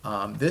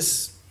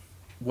 This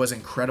was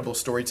incredible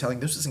storytelling.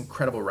 This was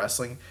incredible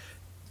wrestling.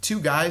 2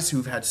 guys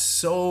who've had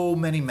so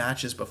many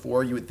matches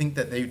before. You would think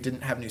that they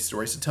didn't have new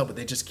stories to tell, but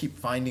they just keep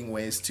finding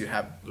ways to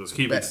have... Just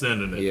keep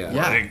extending it.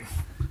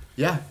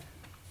 Yeah.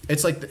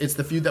 It's it's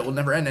the feud that will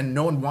never end, and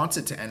no one wants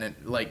it to end.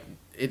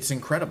 It's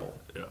incredible.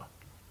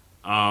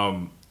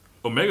 Yeah.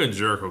 Omega and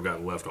Jericho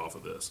got left off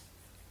of this.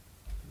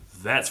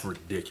 That's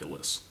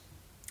ridiculous.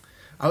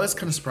 I was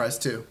kind of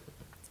surprised too.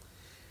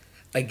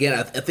 Again,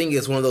 I think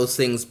it's one of those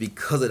things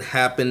because it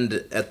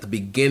happened at the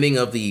beginning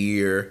of the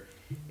year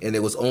and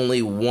it was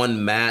only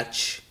one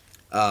match.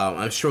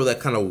 I'm sure that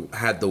kind of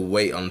had the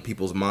weight on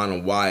people's mind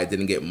on why it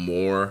didn't get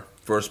more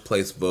first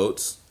place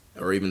votes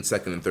or even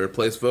second and third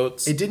place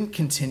votes. It didn't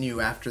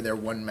continue after their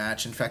one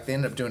match. In fact, they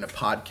ended up doing a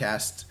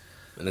podcast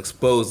and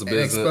expose the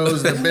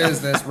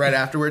business right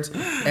afterwards.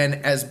 And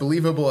as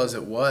believable as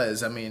it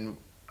was, I mean,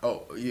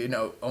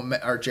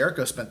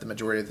 Jericho spent the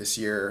majority of this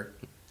year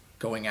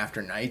going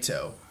after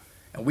Naito.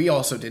 And we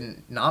also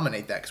didn't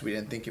nominate that because we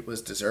didn't think it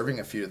was deserving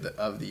a few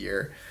of the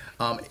year.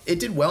 It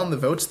did well in the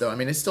votes, though. I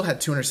mean, it still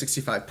had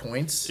 265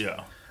 points.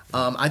 Yeah.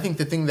 I think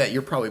the thing that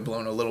you're probably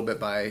blown a little bit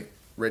by,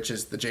 Rich,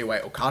 is the Jay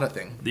White Okada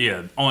thing.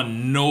 Yeah,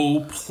 on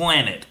no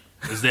planet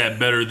is that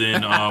better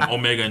than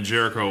Omega and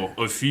Jericho.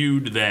 A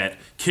feud that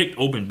kicked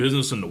open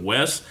business in the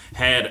West,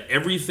 had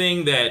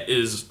everything that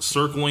is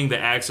circling the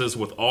axis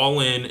with All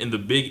In the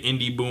big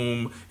indie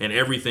boom, and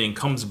everything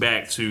comes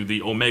back to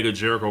the Omega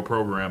Jericho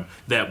program,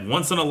 that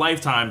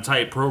once-in-a-lifetime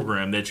type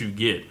program that you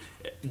get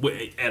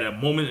at a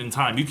moment in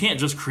time. You can't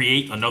just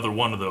create another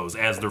one of those,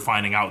 as they're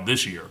finding out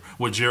this year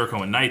with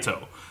Jericho and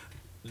Naito.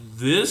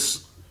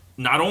 This,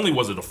 not only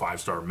was it a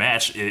 5-star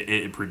match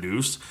it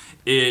produced,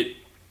 it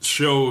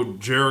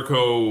showed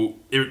Jericho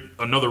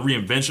another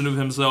reinvention of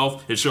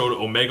himself. It showed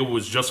Omega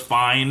was just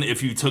fine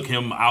if you took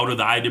him out of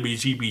the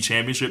IWGP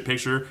Championship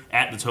picture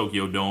at the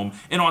Tokyo Dome.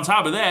 And on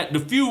top of that,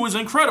 the feud was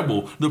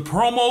incredible. The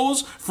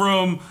promos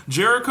from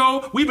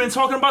Jericho, we've been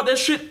talking about that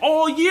shit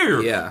all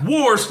year. Yeah.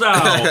 War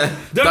style,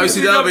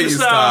 WCW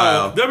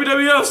style,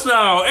 WWF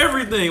style,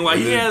 everything. Like,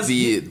 he has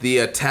the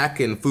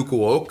attack in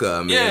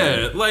Fukuoka, man.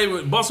 Yeah,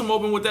 like, bust him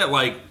open with that.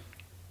 Like,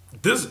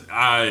 this,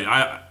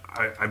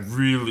 I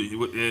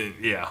really,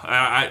 yeah.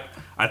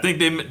 I think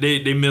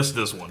they missed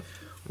this one.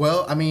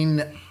 Well, I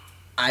mean,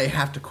 I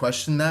have to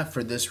question that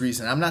for this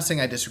reason. I'm not saying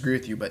I disagree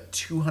with you, but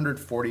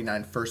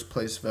 249 first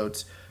place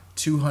votes,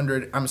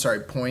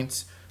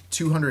 points,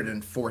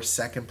 204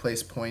 second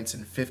place points,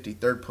 and 50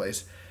 third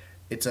place.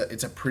 It's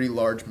a pretty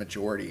large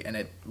majority, and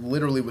it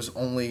literally was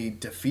only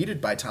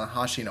defeated by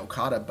Tanahashi and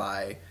Okada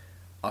by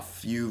a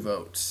few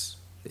votes.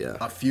 Yeah.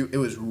 It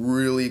was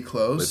really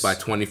close. By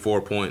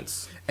 24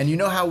 points. And you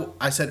know how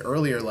I said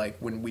earlier, like,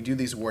 when we do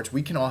these awards,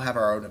 we can all have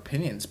our own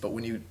opinions, but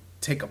when you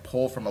take a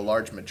poll from a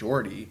large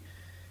majority,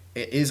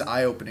 it is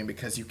eye-opening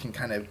because you can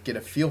kind of get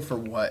a feel for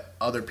what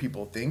other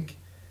people think,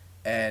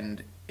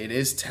 and it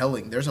is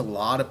telling. There's a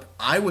lot of...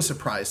 I was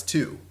surprised,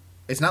 too.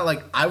 It's not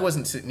like I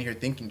wasn't sitting here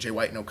thinking Jay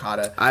White and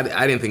Okada. I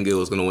didn't think it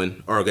was going to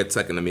win, or get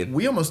second, I mean.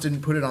 We almost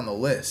didn't put it on the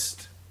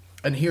list,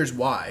 and here's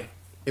why.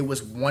 It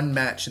was one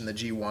match in the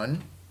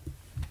G1.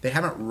 They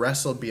haven't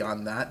wrestled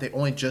beyond that. They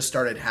only just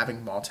started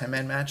having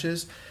multi-man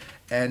matches.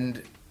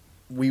 And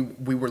we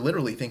were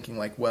literally thinking,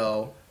 like,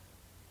 well,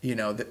 you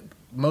know,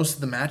 most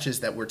of the matches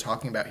that we're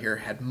talking about here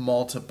had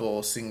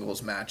multiple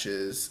singles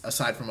matches,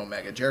 aside from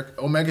Omega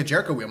Jericho. Omega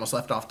Jericho we almost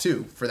left off,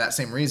 too, for that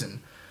same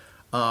reason.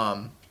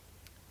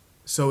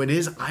 So it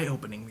is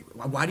eye-opening.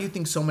 Why do you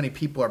think so many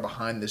people are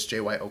behind this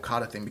Jay White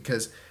Okada thing?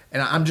 Because,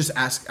 and I'm just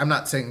asking, I'm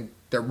not saying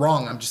they're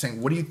wrong. I'm just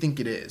saying, what do you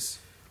think it is?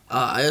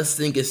 I just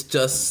think it's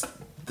just...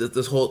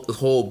 This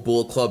whole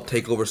Bullet Club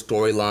takeover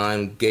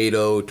storyline,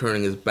 Gato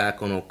turning his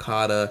back on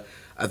Okada.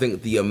 I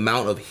think the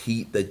amount of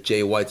heat that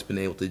Jay White's been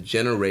able to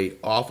generate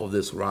off of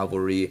this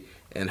rivalry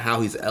and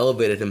how he's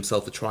elevated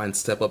himself to try and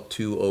step up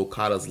to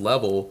Okada's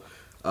level,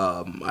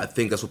 I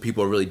think that's what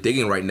people are really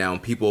digging right now.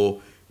 And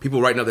people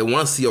right now, they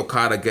want to see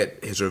Okada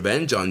get his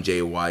revenge on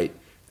Jay White.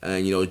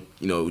 And you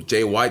know,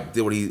 Jay White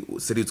did what he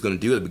said he was going to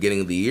do at the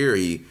beginning of the year.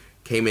 He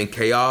came in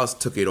Chaos,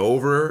 took it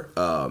over,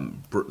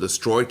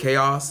 destroyed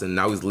Chaos, and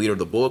now he's the leader of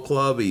the Bullet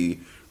Club.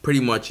 He pretty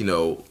much,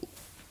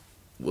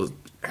 was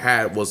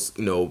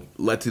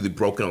led to the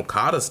broken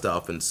Okada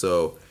stuff, and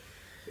so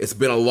it's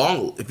been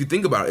if you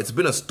think about it, it's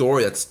been a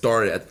story that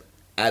started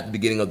at the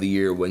beginning of the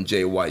year when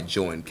Jay White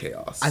joined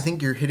Chaos. I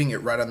think you're hitting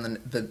it right on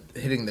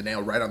hitting the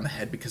nail right on the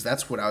head, because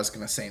that's what I was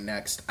going to say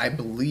next. I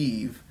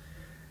believe.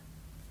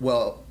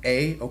 Well,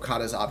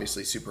 Okada's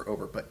obviously super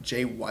over, but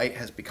Jay White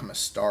has become a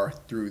star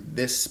through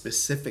this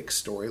specific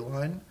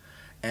storyline,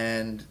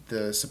 and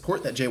the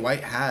support that Jay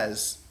White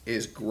has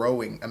is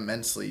growing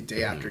immensely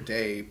day after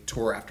day,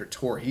 tour after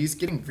tour. He's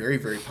getting very,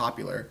 very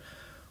popular.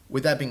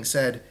 With that being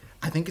said,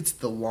 I think it's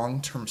the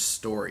long-term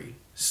story,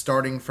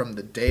 starting from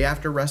the day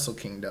after Wrestle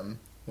Kingdom,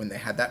 when they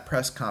had that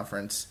press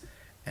conference,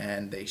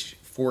 and they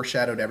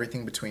foreshadowed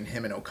everything between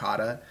him and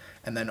Okada.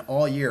 And then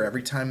all year,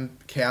 every time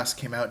Chaos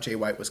came out, Jay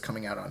White was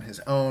coming out on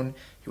his own.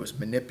 He was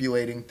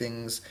manipulating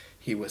things.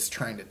 He was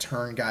trying to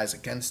turn guys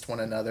against one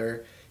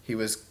another. He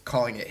was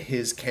calling it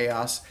his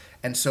Chaos.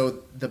 And so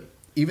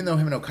even though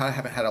him and Okada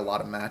haven't had a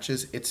lot of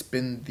matches, it's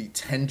been the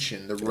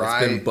tension, the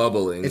ride. It's been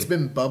bubbling. It's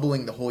been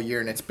bubbling the whole year,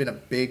 and it's been a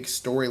big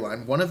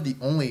storyline. One of the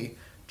only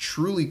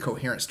truly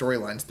coherent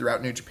storylines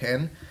throughout New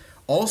Japan.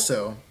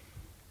 Also,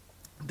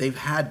 they've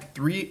had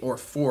 3 or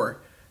 4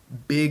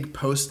 big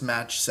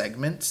post-match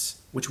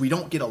segments, which we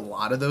don't get a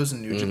lot of those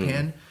in New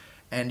Japan.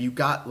 And you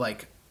got,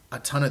 like, a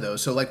ton of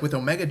those. So like with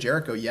Omega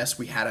Jericho, yes,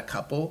 we had a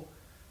couple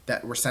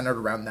that were centered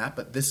around that,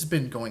 but this has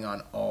been going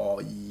on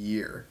all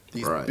year.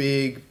 These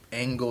big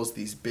angles,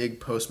 these big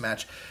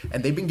post-match,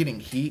 and they've been getting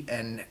heat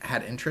and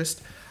had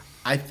interest.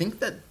 I think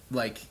that,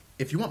 like,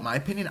 if you want my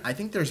opinion, I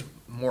think there's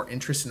more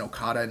interest in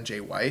Okada and Jay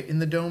White in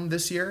the Dome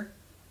this year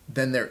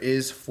than there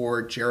is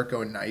for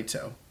Jericho and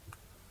Naito.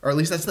 Or at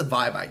least that's the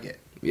vibe I get.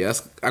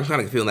 Yes, I'm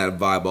kind of feeling that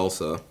vibe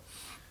also.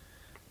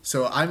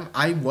 So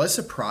I was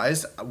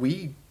surprised.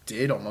 We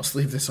did almost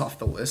leave this off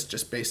the list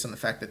just based on the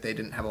fact that they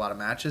didn't have a lot of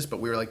matches, but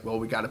we were like, well,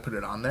 we got to put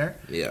it on there.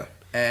 Yeah.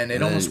 And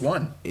it almost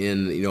won.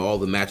 In all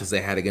the matches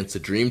they had against the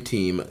Dream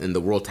Team in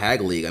the World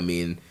Tag League, I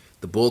mean,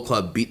 the Bullet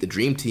Club beat the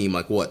Dream Team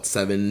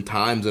 7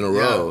 times in a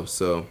row.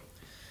 So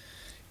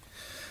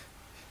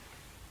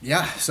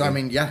yeah, so I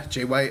mean,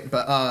 Jay White,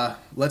 but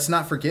let's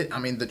not forget, I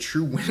mean, the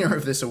true winner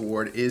of this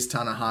award is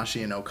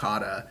Tanahashi and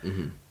Okada.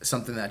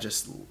 Something that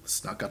just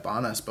snuck up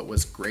on us but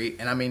was great.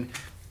 And I mean,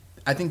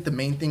 I think the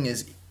main thing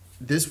is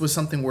this was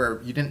something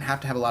where you didn't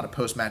have to have a lot of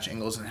post-match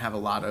angles and have a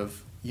lot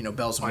of,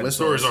 bells and whistles. The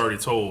story's already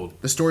told.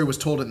 The story was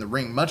told in the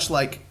ring, much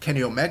like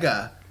Kenny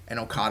Omega and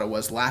Okada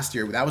was last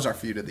year. That was our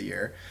feud of the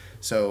year.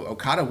 So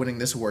Okada winning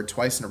this award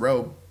twice in a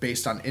row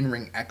based on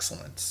in-ring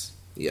excellence.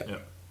 Yeah.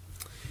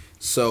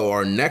 So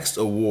our next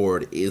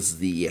award is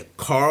the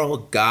Karl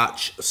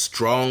Gotch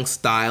Strong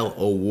Style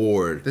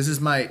Award.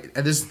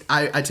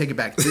 I take it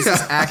back. This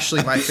is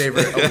actually my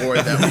favorite award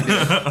that we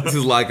do. This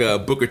is like a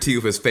Booker T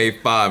with his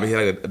Fave 5. He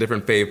had a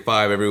different Fave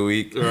 5 every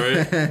week. All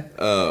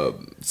right.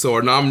 So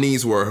our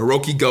nominees were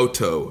Hiroki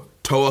Goto,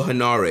 Toa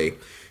Henare,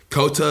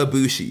 Kota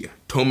Ibushi,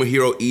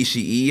 Tomohiro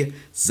Ishii,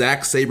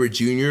 Zack Sabre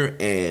Jr.,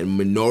 and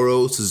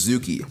Minoru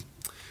Suzuki.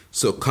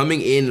 So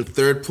coming in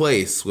third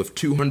place with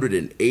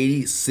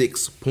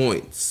 286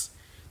 points,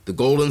 the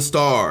Golden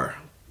Star,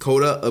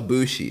 Kota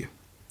Ibushi.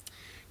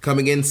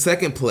 Coming in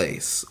second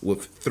place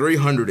with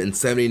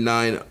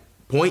 379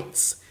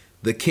 points,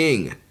 the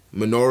King,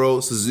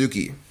 Minoru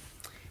Suzuki.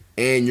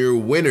 And your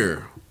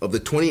winner of the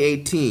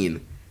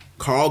 2018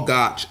 Karl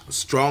Gotch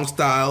Strong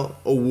Style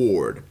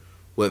Award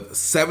with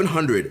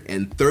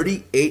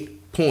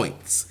 738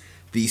 points,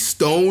 the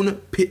Stone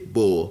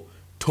Pitbull,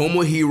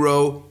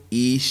 Tomohiro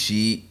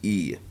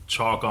Ishii.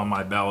 Chalk on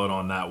my ballot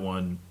on that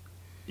one.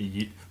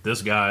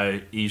 This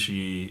guy,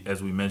 Ishii,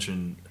 as we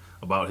mentioned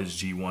about his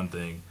G1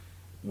 thing,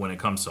 when it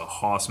comes to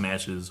hoss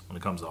matches, when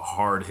it comes to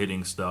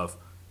hard-hitting stuff,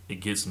 it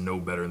gets no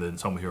better than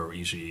Tomohiro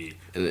Ishii.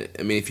 And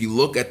I mean, if you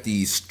look at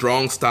the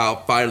Strong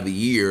Style Fight of the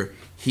Year,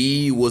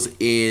 he was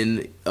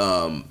in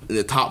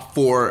the top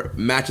 4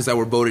 matches that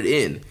were voted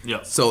in.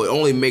 Yeah. So it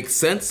only makes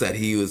sense that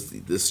he was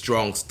the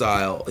Strong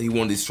Style. He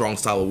won the Strong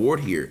Style Award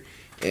here.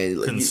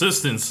 And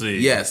consistency.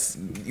 Yes.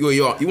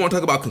 You want to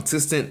talk about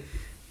consistent?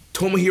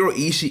 Tomohiro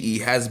Ishii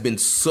has been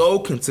so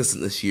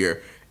consistent this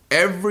year.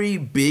 Every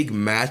big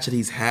match that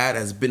he's had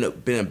has been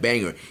a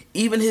banger.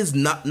 Even his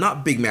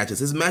not big matches.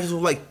 His matches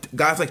with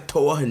guys like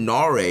Toa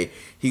Henare,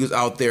 he was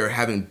out there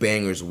having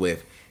bangers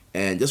with.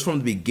 And just from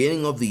the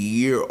beginning of the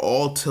year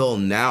all till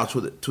now,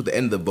 to the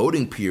end of the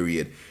voting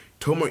period,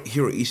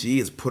 Tomohiro Ishii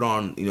has put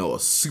on a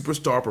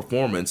superstar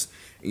performance.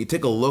 And you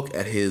take a look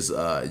at his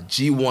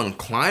G1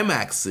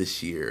 climax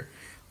this year,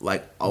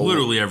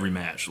 literally every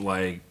match,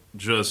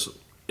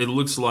 it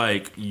looks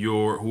like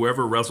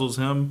whoever wrestles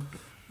him,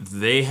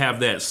 they have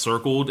that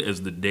circled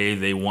as the day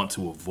they want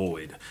to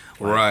avoid.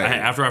 Right.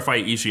 After I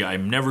fight Ishii,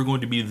 I'm never going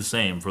to be the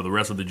same for the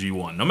rest of the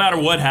G1, no matter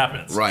what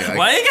happens. Right.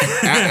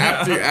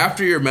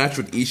 After your match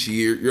with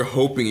Ishii, you're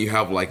hoping you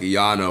have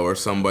Yano or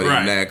somebody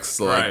next,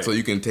 so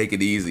you can take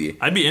it easy.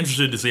 I'd be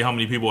interested to see how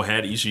many people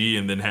had Ishii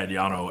and then had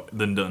Yano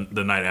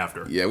the night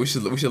after. Yeah, we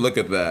should look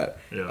at that.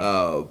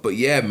 Yeah. But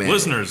yeah, man.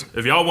 Listeners,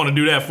 if y'all want to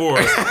do that for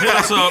us, hit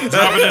us up,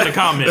 drop it in the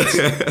comments.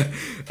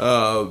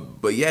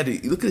 But yeah,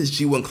 dude, look at his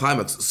G1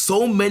 climax.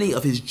 So many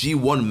of his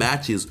G1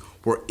 matches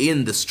were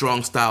in the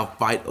Strong Style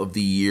Fight of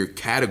the Year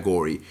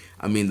category.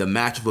 I mean, the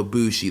match of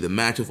Ibushi, the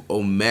match of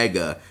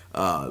Omega,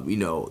 all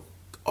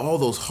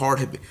those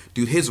hard-hitting...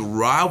 Dude, his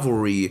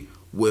rivalry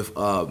with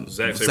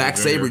Zack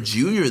Sabre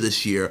Jr.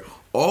 this year,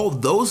 all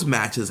those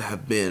matches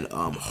have been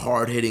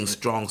hard-hitting,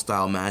 Strong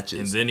Style matches.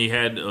 And then he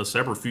had a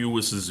separate feud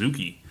with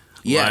Suzuki.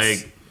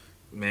 Yes.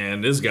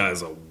 Man, this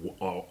guy's a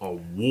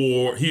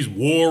war. He's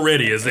war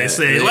ready, as they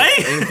say.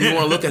 And if you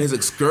want to look at his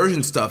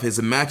excursion stuff,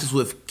 his matches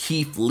with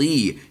Keith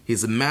Lee,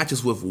 his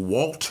matches with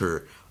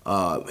Walter,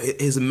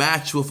 his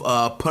match with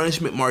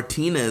Punishment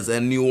Martinez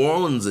and New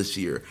Orleans this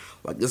year.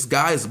 This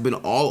guy's been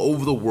all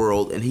over the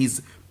world, and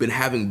he's been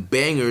having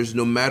bangers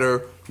no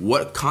matter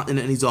what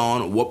continent he's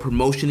on, what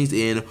promotion he's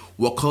in,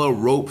 what color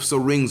ropes or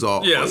rings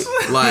are. Yes.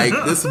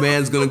 This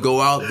man's gonna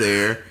go out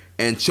there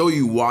and show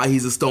you why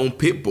he's a Stone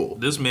Pitbull.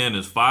 This man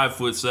is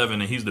 5'7",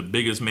 and he's the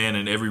biggest man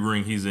in every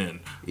ring he's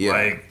in.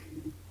 Yeah.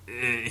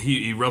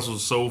 He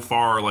wrestles so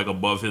far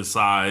above his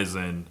size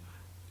and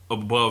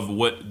above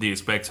what the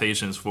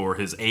expectations for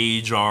his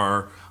age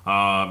are.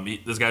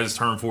 This guy just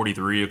turned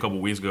 43 a couple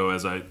weeks ago,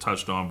 as I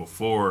touched on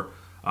before.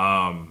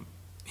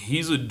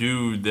 He's a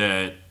dude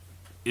that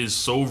is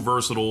so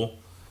versatile,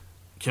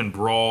 can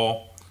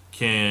brawl,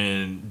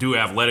 can do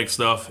athletic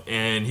stuff,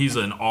 and he's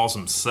an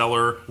awesome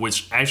seller,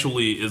 which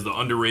actually is the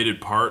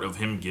underrated part of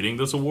him getting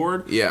this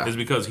award. Yeah. Is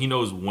because he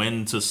knows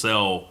when to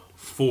sell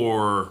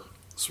for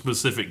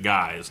specific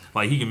guys.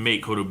 Like, he can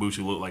make Kota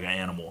Ibushi look like an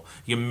animal.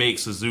 He can make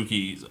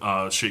Suzuki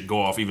shit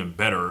go off even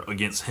better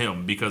against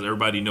him, because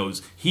everybody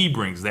knows he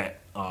brings that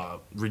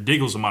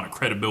ridiculous amount of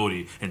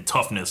credibility and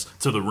toughness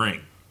to the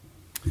ring.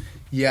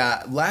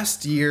 Yeah,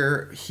 last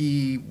year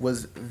he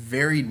was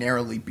very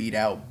narrowly beat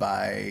out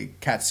by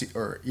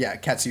Katsuyori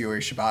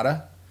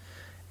Shibata,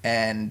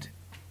 and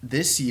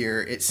this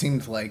year it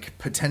seemed like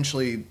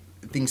potentially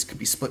things could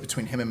be split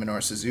between him and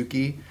Minoru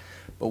Suzuki,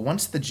 but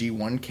once the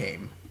G1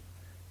 came,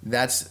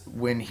 that's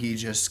when he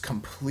just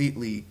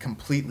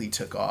completely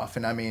took off.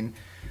 And I mean,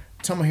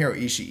 Tomohiro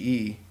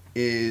Ishii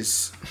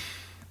is,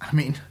 I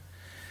mean,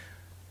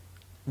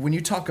 when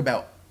you talk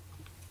about,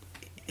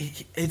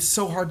 it's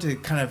so hard to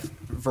kind of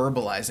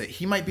verbalize it.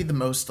 He might be the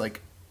most like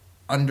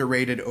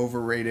underrated,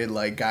 overrated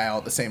like guy all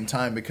at the same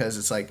time, because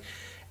it's like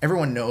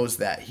everyone knows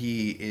that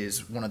he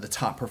is one of the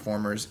top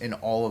performers in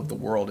all of the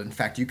world. In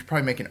fact, you could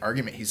probably make an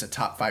argument he's a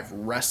top 5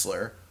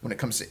 wrestler when it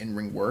comes to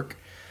in-ring work.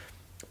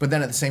 But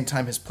then at the same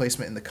time, his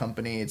placement in the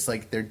company, it's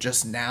like they're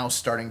just now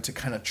starting to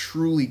kind of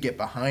truly get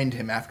behind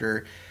him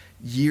after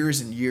years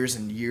and years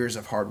and years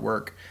of hard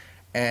work.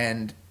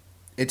 And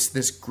it's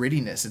this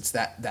grittiness. It's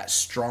that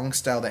strong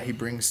style that he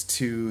brings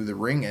to the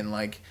ring. And,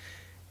 like,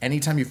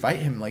 anytime you fight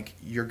him, like,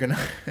 you're going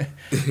to...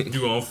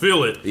 You're going to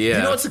feel it. Yeah.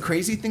 You know what's the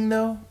crazy thing,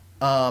 though?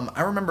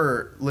 I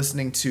remember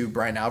listening to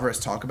Brian Alvarez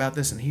talk about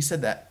this, and he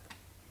said that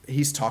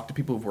he's talked to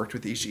people who've worked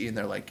with Ishii, and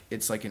they're like,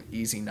 it's like an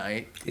easy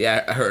night.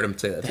 Yeah, I heard him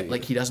say that too.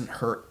 Like, he doesn't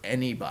hurt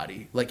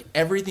anybody. Like,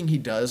 everything he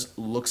does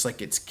looks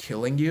like it's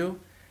killing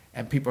you.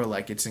 And people are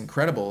like, it's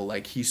incredible.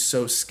 Like, he's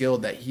so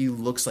skilled that he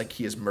looks like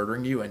he is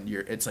murdering you, and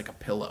it's like a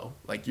pillow.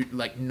 Like,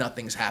 like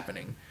nothing's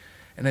happening.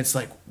 And it's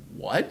like,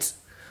 what?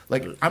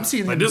 Like, I'm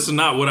seeing like him, this is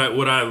not what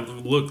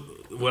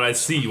I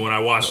see when I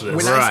watch this.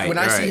 When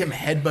I see him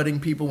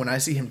headbutting people, when I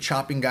see him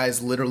chopping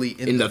guys literally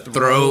in the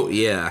throat,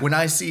 yeah. When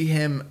I see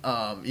him,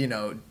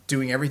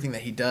 doing everything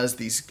that he does,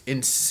 these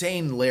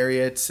insane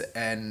lariats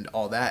and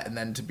all that, and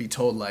then to be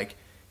told like,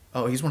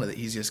 oh, he's one of the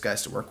easiest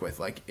guys to work with.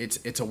 Like,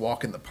 it's a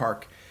walk in the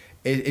park.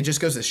 It just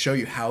goes to show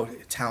you how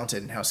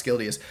talented and how skilled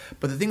he is.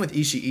 But the thing with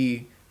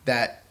Ishii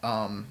that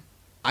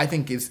I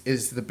think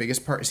is the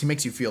biggest part is he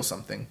makes you feel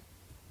something.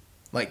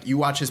 Like, you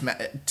watch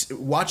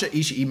watch an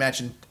Ishii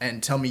match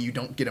and tell me you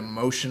don't get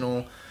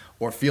emotional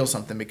or feel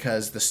something,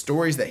 because the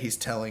stories that he's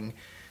telling,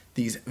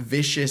 these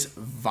vicious,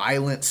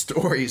 violent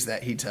stories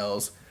that he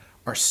tells,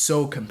 are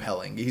so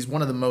compelling. He's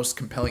one of the most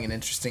compelling and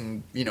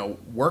interesting,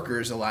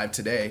 workers alive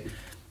today.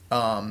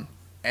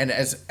 And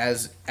as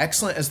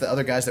excellent as the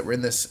other guys that were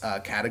in this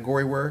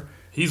category were,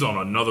 he's on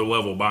another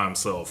level by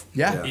himself.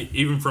 Yeah.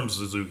 Even from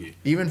Suzuki.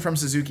 Even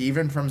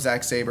from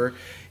Zack Sabre,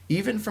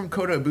 even from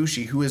Kota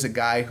Ibushi, who is a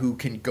guy who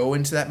can go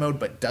into that mode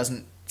but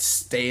doesn't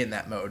stay in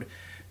that mode.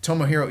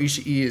 Tomohiro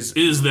Ishii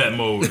is that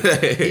mode.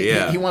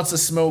 He wants to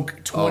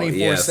smoke 24/7.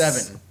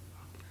 Yes.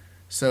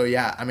 So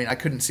yeah, I mean, I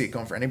couldn't see it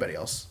going for anybody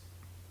else.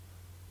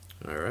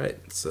 All right,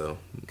 so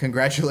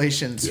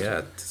congratulations,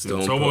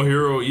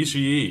 Tomohiro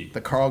Ishii, the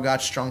Carl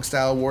Gotch Strong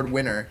Style Award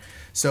winner.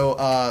 So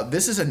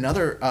this is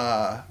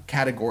another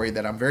category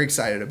that I'm very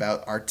excited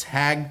about. Our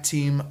Tag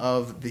Team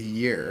of the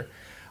Year.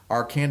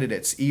 Our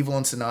candidates: Evil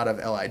and Sonata of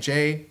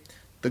LIJ,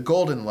 the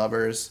Golden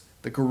Lovers,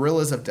 the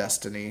Gorillas of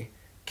Destiny,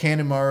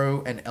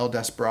 Kanemaru and El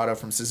Desperado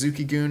from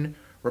Suzuki-gun,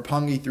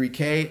 Roppongi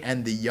 3K,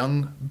 and the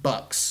Young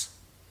Bucks.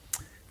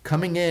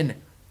 Coming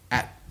in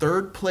at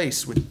third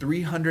place with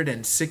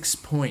 306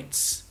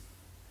 points,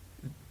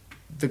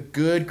 the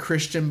Good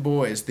Christian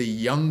Boys, the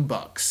Young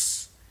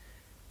Bucks.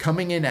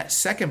 Coming in at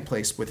second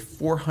place with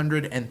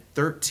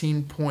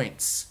 413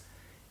 points,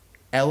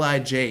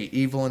 LIJ,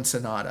 Evil and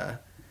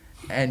Sonata.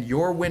 And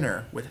your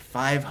winner with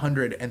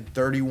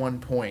 531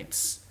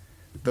 points,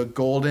 the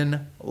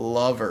Golden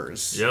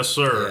Lovers. Yes,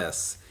 sir.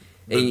 Yes.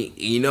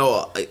 And,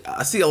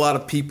 I see a lot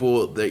of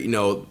people that,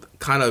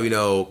 kind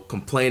of,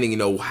 complaining,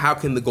 how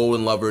can the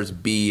Golden Lovers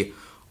be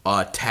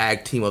a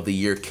Tag Team of the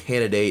Year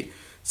candidate,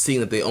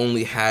 seeing that they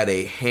only had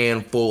a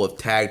handful of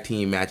tag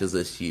team matches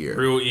this year?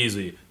 Real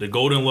easy. The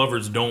Golden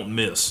Lovers don't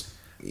miss.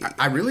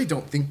 I really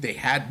don't think they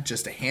had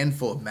just a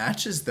handful of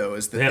matches, though.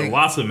 They had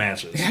lots of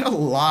matches. They had a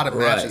lot of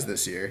matches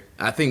this year.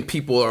 I think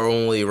people are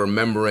only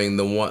remembering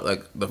the one,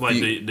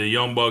 the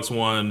Young Bucks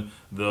one,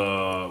 the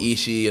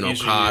Ishii and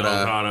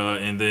Okada,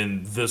 and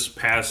then this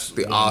past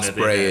the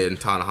Ospreay and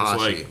Tanahashi.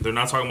 It's like, they're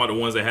not talking about the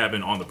ones that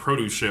happened on the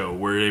Produce Show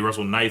where they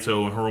wrestled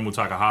Naito and Hiromu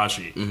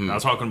Takahashi. Mm-hmm. I'm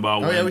talking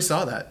about. Yeah, we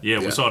saw that. Yeah,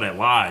 we saw that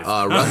live.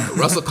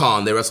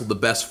 WrestleCon, they wrestled the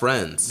Best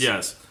Friends.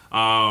 Yes.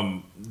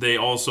 They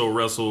also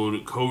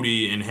wrestled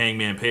Cody and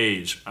Hangman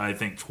Page, I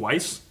think,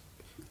 twice.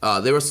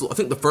 They wrestled. I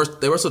think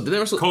they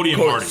wrestled Cody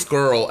and Marty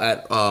Skrull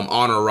at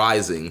Honor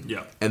Rising.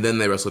 Yeah. And then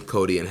they wrestled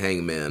Cody and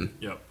Hangman.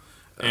 Yep.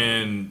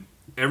 And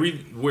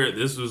everywhere,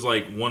 this was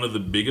like one of the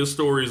biggest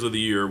stories of the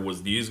year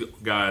was these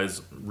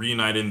guys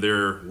reuniting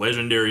their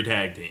legendary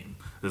tag team.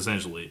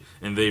 essentially.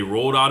 And they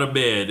rolled out of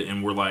bed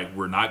and were like,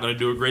 we're not going to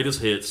do a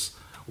greatest hits.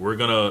 We're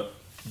going to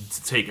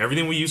take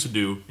everything we used to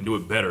do and do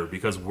it better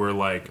because we're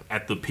like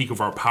at the peak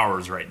of our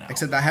powers right now.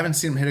 Except I haven't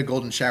seen them hit a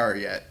golden shower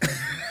yet.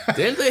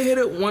 Didn't they hit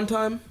it one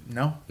time?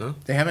 No,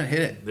 they haven't hit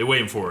it. They're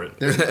waiting for it.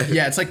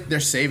 Yeah, it's like they're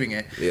saving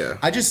it. Yeah.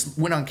 I just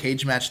went on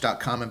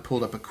cagematch.com and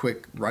pulled up a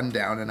quick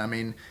rundown, and I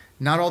mean,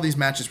 not all these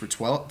matches were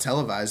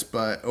televised,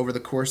 but over the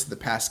course of the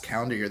past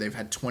calendar year, they've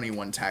had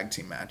 21 tag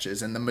team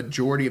matches, and the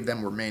majority of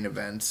them were main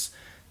events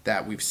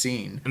that we've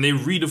seen. And they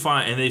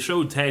redefined, and they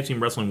showed tag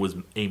team wrestling was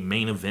a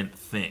main event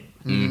thing.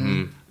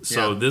 Mm-hmm.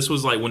 So this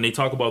was like when they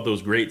talk about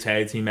those great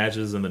tag team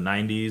matches in the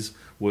 90s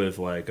with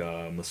like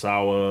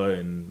Misawa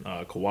and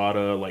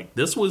Kawada, like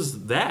this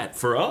was that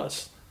for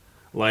us.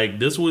 Like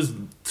this was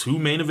two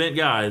main event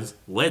guys,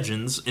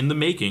 legends in the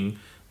making,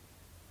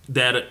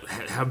 that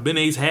have been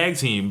a tag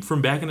team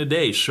from back in the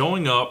day,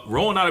 showing up,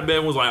 rolling out of bed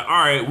and was like,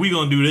 all right, we're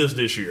going to do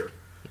this year.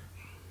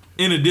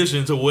 In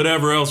addition to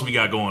whatever else we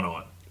got going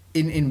on.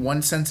 In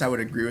one sense, I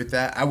would agree with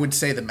that. I would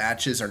say the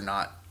matches are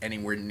not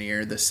anywhere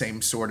near the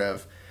same sort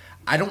of,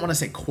 I don't want to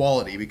say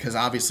quality because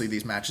obviously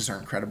these matches are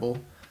incredible,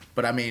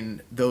 but I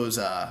mean those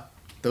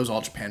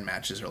All Japan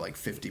matches are like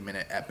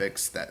 50-minute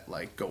epics that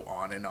like go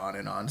on and on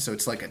and on. So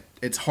it's like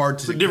it's hard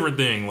to. It's a different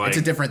thing. Like, it's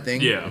a different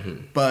thing. Yeah.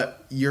 Mm-hmm.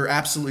 But you're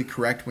absolutely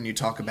correct when you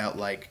talk about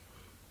like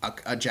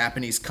a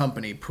Japanese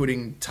company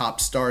putting top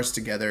stars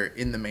together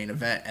in the main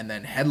event and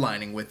then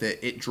headlining with it.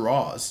 It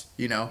draws.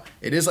 You know,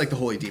 it is like the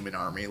Holy Demon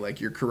Army. Like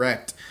you're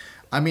correct.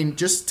 I mean,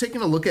 just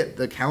taking a look at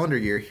the calendar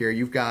year here,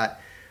 you've got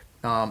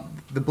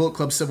the Bullet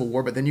Club Civil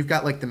War, but then you've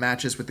got like the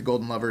matches with the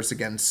Golden Lovers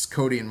against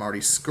Cody and Marty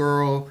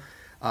Scurll.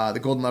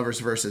 The Golden Lovers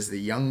versus the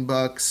Young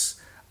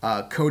Bucks,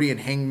 Cody and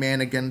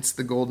Hangman against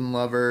the Golden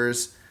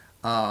Lovers.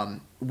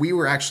 We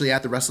were actually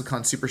at the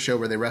WrestleCon Super Show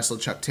where they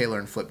wrestled Chuck Taylor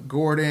and Flip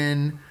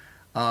Gordon.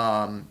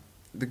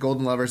 The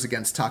Golden Lovers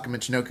against Taka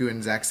Michinoku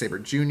and Zack Sabre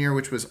Jr.,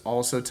 which was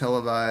also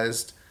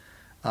televised.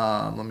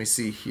 Let me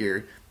see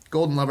here.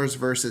 Golden Lovers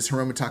versus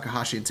Hiromu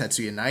Takahashi and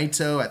Tetsuya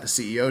Naito at the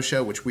CEO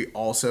show, which we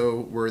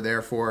also were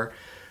there for.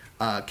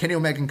 Kenny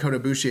Omega and Kota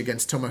Ibushi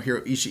against Tomohiro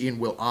Ishii and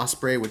Will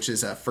Ospreay, which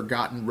is a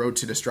Forgotten Road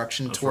to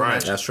Destruction tour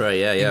match. That's right,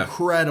 yeah.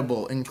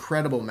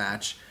 Incredible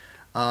match.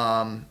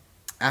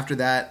 After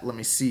that, let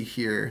me see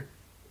here.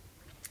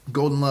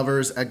 Golden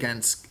Lovers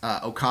against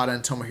Okada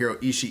and Tomohiro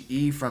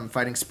Ishii from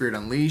Fighting Spirit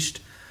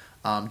Unleashed.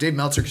 Dave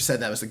Meltzer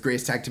said that was the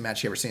greatest tag team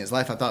match he ever seen in his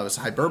life. I thought it was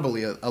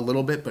hyperbole a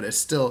little bit, but it's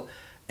still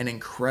an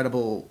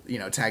incredible,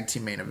 tag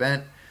team main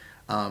event.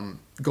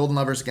 Golden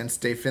Lovers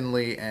against Dave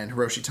Finlay and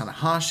Hiroshi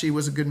Tanahashi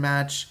was a good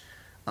match.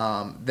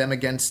 Them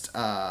against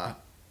Hiroshi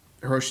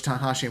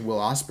Tanahashi and Will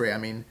Ospreay. I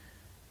mean,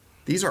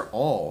 these are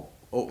all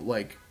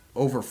like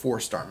over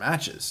 4-star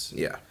matches.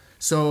 Yeah.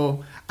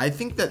 So I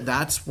think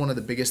that's one of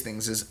the biggest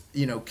things is,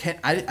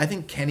 I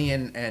think Kenny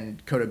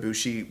and Kota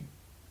Ibushi,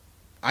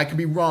 I could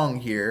be wrong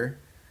here,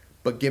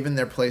 but given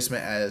their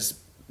placement as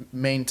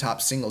main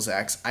top singles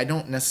acts, I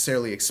don't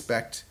necessarily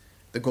expect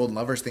the Golden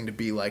Lovers thing to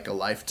be like a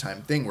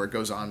lifetime thing where it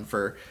goes on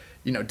for,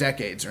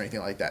 decades or anything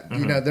like that.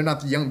 Mm-hmm. They're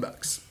not the Young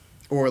Bucks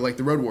or like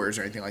the Road Warriors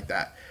or anything like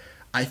that.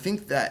 I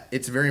think that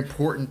it's very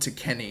important to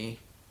Kenny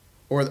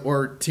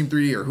or Team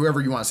 3D or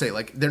whoever you want to say,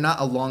 like they're not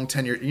a long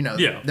tenure, they're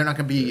not going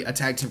to be a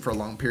tag team for a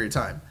long period of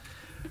time.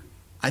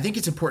 I think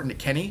it's important to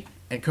Kenny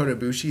and Kota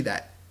Ibushi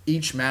that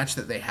each match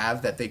that they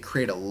have, that they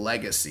create a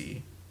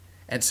legacy.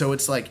 And so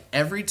it's like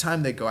every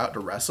time they go out to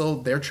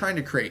wrestle, they're trying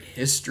to create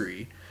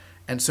history.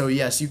 And so,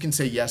 yes, you can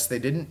say, yes, they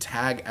didn't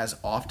tag as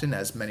often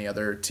as many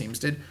other teams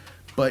did.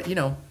 But,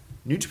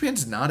 New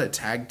Japan's not a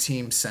tag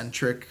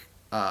team-centric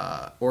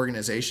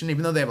organization.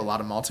 Even though they have a lot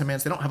of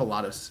multi-mans, they don't have a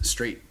lot of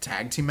straight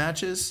tag team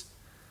matches.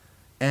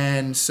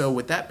 And so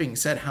with that being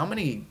said, how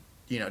many,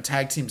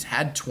 tag teams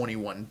had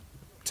 21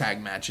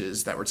 tag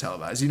matches that were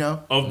televised,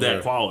 Of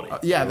that quality.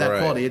 That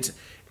quality.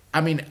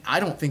 I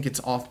don't think it's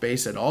off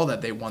base at all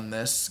that they won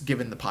this,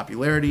 given the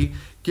popularity,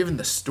 given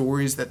the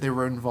stories that they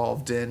were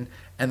involved in,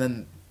 and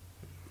then,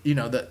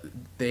 that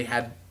they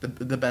had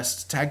the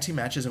best tag team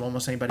matches of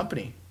almost anybody in the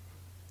company.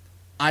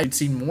 I'd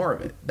seen more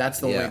of it. That's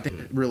the only thing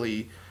to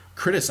really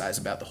criticize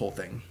about the whole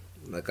thing.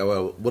 Like, I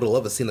would have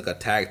loved to see like a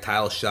tag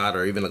title shot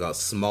or even like a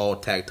small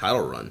tag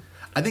title run.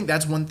 I think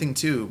that's one thing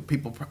too.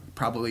 People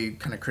probably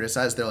kind of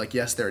criticize. They're like,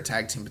 yes, they're a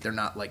tag team, but they're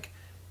not like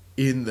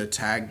in the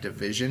tag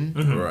division,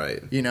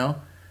 right?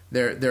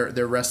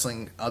 They're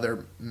wrestling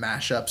other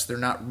mashups. They're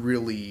not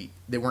really.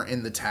 They weren't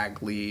in the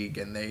tag league,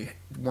 and they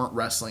weren't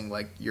wrestling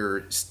like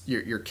your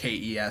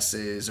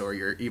KESs or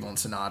your Evil and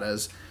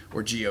Sonatas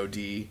or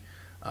God,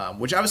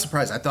 which I was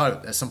surprised. I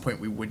thought at some point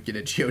we would get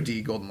a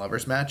God Golden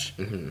Lovers match,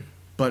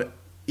 but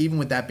even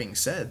with that being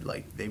said,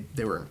 like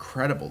they were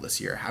incredible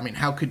this year. I mean,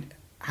 how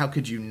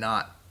could you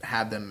not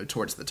have them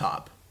towards the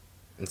top?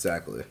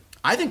 Exactly.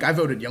 I think I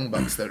voted Young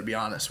Bucks, though, to be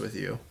honest with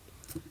you.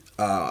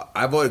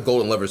 I voted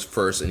Golden Lovers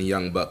first and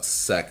Young Bucks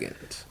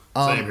second.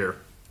 Same here.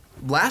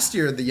 Last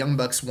year, the Young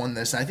Bucks won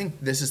this. I think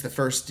this is the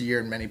first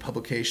year in many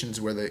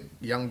publications where the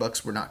Young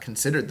Bucks were not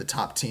considered the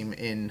top team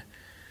in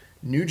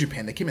New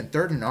Japan. They came in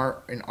third in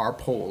our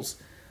polls.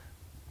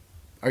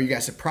 Are you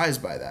guys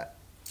surprised by that?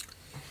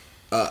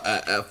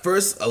 At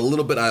first, a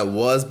little bit I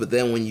was, but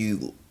then when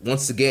you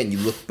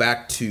look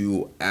back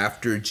to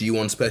after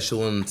G1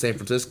 Special in San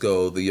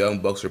Francisco, the Young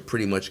Bucks are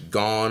pretty much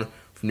gone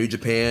from New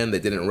Japan. They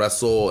didn't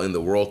wrestle in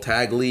the World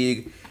Tag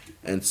League,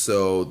 and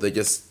so they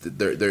just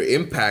their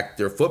impact,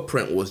 their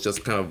footprint was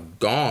just kind of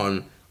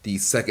gone the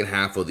second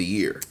half of the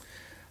year.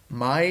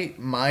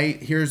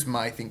 Here's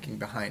my thinking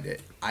behind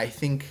it. I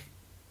think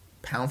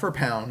pound for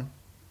pound,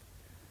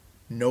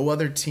 no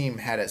other team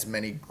had as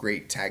many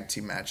great tag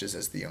team matches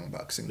as the Young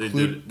Bucks,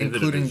 including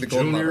the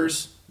Golden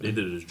Lovers. They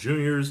did it as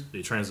juniors. They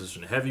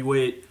transitioned to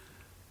heavyweight.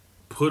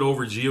 Put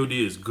over God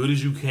as good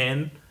as you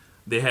can.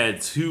 They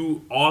had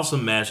 2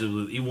 awesome matches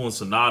with Evil and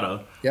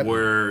Sonata,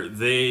 where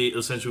they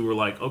essentially were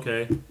like,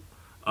 okay, we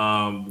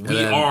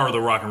are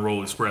the Rock and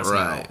Roll Express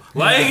now.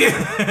 Like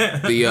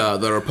the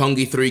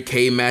Roppongi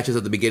 3K matches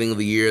at the beginning of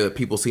the year that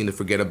people seem to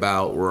forget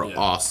about were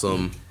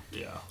awesome.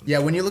 Yeah,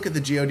 when you look at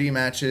the GOD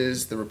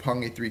matches, the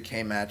Roppongi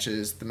 3K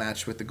matches, the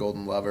match with the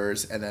Golden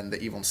Lovers, and then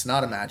the Evil and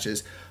Sonata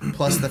matches,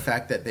 plus the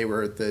fact that they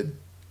were the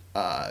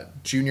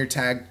junior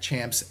tag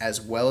champs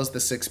as well as the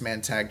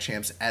 6-man tag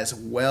champs as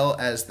well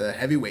as the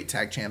heavyweight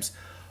tag champs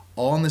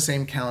all in the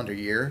same calendar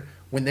year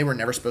when they were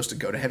never supposed to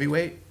go to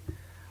heavyweight,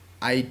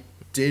 I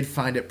did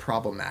find it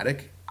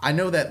problematic. I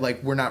know that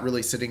like we're not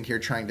really sitting here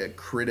trying to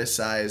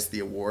criticize the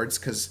awards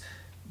because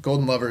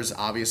Golden Lovers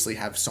obviously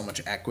have so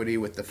much equity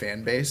with the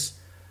fan base.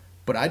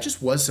 But I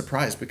just was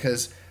surprised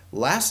because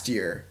last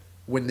year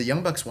when the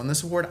Young Bucks won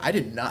this award, I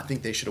did not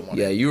think they should have won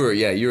it. You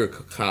were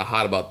kind of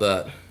hot about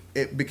that.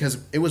 Because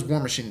it was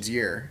War Machine's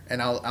year,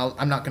 and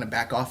I'm not going to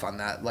back off on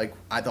that. Like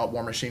I thought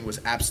War Machine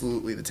was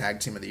absolutely the tag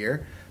team of the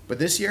year, but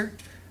this year,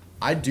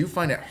 I do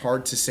find it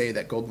hard to say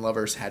that Golden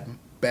Lovers had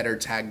better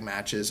tag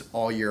matches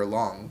all year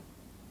long,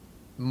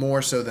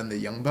 more so than the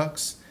Young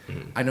Bucks.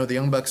 Mm-hmm. I know the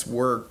Young Bucks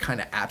were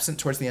kind of absent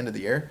towards the end of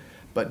the year,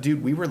 but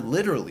dude, we were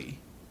literally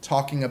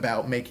talking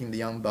about making the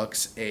Young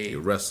Bucks a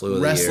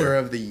Wrestler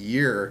of the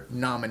Year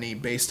nominee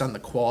based on the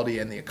quality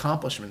and the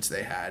accomplishments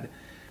they had.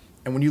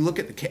 And when you look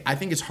at I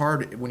think it's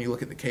hard when you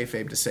look at the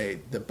kayfabe to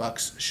say the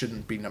Bucks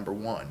shouldn't be number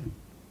 1.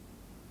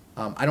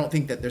 I don't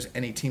think that there's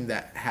any team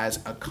that has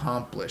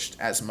accomplished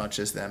as much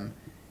as them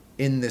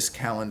in this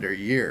calendar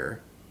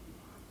year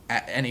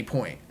at any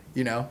point,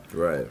 you know?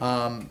 Right.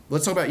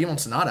 Let's talk about Evil and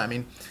Sonata. I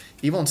mean,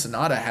 Evil and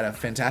Sonata had a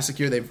fantastic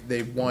year.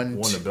 They've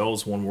won the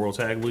belts, won World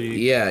Tag League.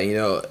 Yeah, you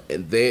know,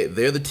 they're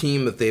the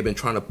team that they've been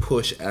trying to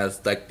push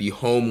as like the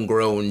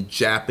homegrown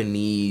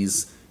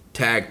Japanese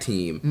tag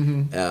team.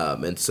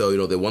 Mm-hmm. And so, you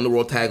know, they won the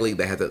World Tag League.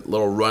 They had that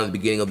little run at the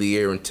beginning of the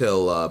year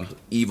until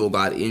Evil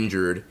got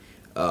injured.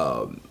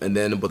 But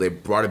they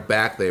brought it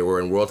back. They were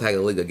in World Tag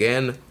League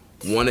again,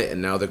 won it,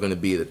 and now they're going to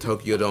be at the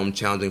Tokyo Dome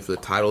challenging for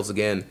the titles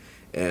again.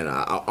 And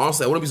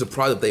honestly, I wouldn't be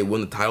surprised if they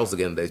win the titles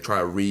again. They try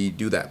to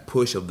redo that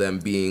push of them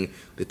being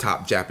the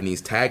top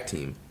Japanese tag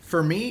team.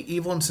 For me,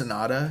 Evil and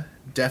Sonata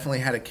definitely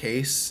had a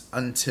case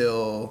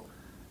until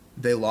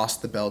they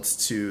lost the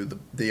belts to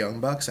the Young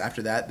Bucks.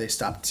 After that, they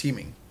stopped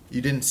teaming. You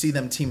didn't see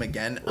them team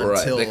again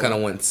until... They kind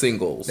of went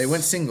singles. They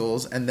went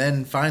singles, and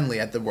then finally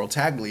at the World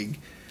Tag League,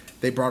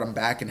 they brought them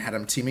back and had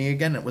them teaming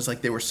again. It was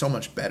like they were so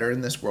much better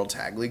in this World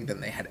Tag League than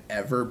they had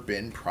ever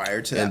been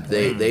prior to that point.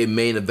 And they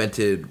main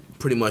evented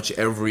pretty much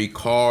every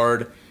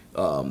card.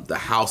 The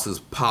houses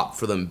popped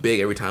for them big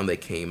every time they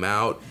came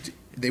out.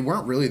 They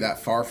weren't really that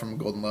far from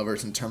Golden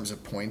Lovers in terms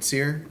of points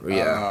here.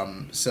 Yeah.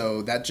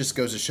 So that just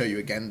goes to show you,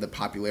 again, the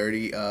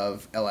popularity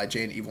of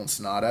LIJ and Evil and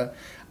Sonata.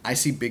 I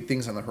see big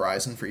things on the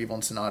horizon for Evil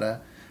and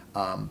Sonata.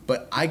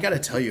 But I got to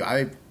tell you,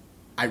 I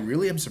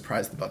really am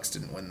surprised the Bucks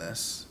didn't win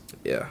this.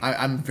 Yeah.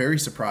 I'm very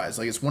surprised.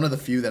 Like, it's one of the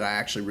few that I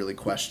actually really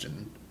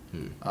question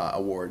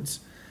awards.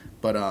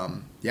 But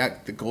yeah,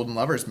 the Golden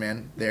Lovers,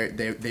 man,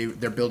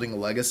 they're building a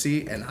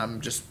legacy, and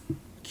I'm just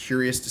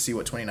curious to see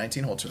what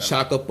 2019 holds for them.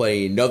 Chalk up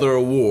another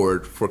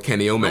award for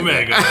Kenny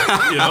Omega.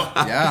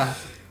 Yeah.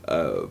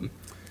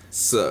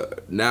 So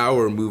now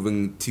we're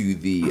moving to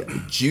the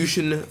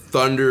Jushin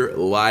Thunder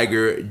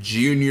Liger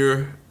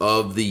Jr.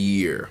 of the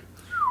Year.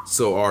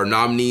 So our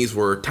nominees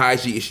were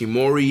Taiji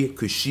Ishimori,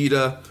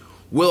 Kushida,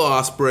 Will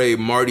Ospreay,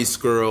 Marty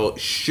Scurll,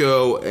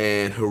 Sho,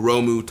 and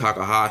Hiromu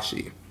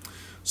Takahashi.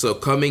 So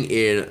coming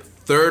in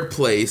third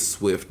place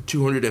with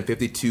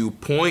 252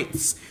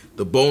 points,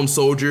 the Bone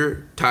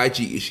Soldier,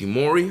 Taiji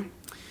Ishimori.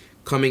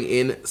 Coming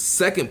in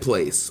second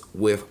place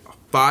with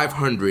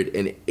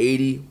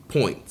 580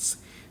 points,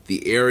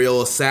 the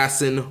Aerial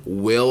Assassin,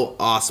 Will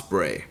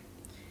Ospreay.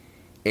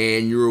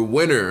 And your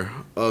winner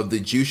of the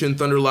Jushin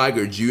Thunder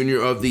Liger Jr.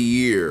 of the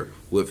Year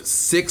with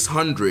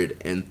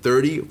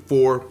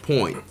 634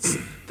 points,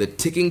 the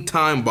Ticking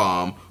Time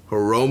Bomb,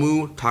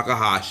 Hiromu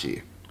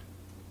Takahashi.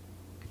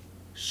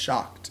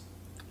 Shocked.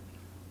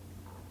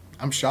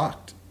 I'm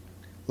shocked.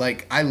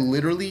 Like, I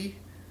literally...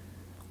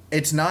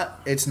 It's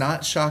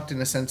not shocked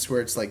in a sense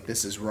where it's like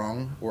this is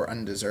wrong or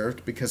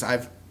undeserved, because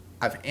I've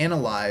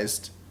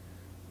analyzed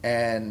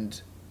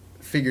and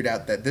figured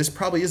out that this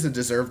probably is a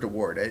deserved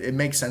award. It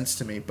makes sense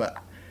to me,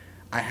 but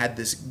I had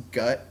this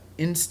gut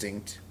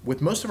instinct with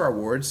most of our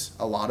awards.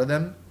 A lot of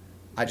them,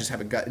 I just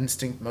have a gut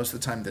instinct. Most of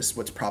the time, this is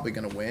what's probably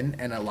going to win,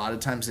 and a lot of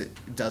times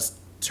it does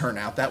turn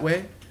out that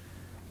way.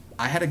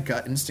 I had a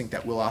gut instinct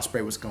that Will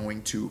Ospreay was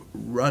going to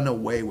run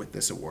away with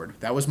this award.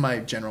 That was my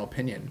general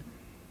opinion.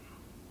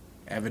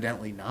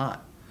 Evidently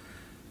not.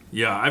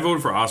 Yeah, I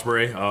voted for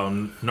Ospreay.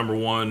 Number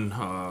one,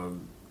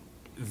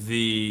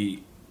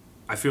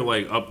 I feel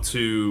like up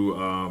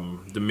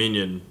to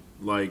Dominion,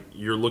 like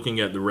you're looking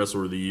at the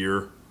wrestler of the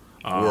year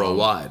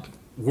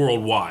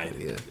Worldwide,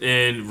 yeah.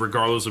 And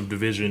regardless of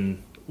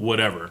division,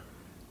 whatever.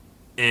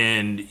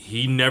 And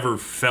he never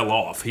fell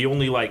off. He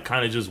only like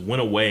kind of just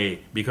went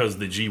away because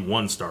the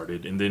G1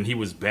 started, and then he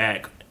was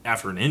back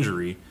after an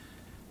injury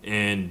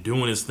and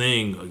doing his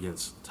thing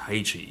against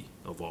Taichi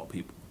of all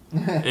people.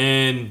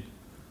 And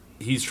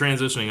he's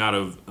transitioning out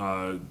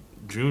of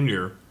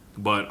Junior,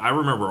 but I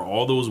remember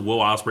all those Will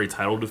Ospreay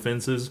title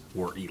defenses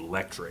were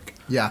electric.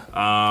 Yeah.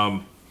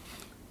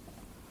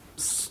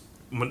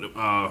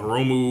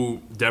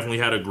 Hiromu definitely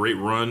had a great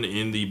run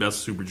in the Best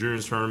of Super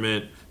Juniors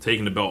tournament,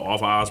 taking the belt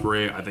off of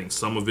Ospreay. I think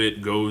some of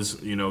it goes,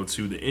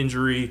 to the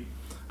injury.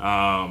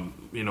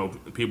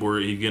 People are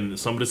getting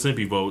some of the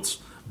simpy votes,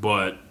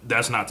 but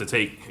that's not to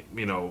take,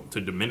 to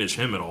diminish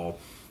him at all.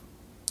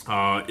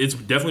 It's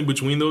definitely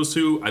between those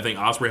two. I think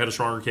Ospreay had a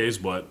stronger case,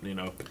 but,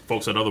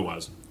 folks said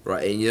otherwise.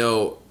 Right, and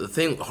the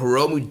thing,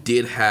 Hiromu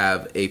did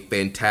have a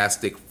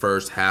fantastic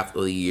first half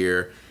of the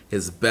year.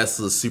 His Best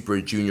of the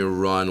Super Junior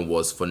run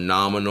was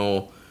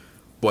phenomenal.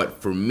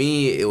 But for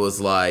me, it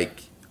was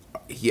like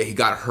he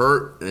got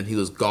hurt and he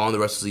was gone the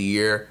rest of the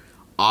year.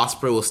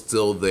 Ospreay was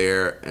still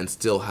there and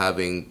still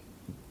having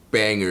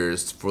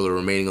bangers for the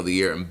remaining of the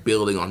year and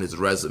building on his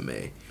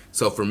resume.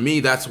 So for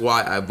me, that's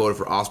why I voted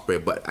for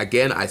Ospreay. But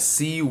again, I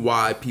see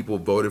why people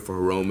voted for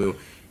Hiromu.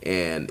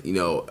 And,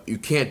 you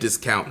can't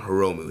discount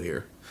Hiromu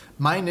here.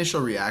 My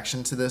initial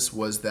reaction to this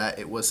was that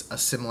it was a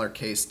similar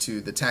case to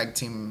the tag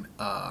team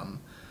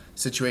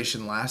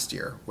situation last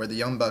year where the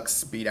Young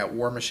Bucks beat out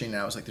War Machine,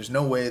 and I was like, there's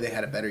no way they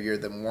had a better year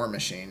than War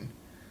Machine.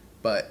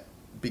 But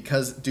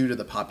because due to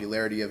the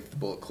popularity of the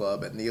Bullet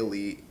Club and the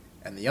Elite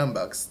and the Young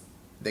Bucks,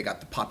 they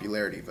got the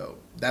popularity vote.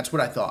 That's what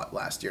I thought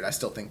last year, and I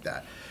still think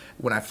that.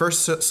 When I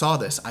first saw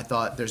this, I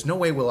thought there's no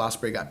way Will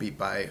Ospreay got beat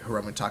by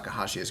Hiromu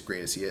Takahashi as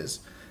great as he is.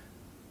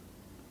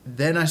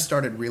 Then I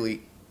started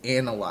really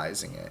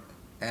analyzing it,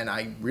 and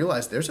I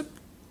realized there's a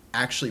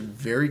actually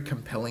very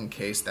compelling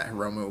case that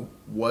Hiromu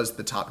was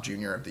the top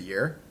junior of the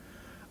year.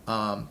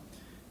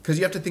 Because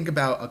you have to think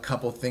about a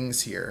couple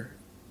things here.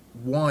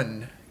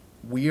 One,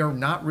 we are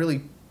not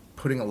really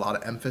putting a lot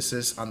of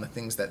emphasis on the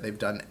things that they've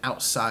done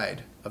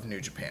outside of New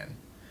Japan.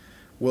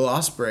 Will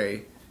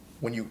Ospreay,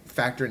 when you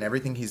factor in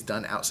everything he's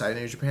done outside of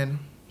New Japan,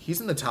 he's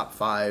in the top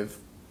 5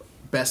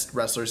 best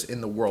wrestlers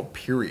in the world,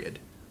 period.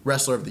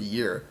 Wrestler of the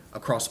year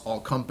across all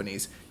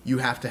companies. You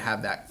have to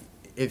have that.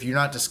 If you're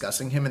not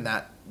discussing him in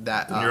that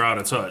you're out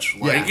of touch.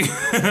 Yeah.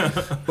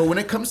 But when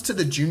it comes to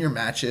the junior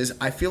matches,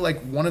 I feel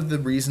like one of the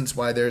reasons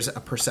why there's a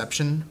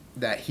perception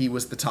that he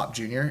was the top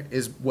junior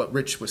is what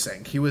Rich was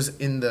saying. He was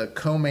in the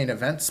co-main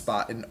event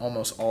spot in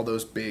almost all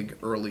those big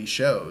early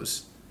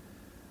shows.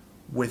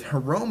 With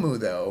Hiromu,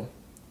 though,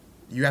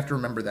 you have to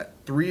remember that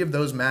 3 of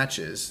those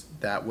matches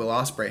that Will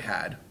Ospreay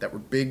had that were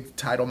big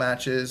title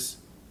matches,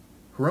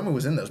 Hiromu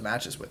was in those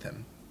matches with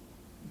him.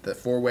 The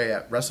 4-way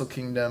at Wrestle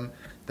Kingdom,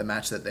 the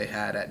match that they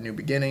had at New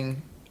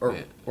Beginning,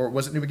 or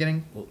was it New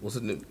Beginning? Was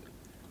it New?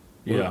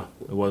 Yeah,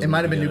 it was. It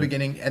might have been New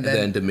Beginning, and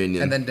then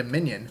Dominion. And then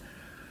Dominion.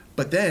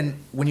 But then,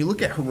 when you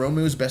look at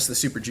Hiromu's Best of the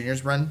Super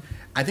Juniors run,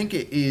 I think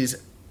it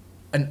is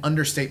an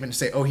understatement to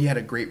say, oh, he had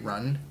a great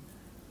run,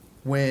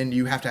 when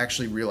you have to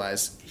actually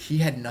realize he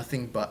had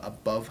nothing but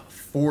above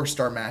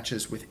 4-star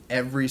matches with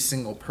every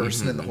single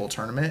person in the whole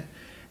tournament.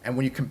 And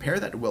when you compare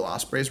that to Will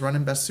Ospreay's run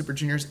in Best Super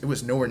Juniors, it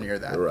was nowhere near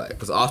that. Right,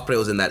 because Ospreay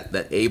was in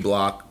that A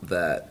block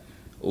that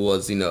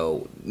was,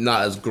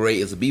 not as great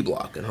as the B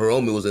block. And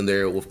Hiromu was in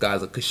there with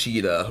guys like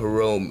Kushida,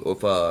 Hiromu, with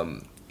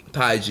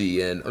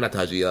Taiji, not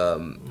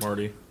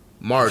Taiji,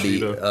 Marty,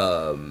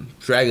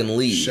 Dragon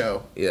Lee.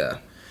 Show. Yeah.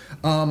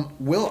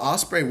 Will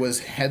Ospreay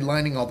was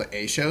headlining all the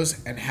A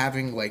shows and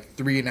having like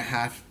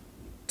 3.5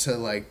 to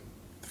like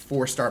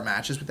 4-star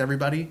matches with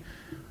everybody,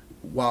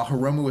 while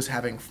Hiromu was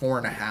having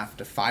 4.5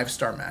 to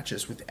 5-star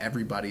matches with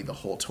everybody the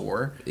whole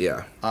tour.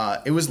 Yeah.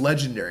 It was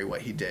legendary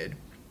what he did.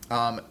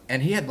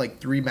 And he had like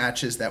 3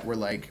 matches that were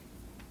like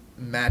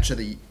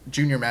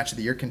junior match of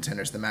the year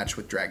contenders. The match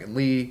with Dragon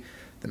Lee,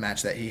 the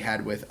match that he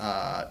had with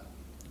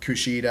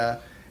Kushida,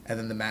 and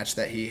then the match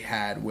that he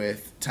had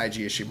with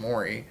Taiji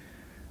Ishimori.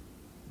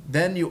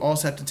 Then you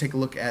also have to take a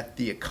look at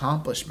the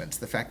accomplishments,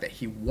 the fact that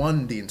he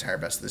won the entire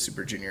Best of the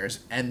Super Juniors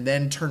and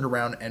then turned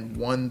around and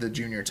won the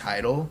junior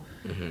title.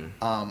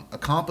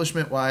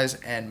 Accomplishment-wise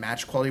and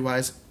match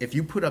quality-wise, if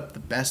you put up the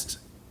best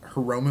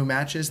Hiromu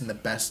matches and the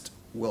best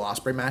Will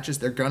Ospreay matches,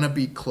 they're going to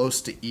be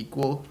close to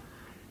equal.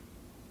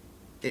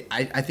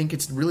 I think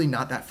it's really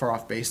not that far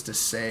off base to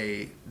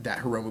say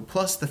that Hiromu,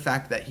 plus the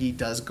fact that he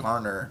does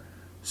garner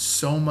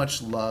so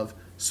much love,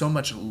 so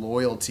much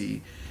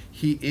loyalty.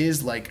 he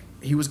is like,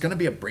 he was going to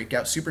be a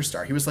breakout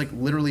superstar. He was like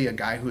literally a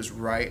guy who was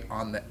right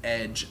on the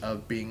edge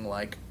of being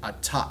like a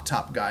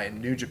top guy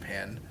in New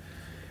Japan.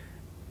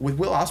 With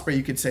Will Ospreay,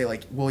 you could say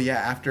like, well, yeah,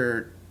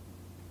 after,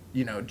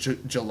 you know,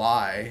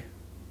 July,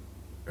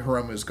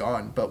 Hiromu's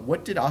gone. But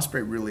what did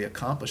Ospreay really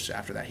accomplish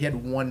after that? He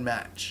had one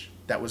match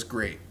that was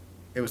great.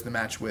 It was the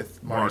match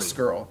with Marty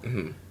Scurll.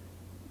 Mm-hmm.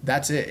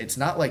 That's it. It's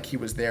not like he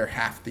was there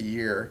half the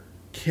year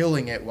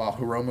killing it while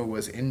Hiromu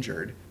was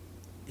injured.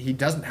 He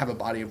doesn't have a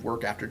body of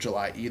work after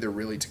July either,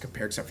 really, to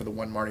compare, except for the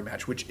one Marty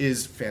match, which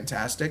is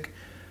fantastic.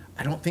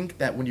 I don't think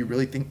that when you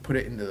really put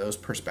it into those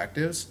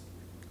perspectives,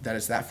 that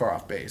it's that far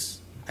off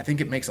base. I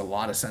think it makes a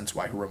lot of sense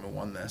why Hiromu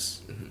won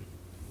this.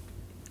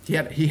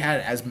 Mm-hmm. He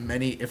had as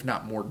many, if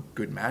not more,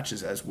 good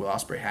matches as Will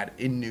Ospreay had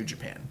in New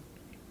Japan.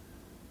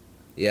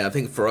 Yeah, I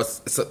think for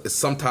us, it's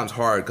sometimes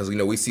hard because, you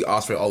know, we see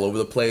Ospreay all over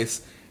the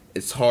place.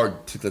 It's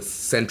hard to get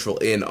central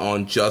in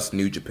on just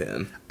New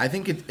Japan. I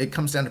think it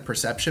comes down to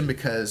perception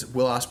because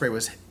Will Ospreay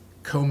was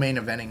co-main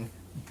eventing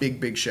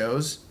big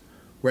shows,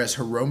 whereas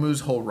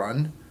Hiromu's whole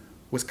run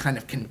was kind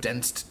of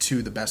condensed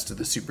to the best of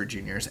the Super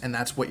Juniors, and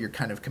that's what you're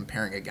kind of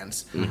comparing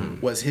against. Mm-hmm.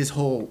 Was his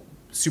whole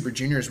Super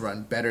Juniors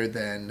run better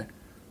than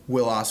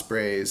Will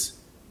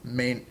Ospreay's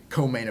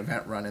co-main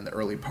event run in the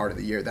early part of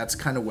the year? That's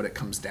kind of what it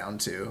comes down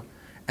to.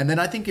 And then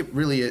I think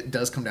it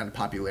does come down to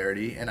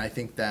popularity, and I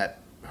think that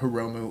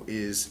Hiromu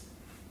is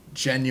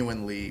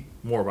genuinely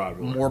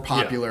more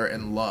popular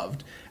and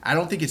loved. I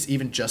don't think it's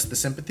even just the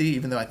sympathy,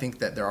 even though I think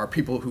that there are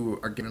people who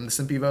are giving the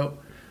sympathy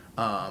vote.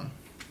 I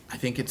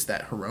think it's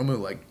that Hiromu,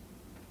 like,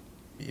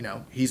 you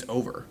know, he's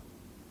over.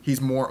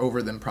 He's more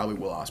over than probably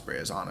Will Ospreay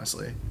is,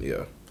 honestly.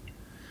 Yeah.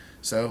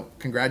 So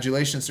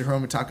congratulations to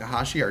Hiromu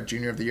Takahashi, our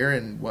Junior of the Year,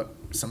 and what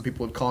some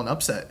people would call an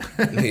upset.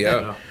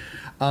 Yeah.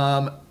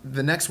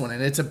 The next one,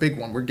 and it's a big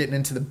one. We're getting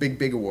into the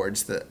big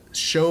awards. The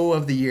Show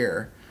of the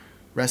Year.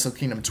 Wrestle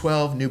Kingdom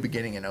 12, New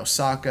Beginning in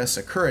Osaka,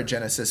 Sakura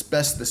Genesis,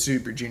 Best of the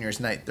Super Juniors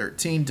Night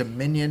 13,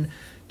 Dominion,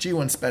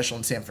 G1 Special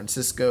in San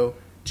Francisco,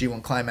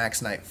 G1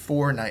 Climax Night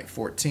 4, Night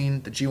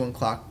 14, the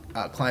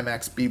G1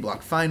 Climax B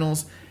Block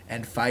Finals,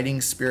 and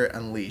Fighting Spirit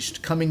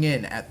Unleashed. Coming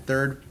in at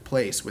third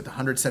place with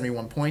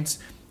 171 points,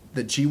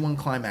 the G1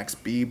 Climax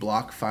B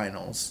Block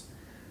Finals.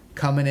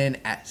 Coming in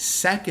at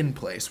second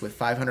place with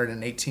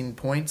 518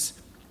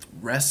 points,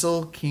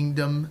 Wrestle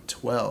Kingdom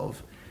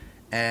 12.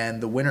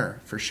 And the winner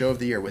for Show of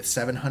the Year with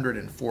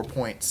 704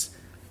 points,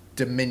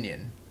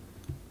 Dominion.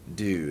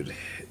 Dude,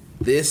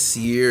 this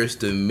year's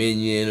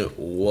Dominion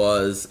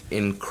was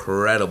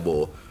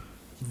incredible.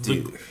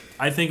 Dude.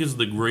 I think it's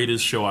the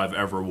greatest show I've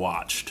ever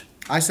watched.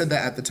 I said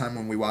that at the time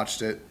when we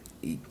watched it.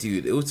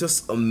 Dude, it was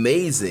just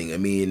amazing. I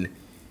mean,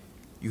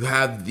 you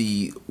have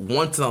the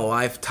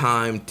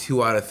once-in-a-lifetime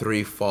 2 out of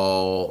 3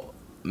 fall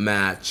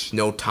match,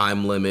 no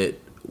time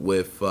limit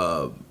with...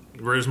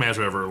 greatest match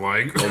ever,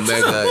 like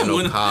Omega and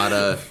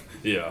Okada.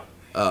 Yeah.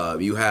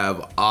 You have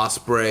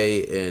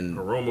Ospreay and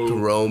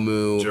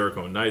Hiromu,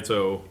 Jericho and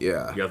Naito.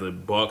 Yeah. You got the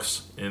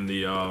Bucks in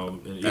the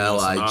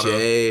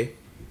LIJ.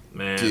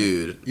 Man,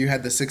 dude. You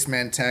had the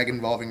 6-man tag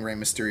involving Rey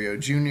Mysterio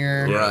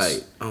Jr. Yes.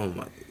 Right. Oh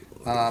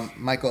my.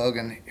 Michael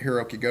Elgin,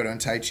 Hiroki Goto,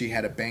 and Taichi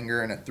had a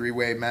banger in a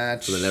 3-way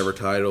match for the Never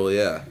title.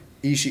 Yeah.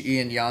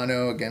 Ishii and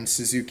Yano against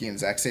Suzuki and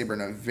Zack Sabre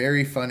in a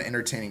very fun,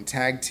 entertaining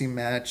tag team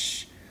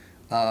match.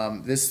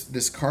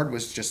 This card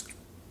was just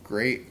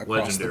great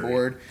across the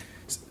board.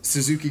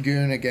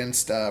 Suzuki-gun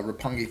against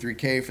Roppongi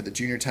 3K for the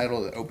junior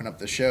title to open up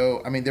the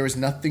show. I mean, there was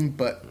nothing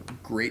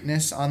but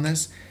greatness on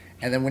this.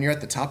 And then when you're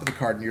at the top of the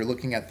card and you're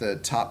looking at the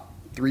top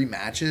 3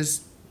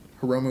 matches,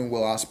 Hiromu and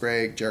Will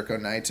Ospreay, Jericho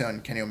Naito,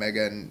 and Kenny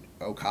Omega and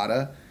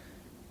Okada.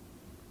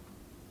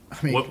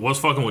 I mean, what's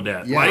fucking with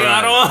that? Yeah, like,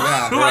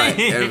 right.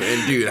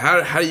 And dude,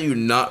 how do you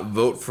not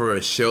vote for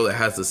a show that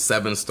has a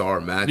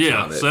 7-star match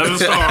on it? 7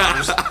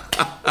 stars.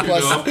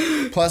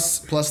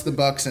 Plus the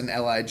Bucks and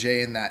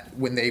LIJ in that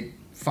when they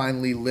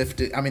finally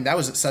lifted. I mean, that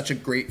was such a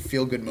great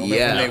feel-good moment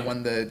when they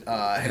won the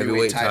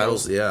heavyweight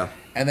titles. Yeah.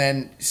 And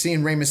then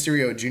seeing Rey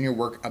Mysterio Jr.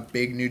 work a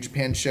big New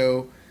Japan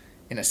show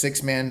in a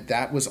 6-man,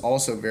 that was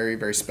also very,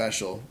 very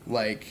special.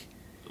 Like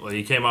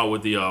he came out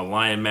with the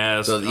lion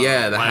mask, the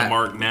lion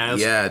mark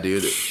mask. Yeah,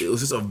 dude. It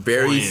was just a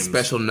very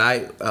special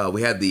night.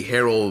 We had the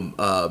Harold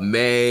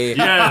May.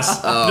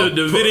 Yes,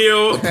 the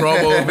video. The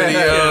promo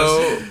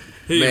video.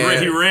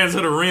 Yes. He ran to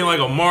the ring like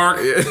a mark.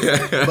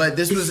 But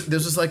this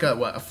was like a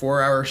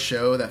 4-hour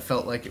show that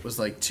felt like it was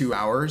like 2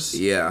 hours.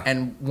 Yeah.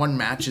 And one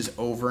match is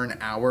over an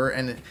hour,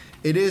 and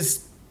it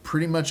is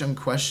pretty much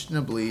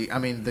unquestionably. I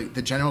mean,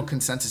 the general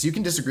consensus. You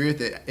can disagree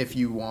with it if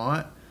you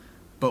want,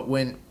 but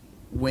when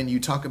you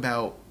talk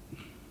about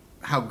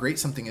how great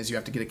something is, you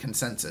have to get a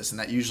consensus, and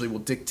that usually will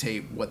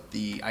dictate what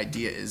the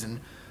idea is. And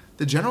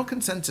the general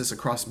consensus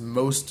across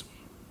most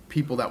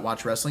people that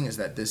watch wrestling is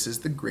that this is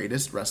the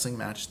greatest wrestling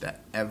match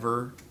that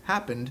ever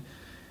happened,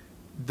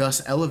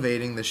 thus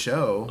elevating the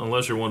show.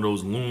 Unless you're one of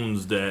those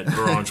loons that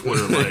are on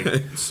Twitter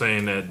like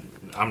saying that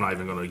I'm not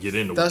even going to get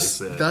into what they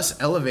said.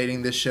 Thus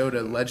elevating this show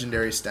to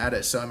legendary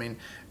status. So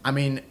I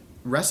mean,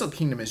 Wrestle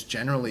Kingdom is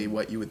generally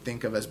what you would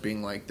think of as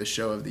being like the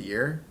show of the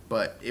year,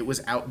 but it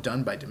was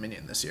outdone by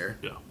Dominion this year.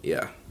 Yeah.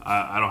 Yeah.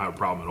 I don't have a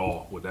problem at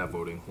all with that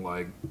voting.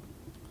 Like,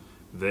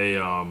 they,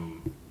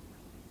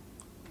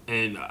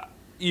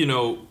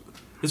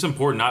 it's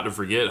important not to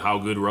forget how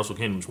good Wrestle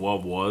Kingdom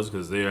 12 was,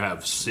 because they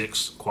have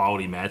 6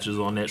 quality matches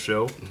on that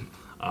show,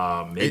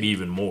 maybe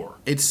even more.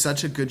 It's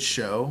such a good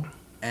show,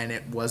 and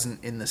it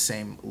wasn't in the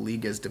same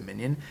league as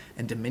Dominion,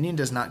 and Dominion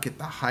does not get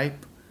the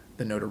hype,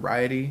 the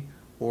notoriety,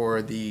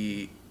 or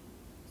the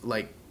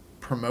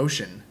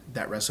promotion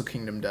that Wrestle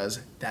Kingdom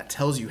does. That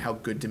tells you how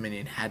good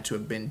Dominion had to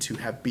have been to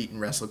have beaten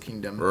Wrestle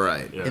Kingdom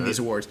in these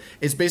awards.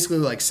 It's basically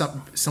like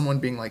someone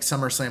being like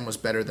SummerSlam was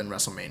better than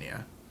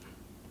WrestleMania.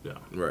 Yeah.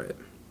 Right.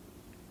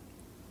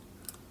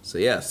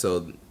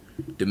 So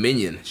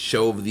Dominion,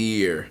 show of the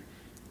year.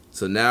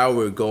 So now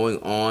we're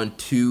going on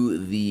to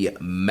the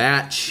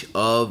match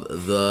of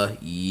the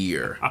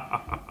year.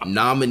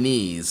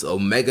 Nominees: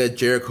 Omega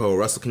Jericho,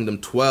 Wrestle Kingdom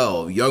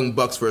 12, Young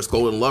Bucks vs.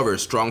 Golden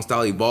Lovers, Strong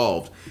Style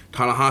Evolved,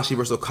 Tanahashi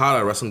vs.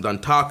 Okada, Wrestling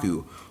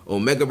Dantaku,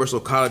 Omega vs.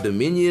 Okada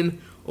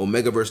Dominion,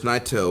 Omega vs.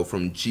 Naito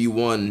from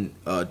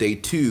G1 Day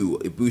 2,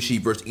 Ibushi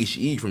vs.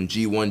 Ishii from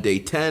G1 Day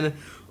 10,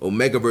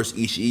 Omega vs.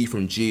 Ishii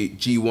from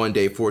G1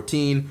 Day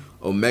 14,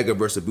 Omega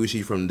vs.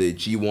 Ibushi from the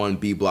G1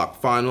 B Block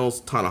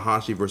Finals,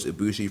 Tanahashi vs.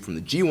 Ibushi from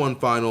the G1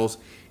 Finals,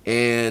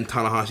 and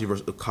Tanahashi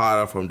vs.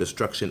 Okada from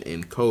Destruction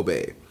in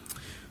Kobe.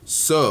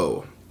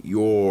 So,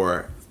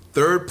 your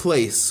third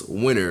place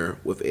winner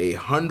with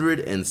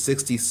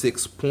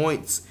 166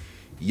 points,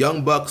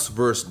 Young Bucks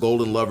vs.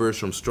 Golden Lovers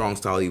from Strong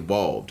Style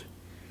Evolved.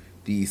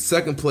 The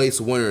second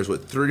place winners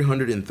with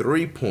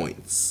 303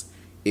 points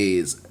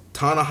is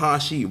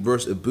Tanahashi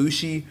vs.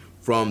 Ibushi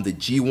from the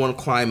G1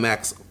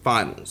 Climax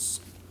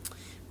Finals.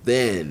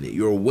 Then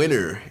your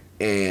winner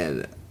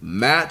and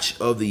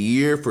match of the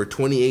year for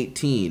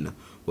 2018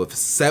 with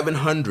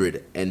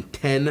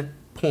 710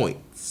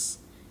 points,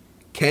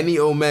 Kenny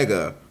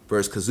Omega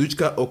versus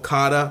Kazuchika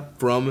Okada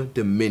from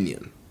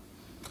Dominion.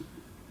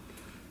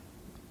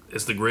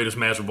 It's the greatest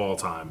match of all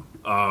time.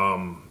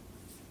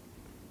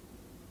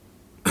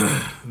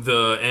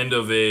 The end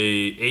of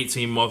a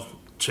 18-month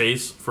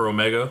chase for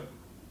Omega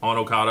on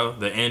Okada,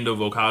 the end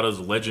of Okada's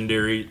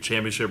legendary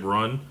championship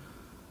run.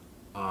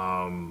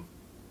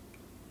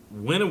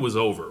 When it was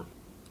over,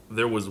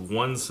 there was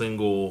one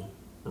single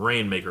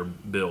Rainmaker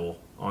bill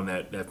on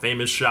that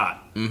famous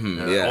shot.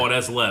 All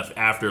that's left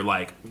after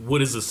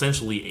what is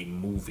essentially a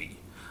movie.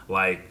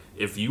 Like,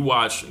 if you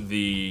watch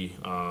the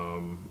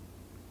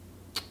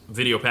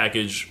video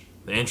package,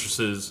 the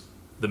entrances,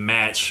 the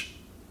match,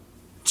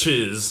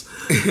 and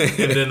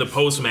then the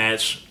post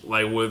match,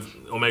 with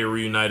Omega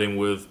reuniting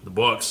with the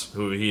Bucks,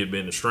 who he had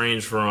been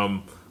estranged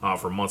from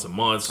for months and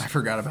months. I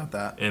forgot about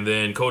that. And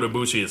then Kota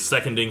Ibushi is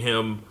seconding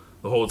him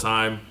the whole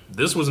time.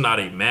 This was not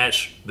a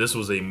match. This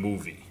was a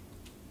movie.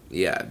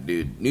 Yeah,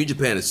 dude. New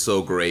Japan is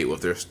so great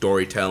with their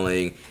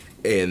storytelling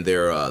and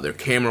their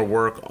camera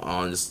work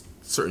on just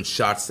certain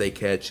shots they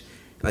catch.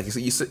 Like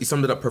you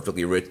summed it up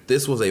perfectly, Rich.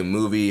 This was a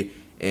movie,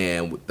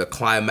 and the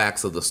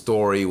climax of the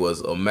story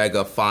was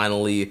Omega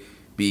finally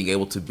being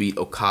able to beat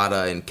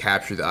Okada and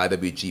capture the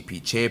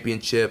IWGP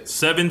Championship.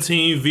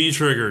 17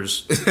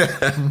 V-triggers. We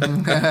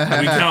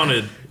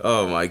counted.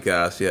 Oh my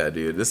gosh, yeah,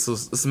 dude.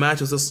 This match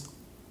was just,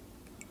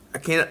 I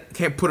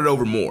can't put it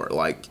over more.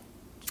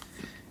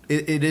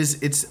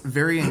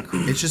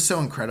 It's just so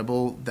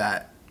incredible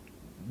that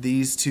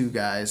these two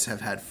guys have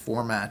had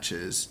 4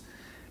 matches.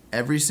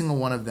 Every single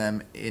one of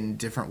them in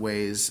different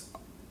ways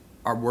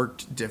are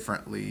worked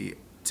differently,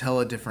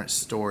 tell a different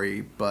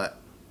story, but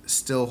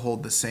still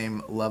hold the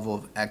same level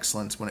of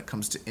excellence when it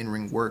comes to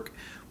in-ring work,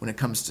 when it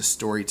comes to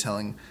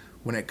storytelling,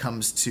 when it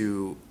comes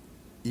to,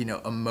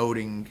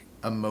 emoting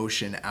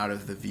emotion out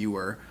of the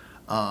viewer.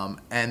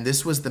 And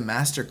this was the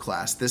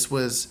masterclass.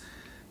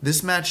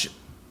 This match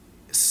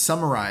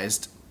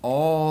summarized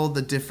all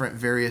the different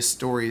various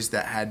stories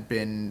that had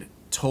been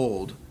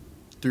told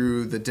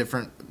through the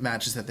different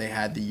matches that they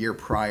had the year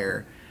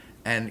prior,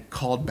 and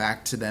called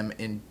back to them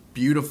in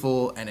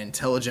beautiful and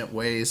intelligent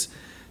ways,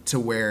 to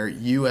where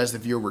you as the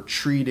viewer were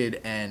treated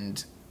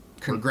and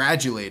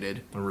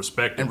congratulated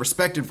and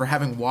respected for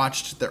having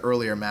watched the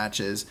earlier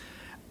matches.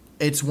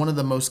 It's one of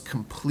the most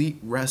complete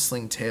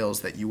wrestling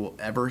tales that you will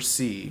ever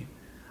see.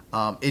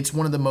 It's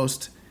one of the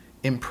most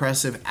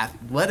impressive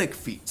athletic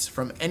feats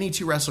from any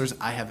two wrestlers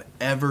I have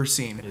ever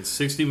seen. It's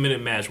a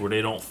 60-minute match where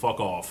they don't fuck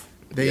off.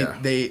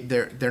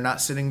 They're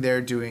not sitting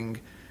there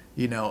doing,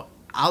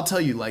 I'll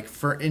tell you,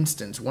 for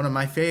instance, one of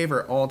my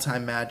favorite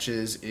all-time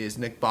matches is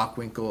Nick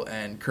Bockwinkel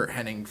and Kurt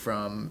Hennig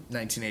from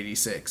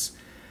 1986.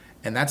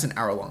 And that's an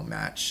hour-long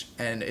match.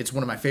 And it's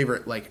one of my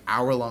favorite,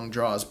 hour-long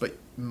draws. But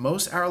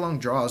most hour-long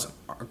draws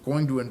are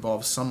going to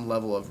involve some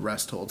level of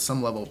rest hold,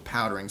 some level of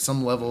powdering,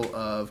 some level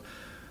of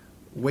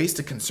ways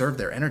to conserve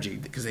their energy,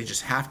 because they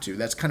just have to.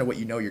 That's kind of what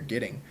you're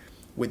getting.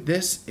 With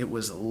this, it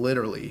was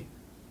literally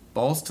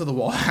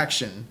balls-to-the-wall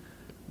action,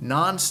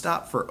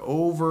 non-stop for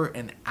over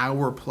an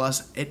hour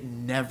plus. It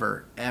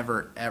never,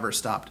 ever, ever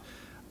stopped.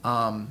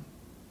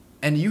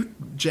 And you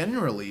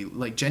genuinely,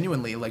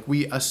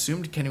 we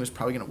assumed Kenny was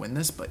probably going to win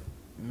this, but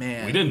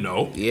man, we didn't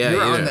know. Yeah,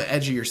 you're on the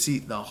edge of your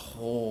seat the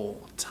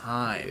whole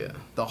time. Yeah.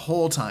 The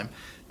whole time.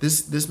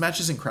 This match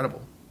is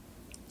incredible,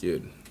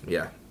 dude.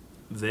 Yeah.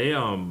 They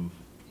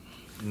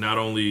not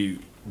only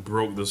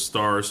broke the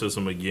star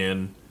system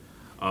again.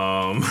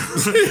 I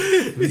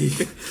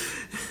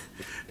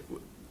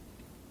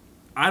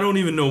don't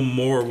even know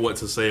more what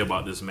to say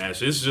about this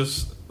match. It's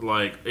just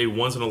like a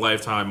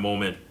once-in-a-lifetime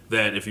moment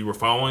that if you were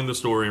following the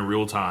story in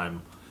real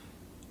time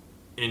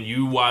and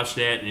you watched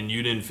that and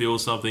you didn't feel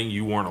something,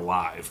 you weren't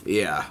alive.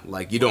 Yeah,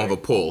 like you don't have a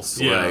pulse.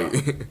 Yeah.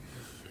 Like.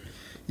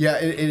 Yeah,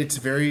 it's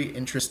very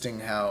interesting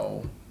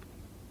how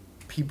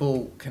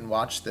people can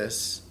watch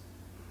this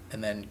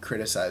and then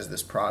criticize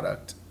this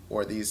product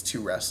or these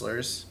two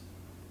wrestlers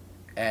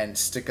and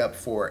stick up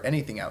for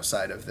anything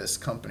outside of this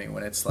company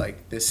when it's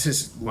like, this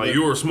is... Like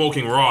you were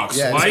smoking rocks.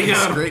 Yeah, like,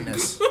 it's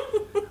greatness.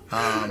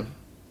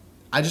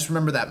 I just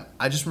remember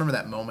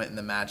that moment in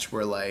the match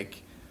where,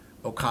 like,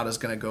 Okada's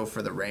going to go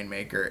for the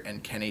Rainmaker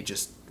and Kenny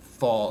just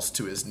falls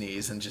to his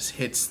knees and just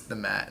hits the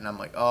mat. And I'm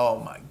like, oh,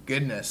 my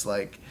goodness.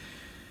 Like,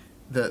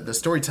 the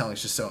storytelling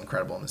is just so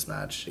incredible in this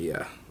match.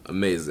 Yeah,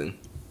 amazing.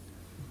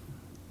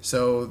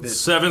 So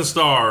 7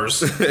 stars.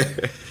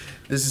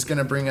 This is going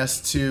to bring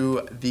us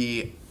to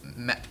the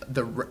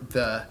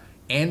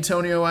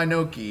Antonio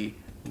Inoki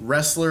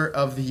Wrestler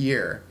of the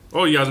Year.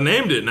 Oh, you guys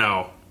named it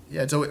now.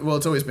 Yeah, it's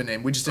always been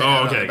named. We just didn't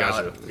have it on the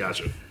ballot.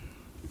 Gotcha.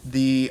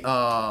 The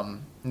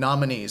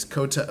nominees: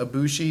 Kota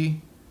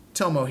Ibushi,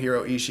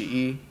 Tomohiro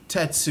Ishii,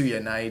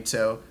 Tetsuya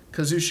Naito,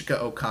 Kazuchika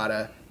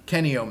Okada,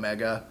 Kenny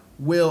Omega,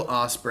 Will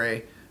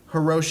Ospreay,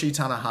 Hiroshi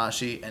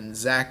Tanahashi, and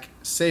Zack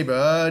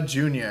Sabre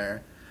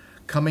Jr.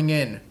 Coming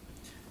in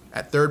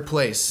at third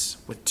place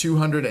with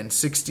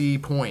 260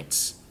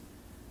 points,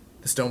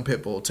 the Stone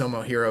Pitbull,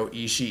 Tomohiro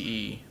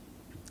Ishii.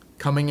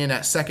 Coming in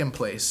at second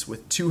place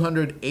with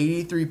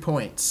 283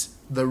 points,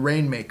 the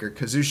Rainmaker,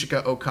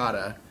 Kazuchika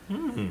Okada.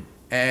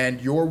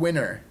 And your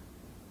winner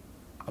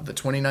of the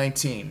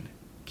 2019,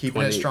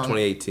 keeping it strong.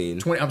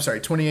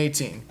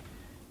 2018.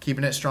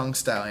 Keeping it strong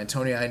style,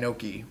 Antonio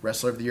Inoki,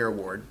 Wrestler of the Year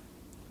award.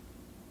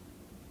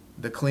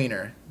 The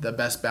cleaner, the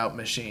best bout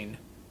machine,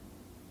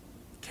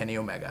 Kenny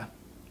Omega.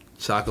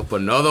 Chalk up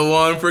another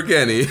one for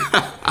Kenny.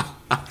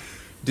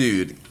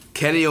 Dude,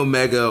 Kenny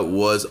Omega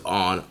was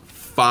on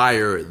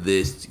fire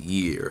this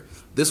year.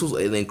 This was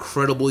an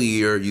incredible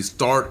year. You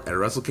start at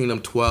Wrestle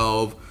Kingdom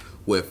 12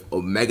 with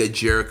Omega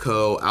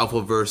Jericho,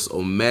 Alpha vs.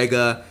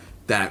 Omega.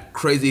 That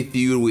crazy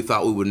feud we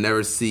thought we would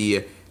never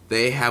see.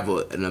 They have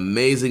an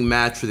amazing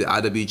match for the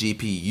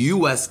IWGP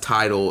US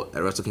title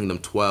at Wrestle Kingdom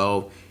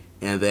 12.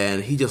 And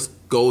then he just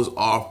goes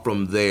off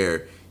from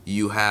there.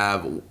 We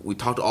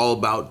talked all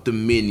about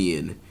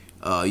Dominion.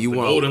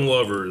 Golden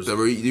Lovers. The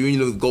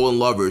reunion of the Golden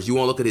Lovers. You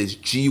want to look at his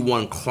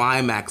G1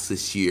 Climax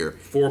this year.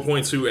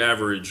 4.2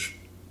 average.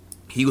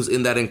 He was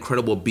in that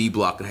incredible B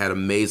block and had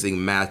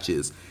amazing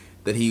matches.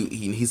 That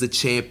he's a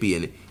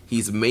champion.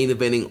 He's main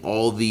eventing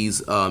all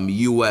these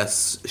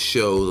U.S.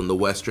 shows on the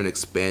Western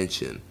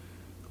expansion.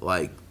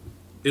 Like,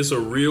 it's a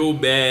real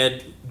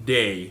bad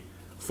day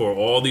for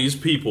all these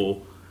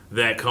people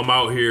that come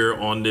out here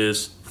on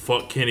this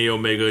fuck Kenny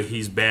Omega,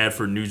 he's bad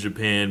for New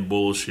Japan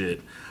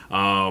bullshit.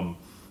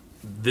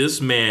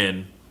 This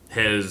man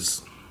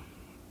has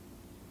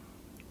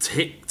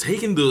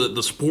taken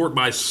the sport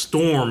by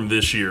storm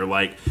this year.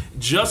 Like,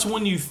 just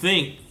when you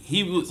think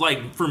he was,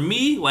 like, for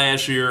me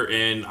last year,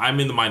 and I'm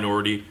in the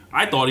minority,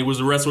 I thought he was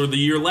the Wrestler of the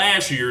Year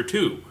last year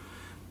too.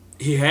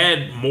 He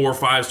had more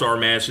 5-star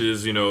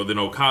matches, than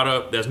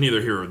Okada. That's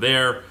neither here or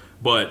there.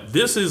 But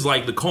this is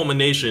like the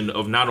culmination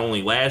of not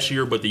only last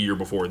year, but the year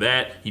before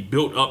that. He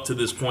built up to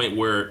this point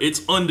where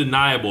it's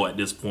undeniable at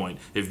this point.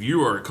 If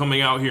you are coming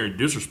out here and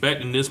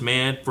disrespecting this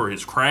man for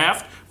his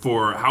craft,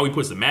 for how he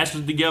puts the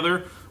matches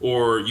together,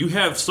 or you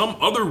have some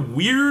other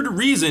weird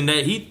reason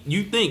that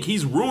you think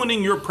he's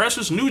ruining your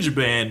precious New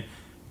Japan,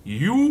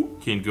 you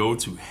can go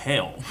to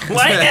hell.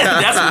 Like,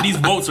 that's what these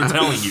votes are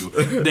telling you.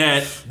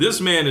 That this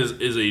man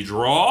is a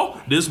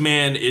draw. This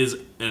man is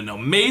an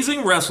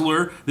amazing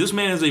wrestler. This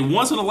man is a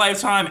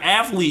once-in-a-lifetime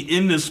athlete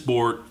in this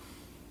sport.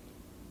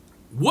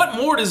 What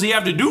more does he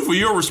have to do for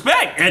your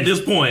respect at this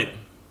point?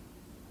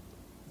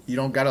 You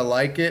don't gotta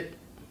like it,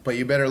 but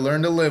you better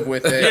learn to live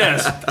with it.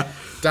 Yes.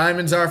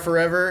 Diamonds are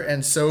forever,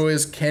 and so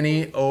is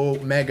Kenny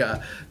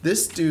Omega.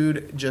 This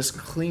dude just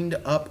cleaned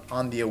up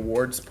on the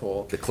awards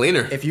poll. The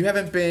cleaner. If you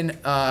haven't been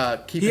keeping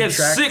track... He had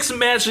 6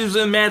 matches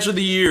in Match of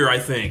the Year, I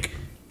think.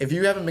 If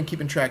you haven't been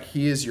keeping track,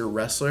 he is your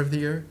Wrestler of the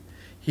Year.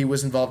 He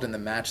was involved in the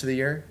Match of the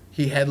Year.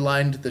 He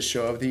headlined the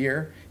Show of the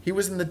Year. He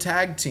was in the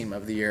Tag Team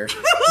of the Year.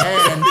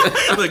 And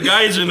the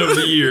Gaijin of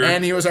the Year.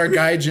 And he was our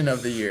Gaijin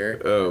of the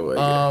Year. Oh, my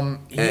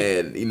God.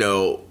 And,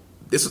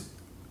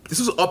 this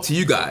was up to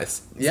you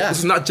guys. Yeah. This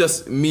is not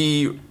just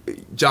me,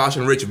 Josh,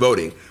 and Rich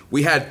voting.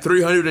 We had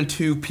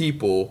 302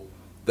 people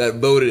that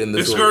voted in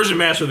this excursion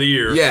match of the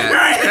year.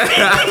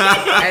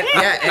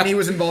 Yeah. and he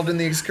was involved in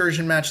the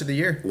excursion match of the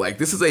year. Like,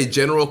 this is a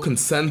general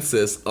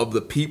consensus of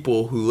the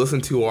people who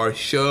listen to our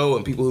show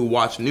and people who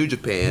watch New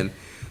Japan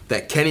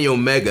that Kenny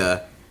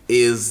Omega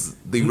is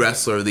the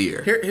wrestler of the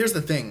year. Here's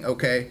the thing,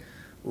 okay?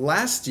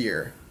 Last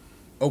year,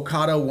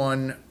 Okada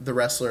won the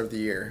wrestler of the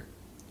year,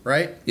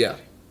 right? Yeah.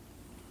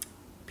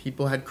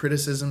 People had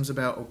criticisms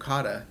about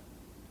Okada.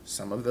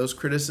 Some of those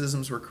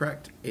criticisms were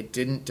correct. It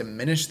didn't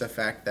diminish the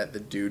fact that the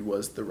dude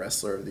was the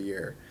wrestler of the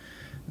year.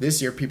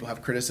 This year, people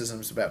have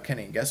criticisms about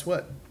Kenny. And guess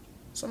what?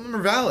 Some of them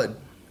are valid.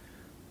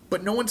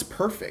 But no one's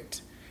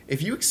perfect.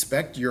 If you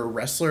expect your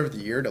wrestler of the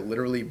year to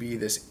literally be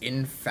this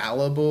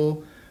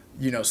infallible,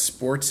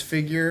 sports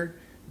figure,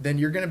 then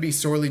you're going to be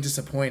sorely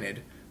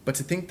disappointed. But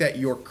to think that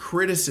your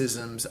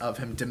criticisms of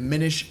him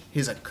diminish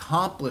his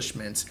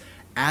accomplishments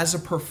as a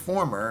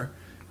performer,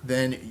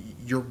 then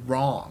you're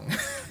wrong.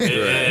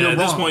 And at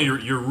this point,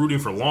 you're rooting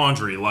for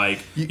laundry. Like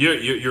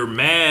you're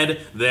mad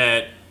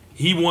that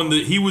he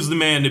was the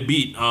man to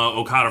beat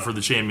Okada for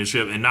the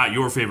championship, and not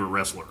your favorite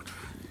wrestler.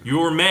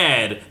 You're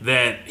mad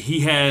that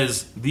he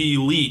has the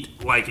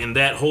Elite, like, in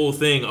that whole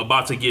thing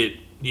about to get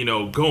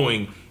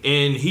going,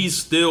 and he's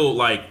still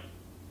like,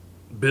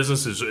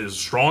 business is as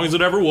strong as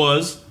it ever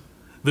was.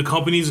 The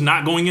company's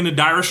not going into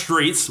dire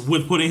straits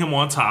with putting him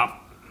on top.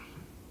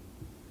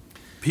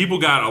 People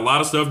got a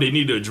lot of stuff they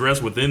need to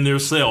address within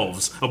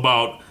themselves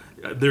about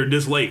their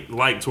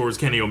dislike towards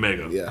Kenny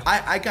Omega. Yeah.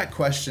 I got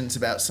questions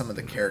about some of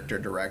the character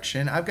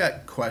direction. I've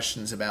got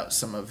questions about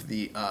some of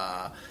the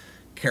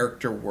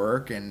character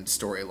work and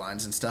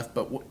storylines and stuff.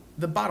 But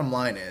the bottom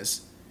line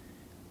is,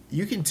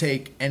 you can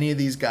take any of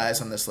these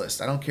guys on this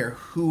list. I don't care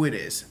who it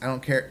is. I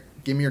don't care.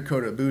 Give me your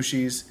Kota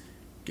Ibushi's.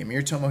 Give me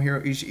your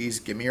Tomohiro Ishii's.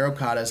 Give me your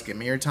Okadas. Give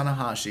me your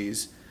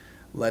Tanahashi's.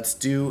 Let's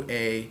do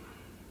a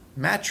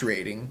match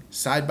rating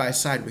side by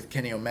side with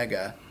Kenny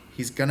Omega.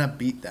 He's gonna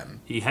beat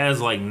them. He has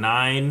like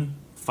 9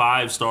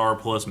 5-star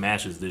plus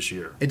matches this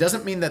year. It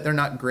doesn't mean that they're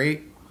not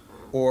great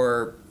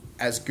or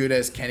as good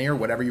as Kenny or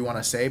whatever you want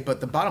to say,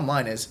 but the bottom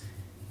line is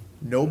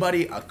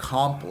nobody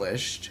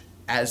accomplished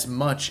as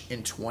much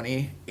in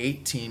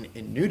 2018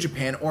 in New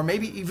Japan, or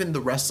maybe even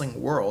the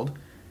wrestling world,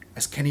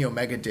 as Kenny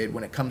Omega did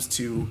when it comes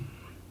to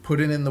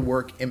putting in the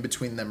work in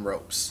between them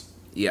ropes.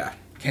 Yeah.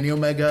 Kenny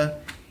Omega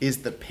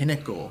is the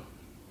pinnacle.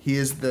 He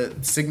is the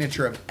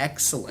signature of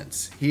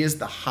excellence. He is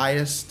the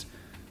highest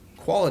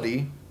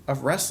quality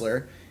of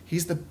wrestler.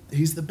 He's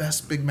the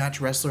best big match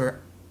wrestler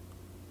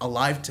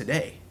alive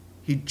today.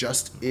 He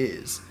just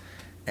is.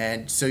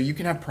 And so you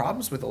can have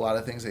problems with a lot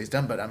of things that he's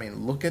done, but I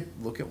mean, look at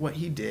what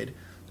he did.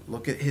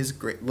 Look at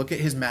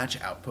his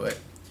match output.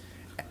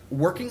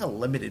 Working a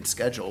limited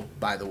schedule,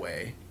 by the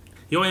way.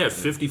 He only had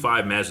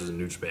 55 matches in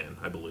New Japan,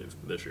 I believe,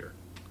 this year.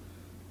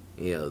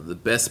 Yeah, the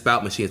best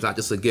spout machine. It's not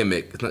just a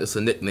gimmick. It's not just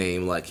a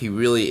nickname. Like, he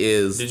really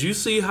is. Did you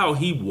see how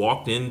he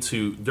walked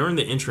into during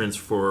the entrance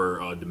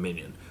for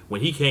Dominion?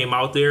 When he came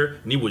out there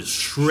and he was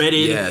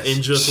shredded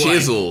and just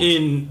chiseled.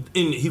 Like,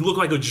 he looked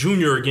like a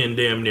junior again,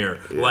 damn near.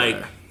 Yeah.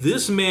 Like,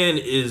 this man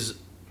is.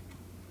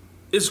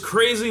 It's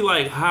crazy,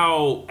 like,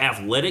 how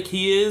athletic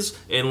he is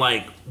and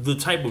like the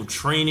type of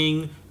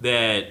training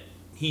that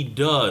he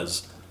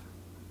does,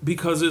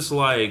 because it's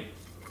like,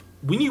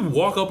 when you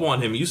walk up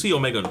on him, you see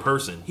Omega in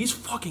person, he's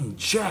fucking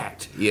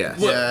jacked. Yeah.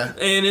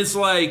 And it's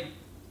like,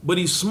 but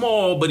he's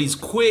small, but he's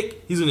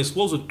quick. He's an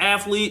explosive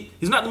athlete.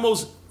 He's not the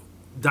most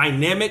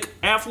dynamic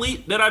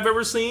athlete that I've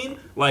ever seen.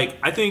 Like,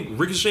 I think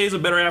Ricochet is a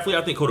better athlete.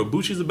 I think Kota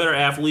Ibushi is a better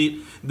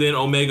athlete than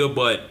Omega.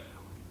 But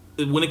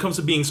when it comes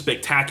to being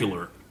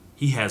spectacular,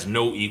 he has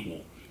no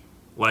equal.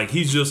 Like,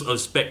 he's just a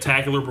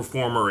spectacular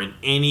performer in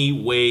any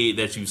way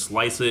that you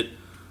slice it.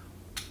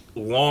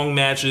 Long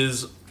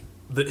matches.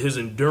 His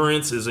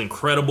endurance is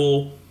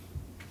incredible.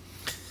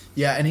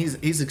 Yeah, and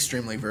he's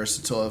extremely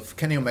versatile. If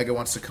Kenny Omega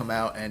wants to come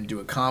out and do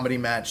a comedy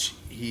match,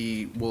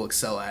 he will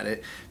excel at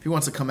it. If he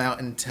wants to come out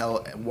and tell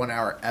a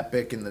 1-hour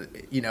epic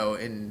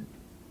in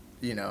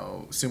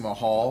Sumo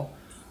Hall,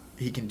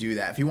 he can do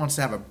that. If he wants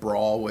to have a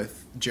brawl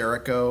with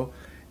Jericho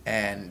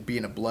and be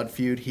in a blood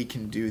feud, he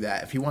can do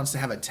that. If he wants to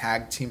have a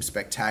tag team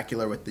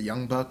spectacular with the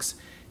Young Bucks,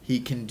 he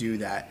can do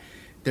that.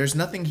 There's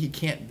nothing he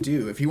can't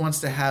do. If he wants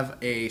to have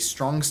a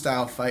strong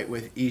style fight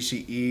with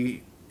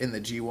Ishii in the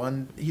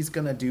G1, he's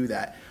going to do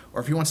that. Or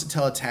if he wants to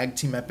tell a tag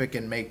team epic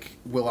and make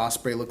Will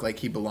Ospreay look like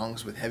he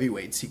belongs with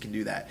heavyweights, he can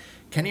do that.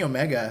 Kenny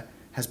Omega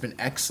has been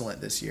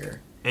excellent this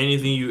year.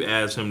 Anything you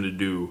ask him to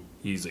do,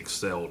 he's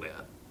excelled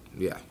at.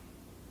 Yeah.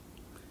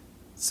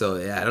 So,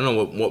 yeah, I don't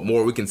know what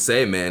more we can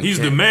say, man. He's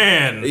the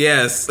man.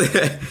 Yes.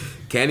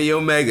 Kenny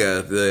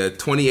Omega, the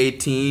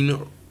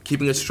 2018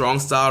 Keeping It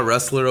Strong Style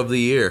Wrestler of the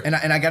Year. And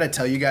I got to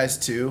tell you guys,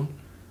 too,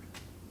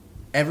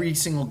 every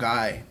single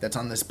guy that's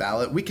on this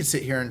ballot, we could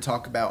sit here and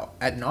talk about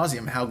ad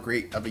nauseum how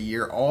great of a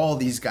year all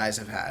these guys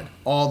have had.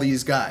 All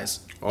these guys.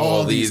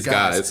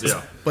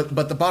 Yeah.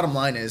 But the bottom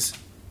line is,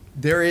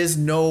 there is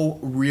no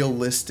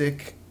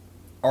realistic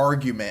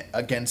argument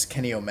against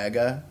Kenny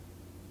Omega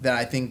that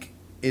I think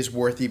is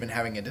worth even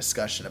having a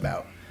discussion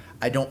about.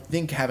 I don't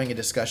think having a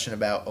discussion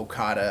about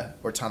Okada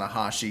or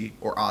Tanahashi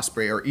or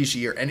Ospreay or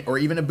Ishii or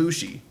even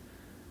Ibushi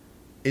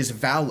is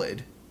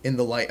valid in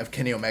the light of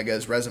Kenny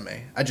Omega's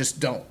resume. I just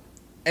don't.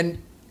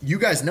 And you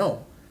guys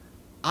know,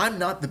 I'm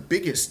not the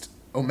biggest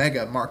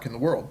Omega mark in the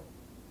world.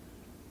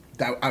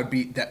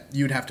 That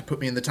you'd have to put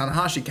me in the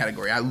Tanahashi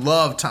category. I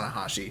love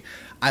Tanahashi.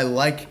 I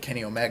like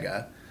Kenny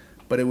Omega,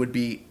 but it would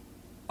be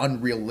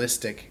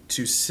unrealistic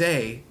to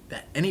say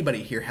that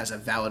anybody here has a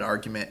valid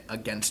argument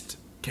against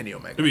Kenny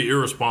Omega. It'd be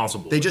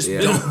irresponsible. They just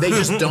don't. They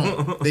just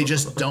don't. They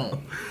just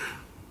don't.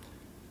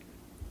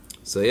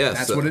 So yeah,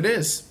 that's what it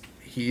is.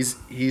 He's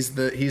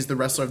the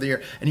wrestler of the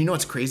year. And you know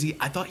what's crazy?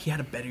 I thought he had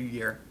a better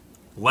year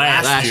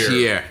last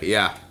year.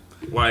 Yeah.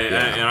 Like,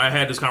 and I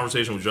had this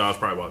conversation with Josh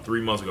probably about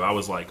 3 months ago. I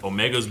was like,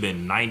 Omega's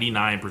been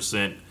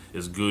 99%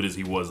 as good as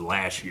he was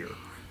last year,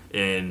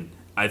 and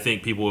I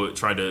think people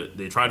tried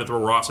to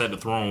throw Ross at the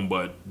throne,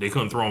 but they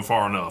couldn't throw him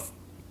far enough.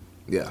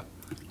 Yeah.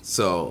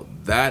 So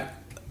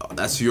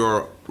that's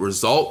your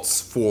results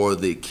for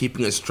the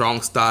Keeping It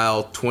Strong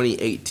Style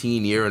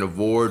 2018 year in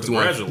awards.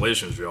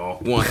 Congratulations, y'all.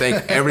 We want to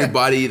thank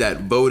everybody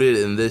that voted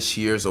in this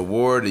year's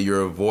award.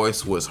 Your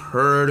voice was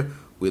heard.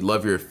 We'd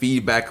love your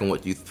feedback on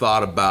what you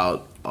thought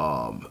about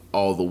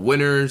all the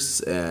winners,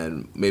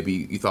 and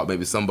maybe you thought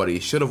maybe somebody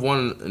should have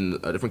won in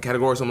a different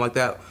category or something like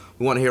that.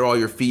 We want to hear all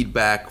your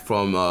feedback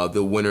from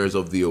the winners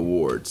of the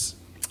awards.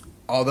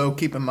 Although,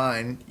 keep in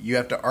mind, you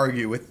have to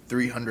argue with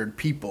 300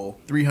 people,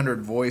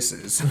 300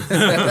 voices.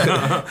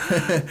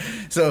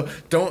 So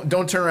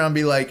don't turn around and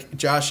be like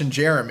Josh and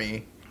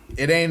Jeremy.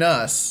 It ain't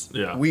us.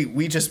 Yeah.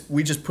 We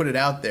just put it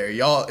out there.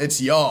 Y'all, it's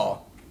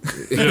y'all.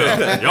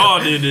 Yeah,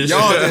 y'all did this.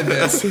 Y'all did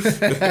this.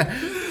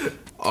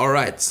 All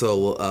right,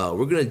 so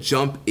we're going to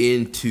jump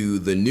into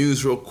the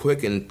news real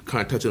quick and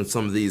kind of touch on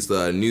some of these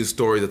news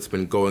stories that's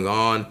been going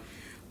on.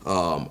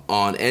 On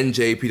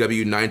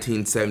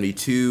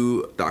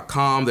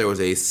NJPW1972.com, there was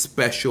a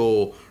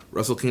special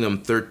Wrestle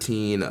Kingdom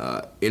 13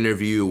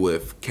 interview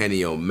with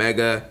Kenny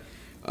Omega.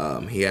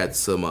 He had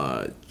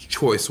some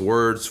choice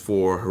words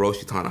for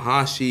Hiroshi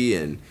Tanahashi,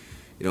 and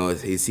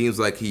he seems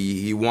like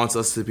he wants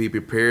us to be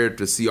prepared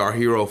to see our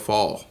hero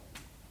fall.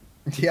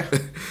 Yeah.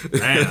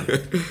 Man.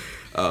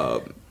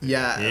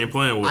 Yeah. He ain't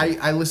playing with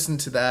I listened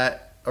to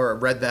that or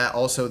read that,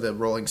 also the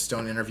Rolling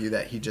Stone interview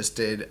that he just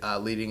did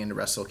leading into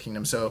Wrestle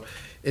Kingdom. So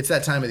it's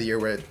that time of the year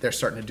where they're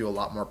starting to do a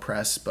lot more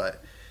press,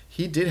 but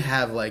he did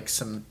have like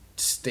some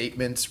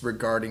statements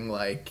regarding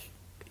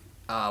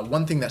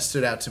one thing that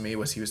stood out to me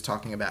was he was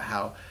talking about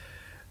how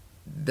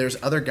there's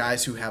other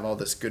guys who have all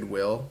this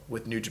goodwill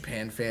with New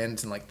Japan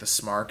fans and like the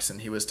Smarks,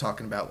 and he was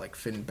talking about like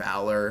Finn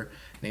Balor,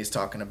 and he's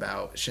talking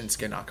about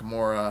Shinsuke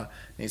Nakamura, and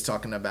he's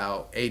talking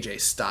about AJ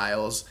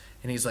Styles,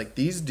 and he's like,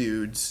 these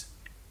dudes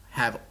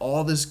have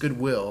all this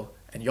goodwill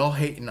and y'all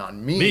hating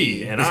on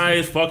me. And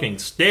I fucking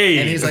stayed.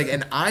 And he's like,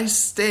 and I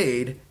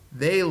stayed,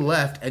 they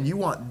left, and you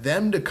want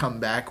them to come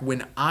back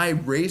when I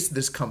raised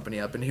this company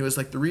up. And he was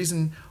like, the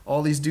reason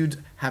all these dudes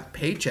have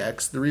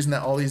paychecks, the reason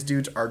that all these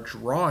dudes are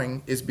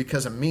drawing is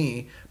because of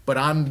me, but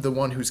I'm the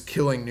one who's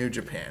killing New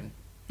Japan.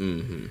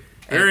 Mm-hmm.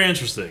 Very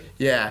interesting.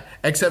 Yeah,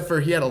 except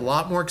for he had a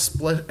lot more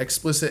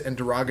explicit and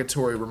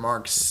derogatory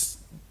remarks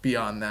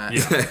beyond that.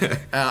 Yeah.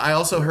 I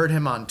also heard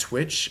him on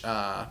Twitch.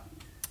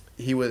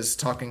 He was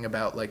talking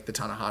about like the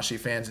Tanahashi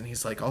fans, and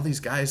he's like, all these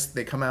guys,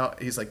 they come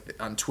out, he's like,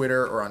 on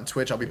Twitter or on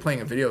Twitch, I'll be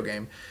playing a video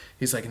game,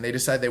 he's like, and they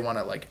decide they want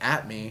to like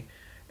at me,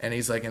 and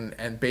he's like,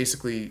 and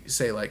basically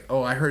say like,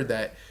 oh, I heard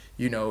that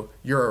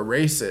you're a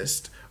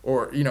racist,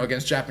 or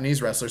against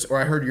Japanese wrestlers,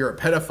 or I heard you're a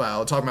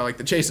pedophile, talking about like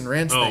the Chase and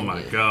Rance thing. Oh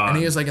my god. And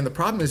he was like, and the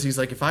problem is, he's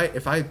like, if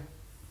I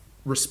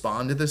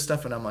respond to this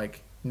stuff and I'm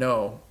like,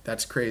 no,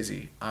 that's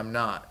crazy, I'm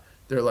not,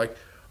 they're like,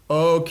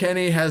 oh,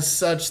 Kenny has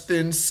such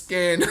thin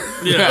skin.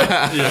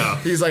 Yeah.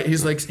 He's like,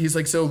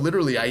 so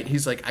literally, I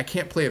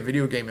can't play a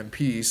video game in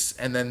peace,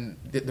 and then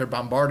they're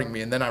bombarding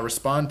me, and then I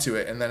respond to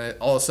it, and then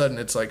all of a sudden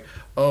it's like,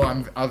 oh,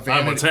 I'm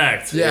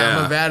attacked. Yeah,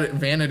 I'm a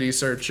vanity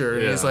searcher.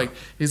 And Yeah.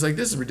 he's like,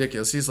 this is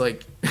ridiculous. He's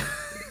like,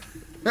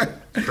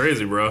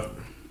 crazy, bro.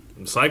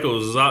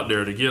 Psychos is out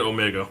there to get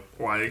Omega.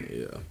 Like,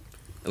 Yeah.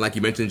 And like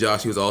you mentioned,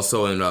 Josh, he was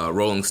also in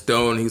Rolling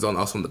Stone. He was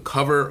also on the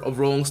cover of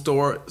Rolling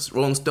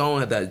Stone.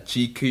 Had that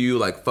GQ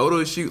like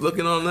photo shoot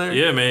looking on there.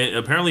 yeah, man.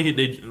 Apparently,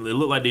 it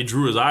looked like they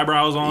drew his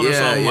eyebrows on or Yeah,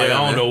 something. Like, yeah, I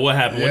don't man. know what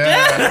happened with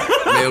that.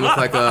 Made him look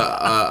like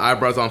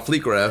eyebrows on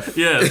fleek ref.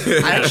 Yeah.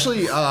 I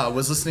actually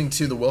was listening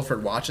to the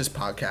Wilfred Watches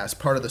podcast,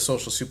 part of the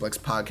Social Suplex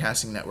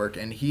podcasting network,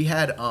 and he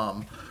had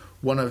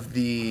one of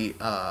the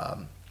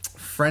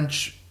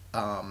French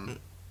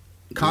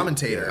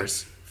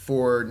commentators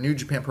for New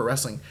Japan Pro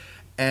Wrestling.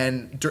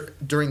 And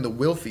during the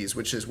Wilfies,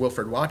 which is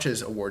Wilfred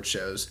Watches award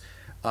shows,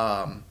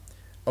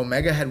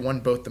 Omega had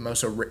won both the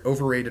most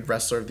overrated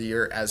wrestler of the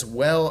year as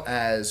well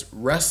as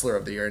wrestler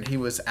of the year. And he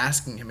was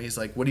asking him, he's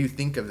like, what do you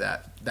think of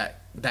that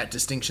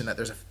distinction, that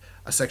there's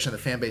a section of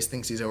the fan base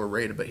thinks he's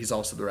overrated, but he's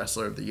also the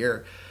wrestler of the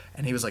year?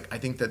 And he was like, I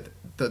think that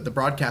the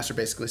broadcaster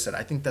basically said,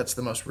 I think that's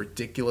the most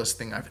ridiculous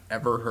thing I've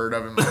ever heard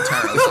of in my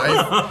entire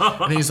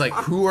life. And he's like,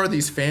 who are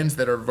these fans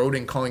that are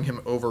voting, calling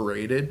him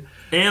overrated?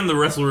 And the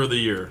wrestler of the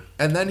year.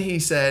 And then he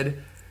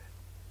said,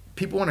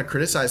 people want to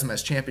criticize him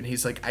as champion.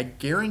 He's like, I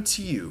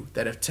guarantee you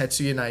that if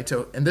Tetsuya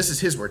Naito, and this is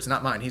his words,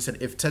 not mine. He said,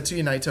 if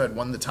Tetsuya Naito had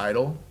won the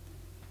title,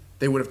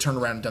 they would have turned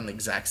around and done the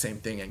exact same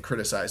thing and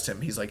criticized him.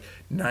 He's like,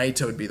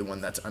 Naito would be the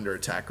one that's under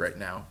attack right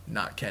now,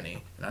 not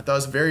Kenny. And I thought it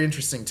was a very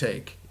interesting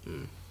take.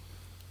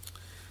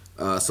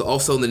 So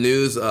also in the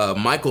news,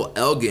 Michael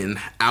Elgin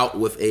out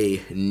with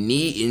a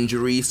knee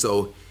injury.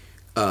 So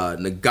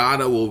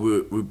Nagata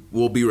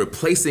will be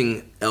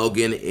replacing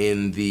Elgin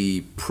in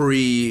the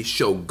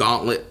pre-show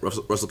gauntlet,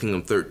 Wrestle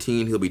Kingdom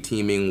 13. He'll be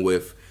teaming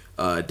with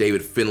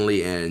David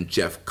Finlay and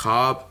Jeff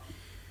Cobb.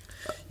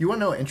 You want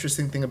to know an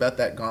interesting thing about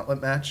that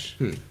gauntlet match?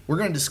 We're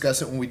going to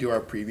discuss it when we do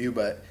our preview,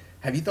 but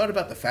have you thought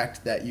about the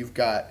fact that you've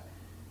got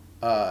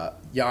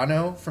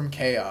Yano from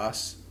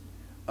Chaos,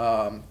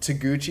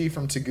 Taguchi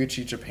from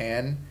Taguchi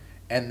Japan,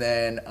 and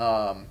then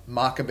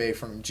Makabe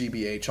from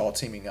GBH all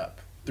teaming up?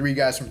 3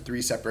 guys from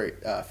 3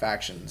 separate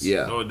factions.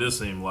 Yeah. So it does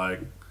seem like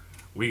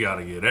we got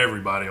to get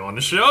everybody on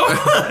the show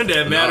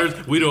that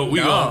matters. We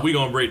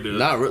gonna break the.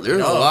 Not really.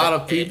 There's a lot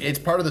of people. It's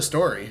part of the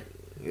story.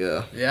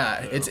 Yeah. Yeah,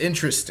 it's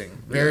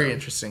interesting. Very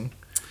interesting.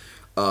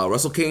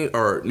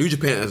 New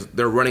Japan,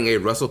 they're running a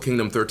Wrestle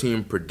Kingdom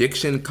 13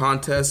 prediction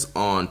contest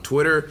on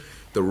Twitter.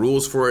 The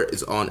rules for it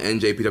is on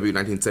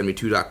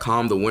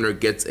njpw1972.com. The winner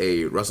gets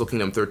a Wrestle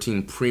Kingdom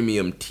 13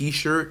 premium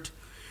t-shirt.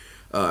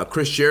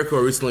 Chris Jericho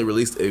recently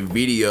released a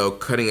video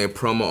cutting a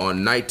promo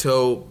on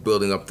Naito,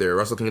 building up their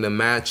Wrestle Kingdom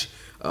match.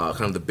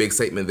 Kind of the big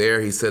statement there.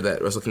 He said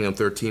that Wrestle Kingdom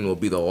 13 will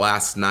be the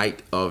last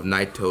night of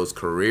Naito's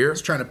career.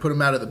 He's trying to put him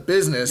out of the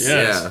business.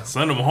 Yes, Yeah.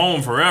 send him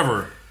home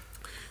forever.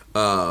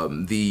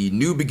 The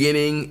New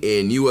Beginning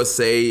in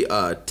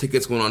USA,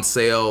 tickets went on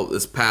sale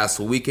this past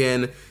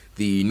weekend.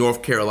 The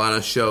North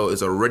Carolina show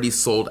is already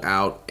sold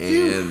out,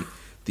 and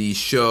the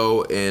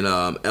show in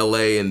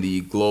LA in the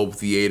Globe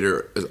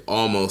Theater is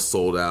almost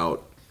sold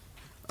out.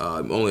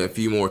 Only a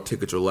few more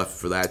tickets are left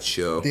for that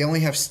show. They only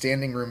have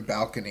standing room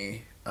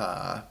balcony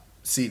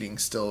seating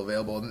still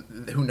available.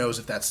 Who knows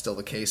if that's still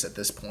the case at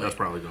this point. That's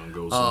probably going to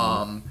go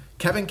soon.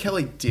 Kevin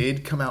Kelly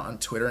did come out on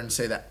Twitter and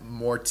say that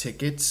more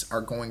tickets are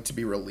going to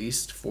be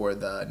released for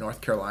the North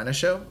Carolina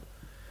show,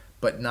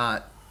 but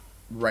not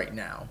right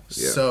now.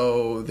 Yeah.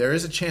 So there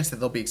is a chance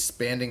that they'll be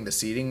expanding the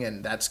seating,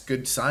 and that's a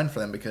good sign for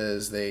them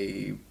because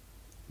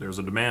There's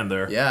a demand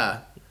there.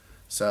 yeah.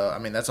 So, I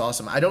mean, that's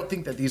awesome. I don't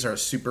think that these are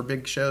super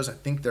big shows. I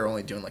think they're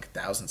only doing like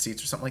 1,000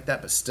 seats or something like that.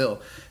 But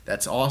still,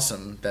 that's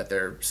awesome that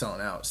they're selling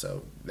out.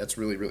 So that's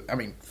really, really, I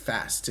mean,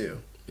 fast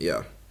too.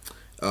 Yeah.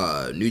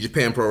 New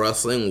Japan Pro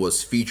Wrestling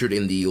was featured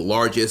in the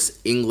largest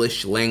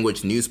English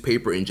language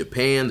newspaper in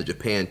Japan, the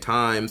Japan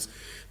Times.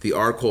 The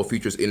article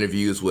features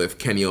interviews with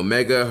Kenny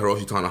Omega,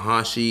 Hiroshi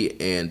Tanahashi,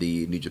 and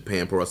the New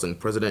Japan Pro Wrestling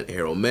president,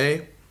 Harold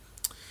May.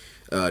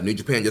 New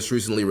Japan just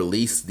recently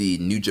released the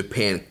New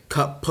Japan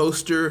Cup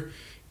poster.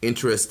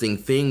 Interesting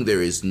thing,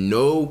 there is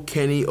no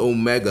Kenny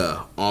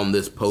Omega on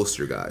this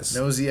poster, guys.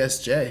 No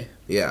ZSJ.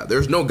 Yeah,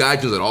 there's no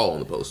Gaijins at all on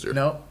the poster.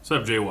 No.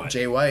 Except Jay White.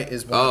 Jay White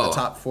is one of the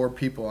top 4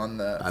 people on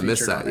the I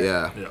missed that,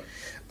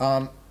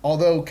 yeah.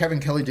 Although Kevin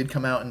Kelly did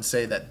come out and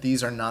say that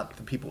these are not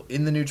the people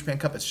in the New Japan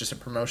Cup, it's just a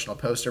promotional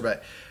poster,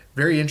 but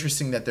very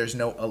interesting that there's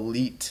no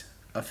elite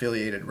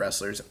affiliated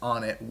wrestlers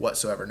on it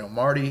whatsoever. No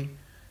Marty,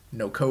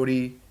 no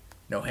Cody,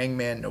 no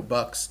Hangman, no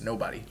Bucks,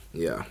 nobody.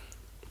 Yeah.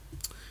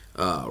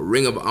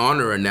 Ring of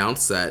Honor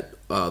announced that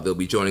they'll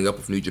be joining up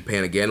with New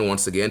Japan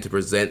once again to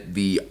present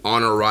the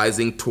Honor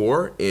Rising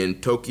Tour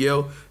in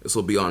Tokyo. This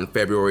will be on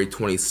February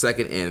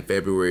 22nd and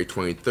February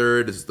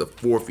 23rd. This is the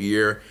 4th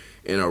year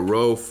in a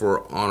row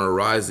for Honor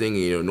Rising.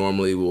 You know,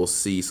 normally we'll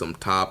see some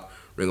top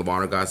Ring of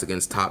Honor guys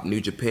against top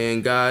New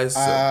Japan guys.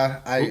 So.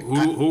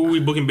 Who are we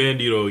booking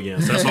Bandito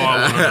against? That's all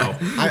I want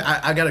to know.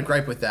 I got a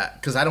gripe with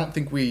that because I don't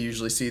think we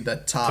usually see the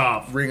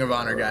top Ring of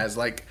Honor guys.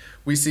 Like,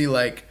 we see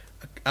like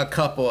a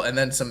couple and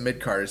then some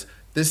mid-carders.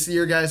 This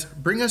year, guys,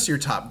 bring us your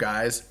top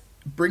guys.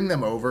 Bring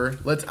them over.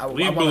 Leave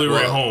Billy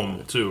Ray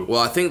home, too. Well,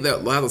 I think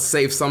that we'll have to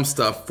save some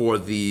stuff for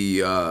the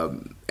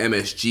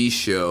MSG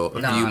show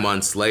a few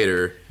months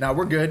later. No,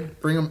 we're good.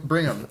 Bring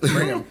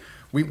them.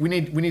 We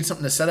need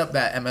something to set up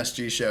that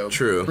MSG show.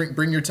 True.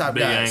 Bring your top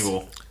guys. Big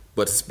angle.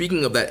 But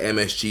speaking of that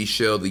MSG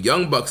show, the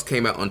Young Bucks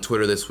came out on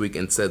Twitter this week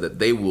and said that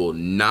they will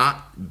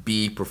not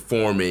be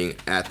performing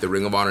at the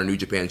Ring of Honor New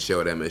Japan show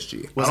at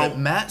MSG. Was it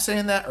Matt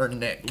saying that or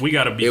Nick? We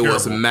got to be careful. It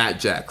was Matt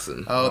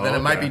Jackson. Oh, then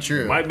it might be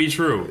true. Might be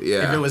true.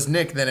 Yeah. If it was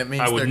Nick, then it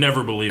means I would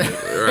never believe it.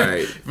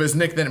 Right. If it was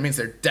Nick, then it means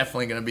they're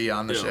definitely going to be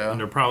on the show. And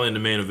they're probably in the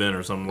main event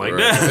or something like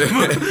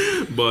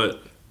that.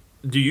 But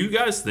do you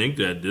guys think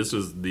that this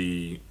is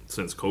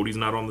since Cody's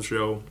not on the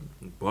show,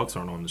 Bucks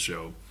aren't on the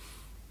show,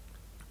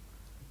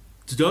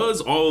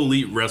 does All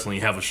Elite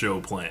Wrestling have a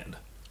show planned?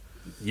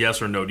 Yes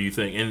or no, do you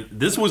think? And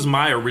this was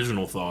my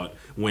original thought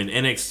when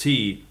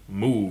NXT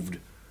moved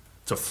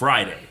to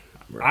Friday.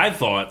 I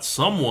thought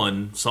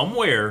someone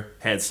somewhere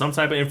had some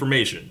type of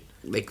information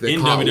They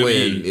in caught WWE,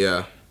 wind,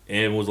 yeah.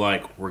 and was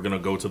like, "We're gonna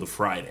go to the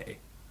Friday."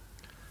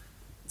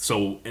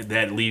 So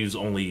that leaves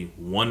only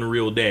one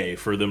real day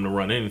for them to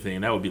run anything,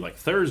 and that would be like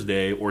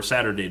Thursday or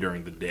Saturday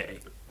during the day.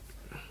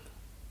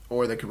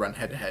 Or they could run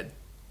head to head.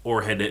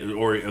 Or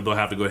they'll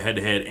have to go head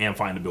to head and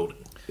find a building.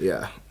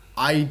 Yeah.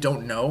 I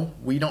don't know.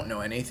 We don't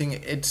know anything.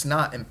 It's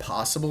not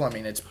impossible. I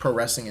mean, it's pro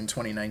wrestling in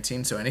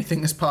 2019, so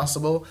anything is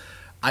possible.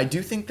 I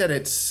do think that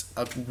it's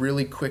a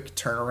really quick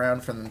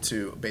turnaround for them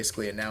to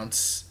basically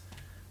announce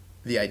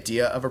the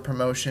idea of a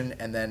promotion,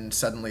 and then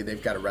suddenly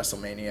they've got a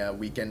WrestleMania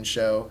weekend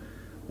show.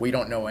 We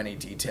don't know any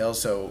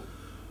details, so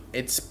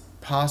it's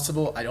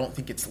possible. I don't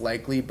think it's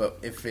likely, but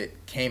if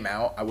it came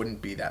out, I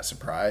wouldn't be that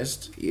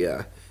surprised.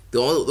 Yeah. The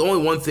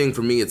only one thing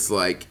for me, it's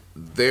like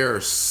there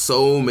are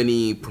so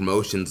many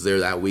promotions there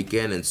that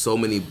weekend and so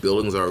many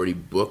buildings are already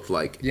booked.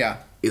 Like, Yeah.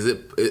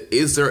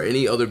 is there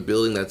any other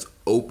building that's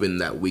open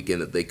that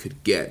weekend that they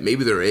could get?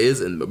 Maybe there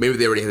is, and maybe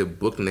they already have it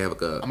booked and they have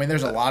like a... I mean,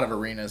 there's a lot of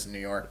arenas in New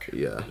York.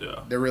 Yeah.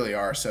 There really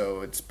are,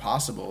 so it's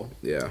possible.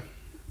 Yeah.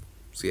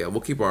 So yeah,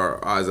 we'll keep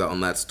our eyes out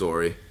on that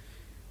story.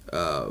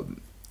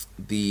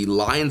 The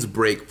Lions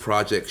Break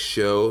Project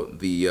show,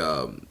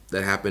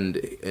 that happened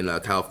in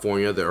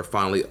California, they're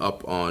finally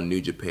up on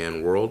New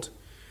Japan World.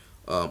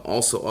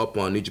 Also up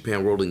on New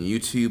Japan World and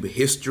YouTube,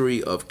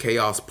 History of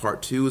Chaos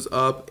Part 2 is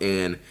up,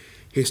 and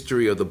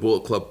History of the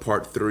Bullet Club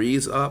Part 3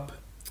 is up.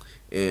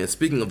 And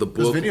speaking of the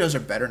Those Bullet... videos are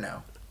better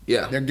now.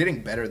 Yeah. They're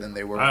getting better than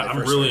they were when they I'm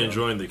first really started.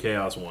 enjoying the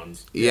Chaos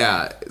ones.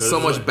 Yeah, so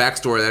much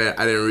backstory that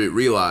I didn't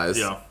realize.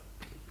 Yeah.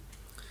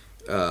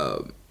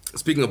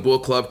 Speaking of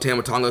Bullet Club,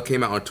 Tama Tonga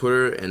came out on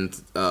Twitter and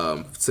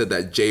said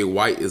that Jay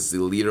White is the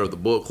leader of the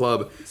Bullet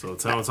Club. So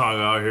Tama Tonga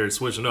out here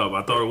switching up.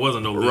 I thought it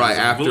wasn't no leader. Right,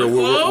 after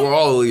we're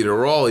all the leader,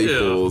 we're all Yeah.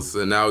 equals,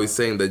 and now he's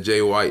saying that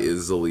Jay White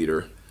is the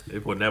leader. They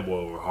putting that boy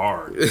over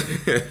hard.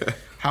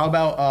 How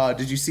about,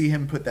 did you see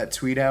him put that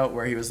tweet out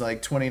where he was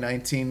like,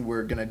 2019,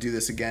 we're going to do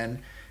this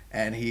again?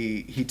 And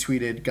he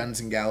tweeted Guns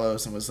and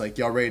Gallows and was like,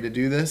 y'all ready to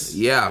do this?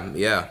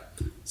 Yeah.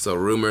 So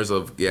rumors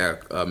of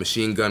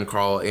Machine Gun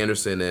Carl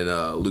Anderson and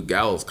Luke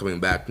Gallows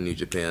coming back to New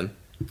Japan.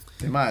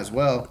 They might as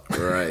well.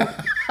 Right.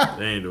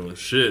 They ain't doing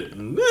shit.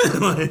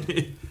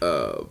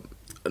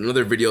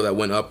 Another video that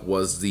went up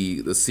was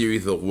the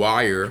series The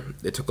Wire.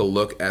 They took a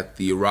look at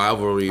the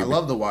rivalry. I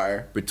love The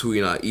Wire.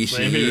 Between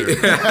Same here.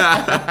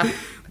 Ishii.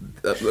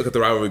 Look at the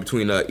rivalry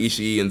between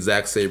Ishii and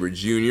Zack Sabre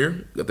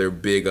Jr. Got their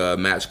big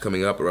match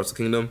coming up at Wrestle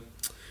Kingdom.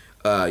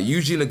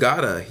 Yuji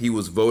Nagata, he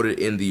was voted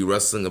in the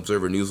Wrestling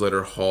Observer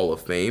Newsletter Hall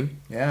of Fame.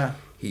 Yeah.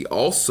 He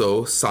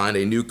also signed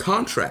a new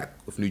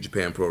contract with New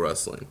Japan Pro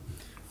Wrestling.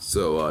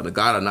 So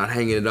Nagata not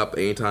hanging it up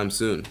anytime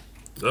soon.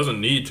 Doesn't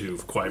need to,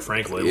 quite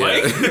frankly.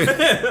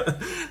 Yeah.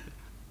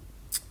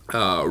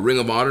 Ring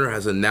of Honor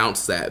has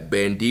announced that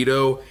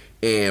Bandito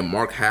and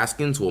Mark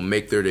Haskins will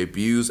make their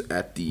debuts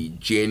at the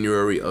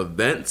January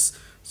events.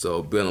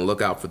 So be on the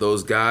lookout for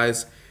those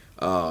guys.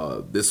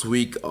 This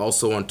week,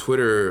 also on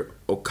Twitter,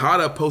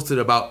 Okada posted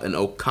about an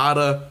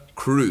Okada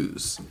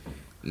cruise.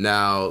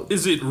 Now,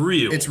 is it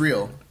real? It's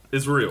real.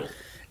 It's real.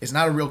 It's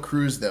not a real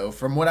cruise, though.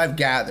 From what I've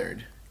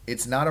gathered,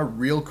 it's not a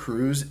real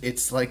cruise.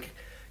 It's like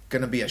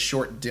going to be a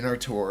short dinner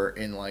tour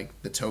in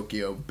like the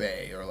Tokyo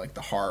Bay or like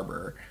the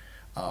harbor.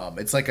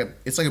 It's like a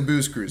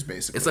booze cruise,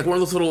 basically. It's like one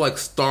of those little like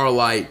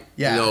Starlight,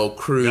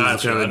 cruise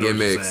Gotcha, kind I of know what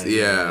you're gimmicks. saying.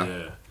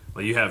 Yeah.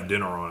 Like you have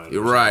dinner on it.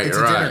 Right, It's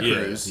a right.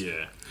 dinner cruise.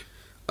 Yeah.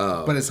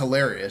 But it's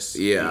hilarious.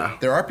 Yeah.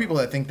 There are people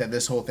that think that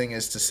this whole thing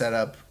is to set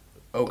up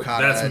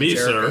Okada That's and me,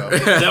 Jericho.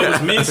 sir. That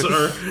was me,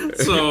 sir.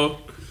 So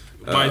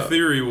my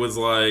theory was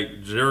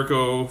like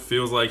Jericho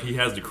feels like he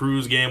has the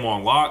cruise game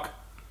on lock,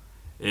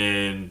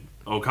 and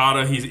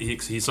Okada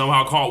he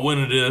somehow caught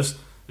wind of this,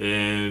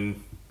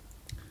 and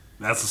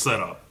that's the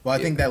setup. Well, I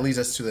think that leads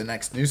us to the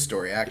next news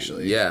story,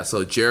 actually. Yeah,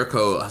 so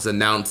Jericho has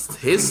announced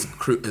his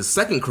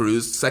second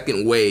cruise,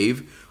 second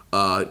wave.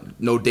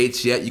 No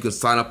dates yet. You can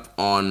sign up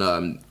on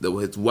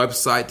his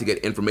website to get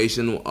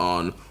information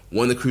on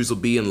when the cruise will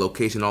be and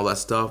location, all that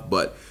stuff.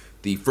 But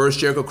the first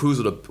Jericho cruise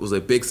was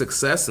a big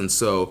success, and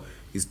so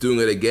he's doing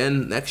it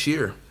again next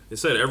year. They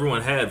said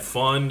everyone had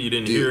fun. You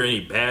didn't hear any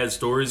bad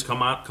stories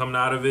coming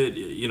out of it.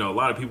 You know, a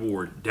lot of people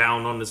were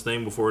down on this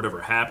thing before it ever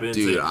happened.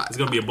 Dude, it's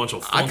gonna be a bunch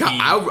of funky.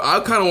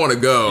 I kind of want to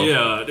go.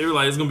 Yeah, they were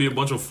like, it's gonna be a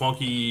bunch of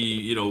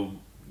funky,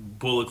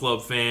 Bullet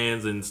Club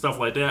fans and stuff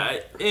like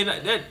that. And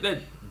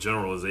that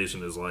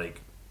generalization is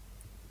like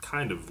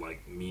kind of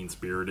like mean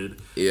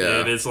spirited.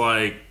 Yeah, and it's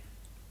like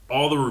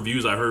all the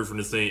reviews I heard from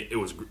this thing, it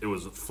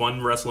was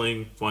fun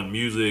wrestling, fun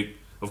music,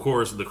 of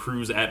course the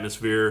cruise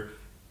atmosphere,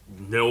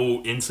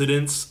 no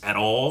incidents at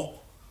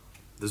all.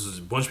 This is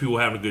a bunch of people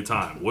having a good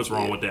time. What's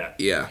wrong with that?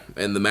 Yeah,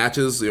 and the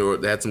matches,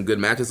 they had some good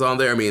matches on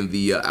there. I mean,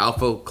 the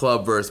Alpha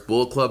Club versus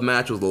Bullet Club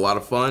match was a lot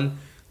of fun.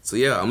 So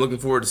yeah, I'm looking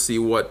forward to see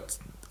where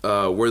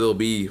they'll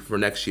be for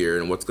next year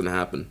and what's going to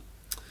happen.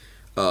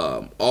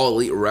 All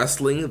Elite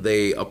Wrestling,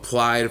 they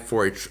applied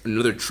for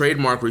another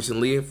trademark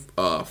recently,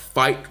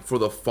 Fight for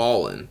the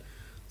Fallen.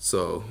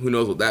 So who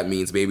knows what that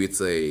means? Maybe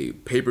it's a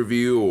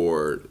pay-per-view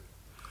or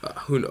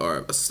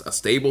a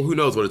stable. Who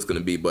knows what it's going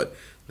to be? But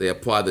they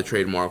applied the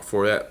trademark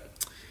for that.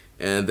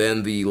 And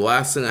then the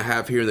last thing I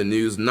have here in the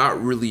news,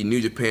 not really New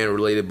Japan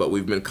related, but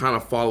we've been kind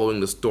of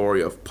following the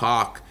story of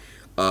Pac.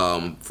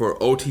 For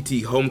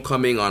OTT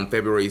Homecoming on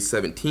February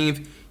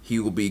 17th, he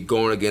will be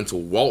going against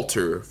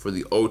Walter for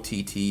the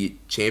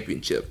OTT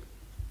Championship.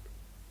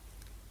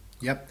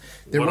 Yep.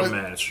 What a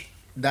match.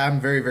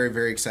 I'm very, very,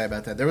 very excited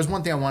about that. There was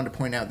one thing I wanted to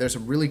point out. There's a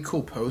really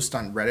cool post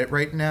on Reddit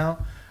right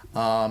now.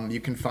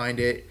 You can find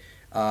it.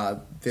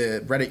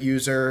 The Reddit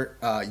user,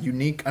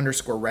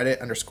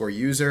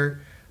 unique_Reddit_user,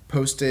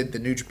 posted the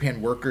New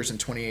Japan Workers in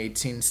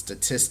 2018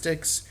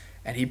 statistics,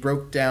 and he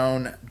broke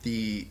down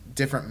the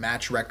different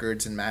match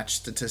records and match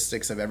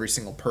statistics of every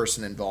single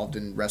person involved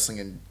in wrestling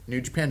in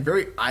New Japan.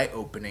 Very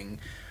eye-opening.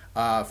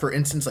 For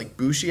instance, like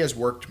Bushi has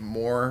worked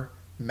more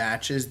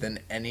matches than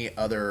any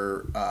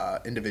other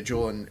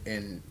individual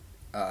in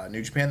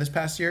New Japan this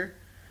past year,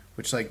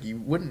 which like you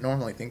wouldn't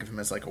normally think of him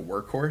as like a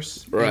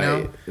workhorse, right? You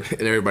know?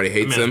 And everybody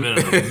hates him. Been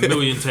in a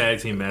million tag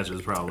team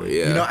matches probably.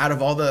 Yeah. You know, out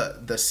of all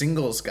the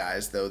singles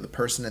guys, though, the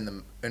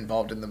person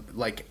involved in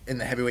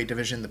the heavyweight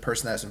division, the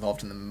person that's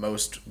involved in the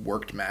most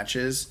worked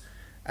matches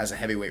as a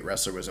heavyweight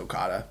wrestler was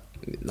Okada.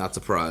 Not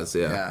surprised,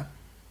 yeah. Yeah.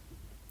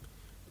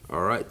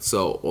 All right,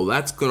 so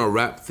that's gonna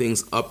wrap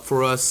things up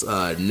for us.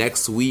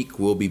 Next week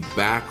we'll be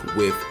back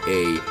with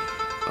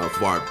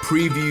for our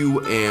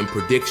preview and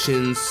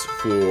predictions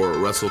for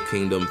Wrestle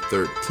Kingdom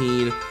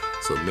 13.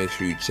 So make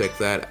sure you check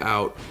that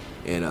out,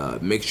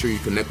 and make sure you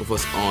connect with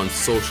us on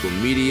social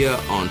media.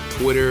 On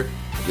Twitter,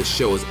 the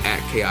show is at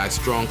KI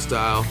Strong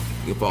Style.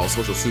 You can follow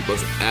Social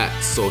Suplex at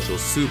Social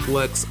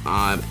Suplex.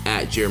 I'm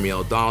at Jeremy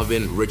L.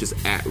 Donovan. Rich is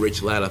at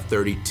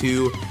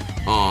RichLatta32.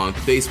 On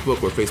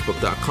Facebook, we're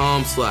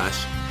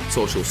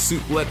facebook.com/Social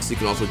Suplex. You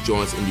can also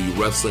join us in the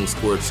Wrestling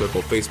Squared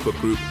Circle Facebook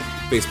group,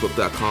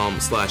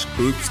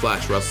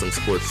 facebook.com/group/Wrestling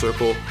Squared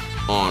Circle.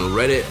 On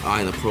Reddit,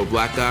 I am the Pro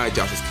Black Guy.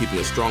 Josh is keeping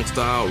a strong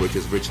style. Rich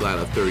is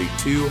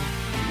RichLatta32. You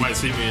might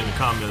see me in the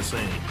comments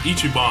saying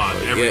Ichiban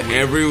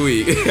every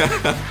week.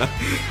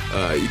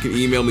 You can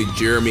email me,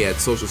 Jeremy at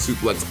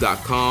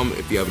socialsuplex.com,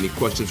 if you have any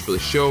questions for the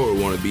show or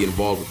want to be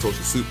involved with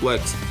Social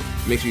Suplex.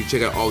 Make sure you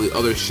check out all the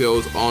other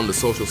shows on the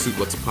Social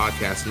Suplex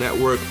Podcast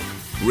Network.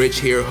 Rich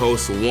here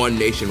hosts One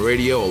Nation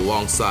Radio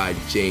alongside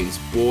James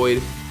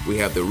Boyd. We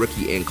have the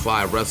Ricky and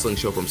Clive Wrestling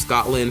Show from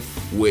Scotland,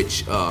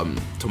 which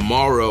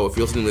tomorrow, if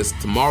you're listening to this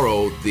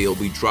tomorrow, they'll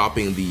be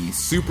dropping the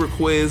Super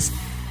Quiz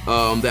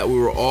that we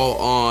were all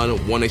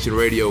on. One Nation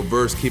Radio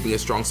versus Keeping a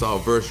Strong Style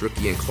versus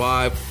Ricky and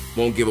Clive.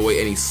 Won't give away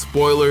any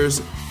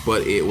spoilers,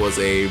 but it was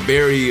a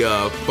very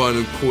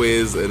fun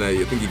quiz, and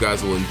I think you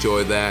guys will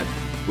enjoy that.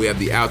 We have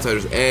the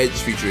Outsider's Edge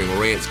featuring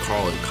Rance,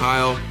 Carl, and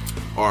Kyle.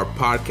 Our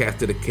podcast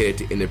dedicated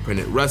to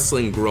independent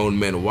wrestling, Grown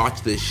Men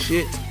Watch This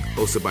Shit,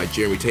 hosted by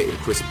Jeremy Tate and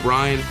Chris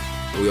Bryan.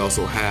 And we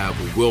also have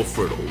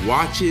Wilford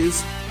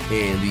Watches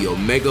and the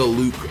Omega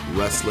Luke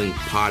Wrestling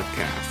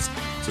Podcast.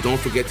 So don't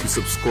forget to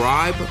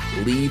subscribe,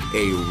 leave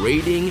a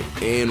rating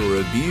and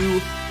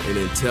review. And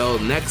until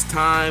next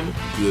time,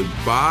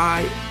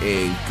 goodbye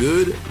and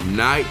good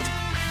night.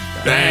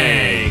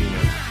 Bang!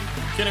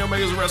 Kenny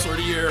Omega's Wrestler of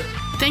the Year.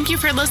 Thank you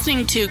for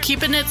listening to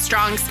Keeping It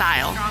Strong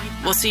Style.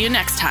 We'll see you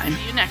next time.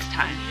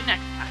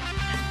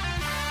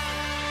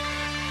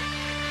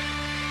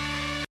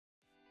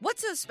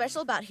 What's so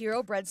special about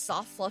Hero Bread's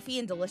soft, fluffy,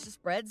 and delicious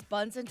breads,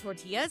 buns, and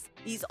tortillas?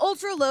 These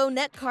ultra-low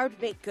net-carb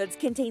baked goods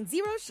contain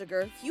zero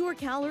sugar, fewer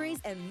calories,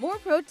 and more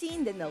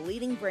protein than the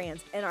leading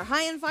brands, and are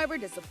high in fiber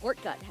to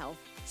support gut health.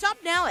 Shop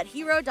now at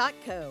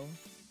Hero.co.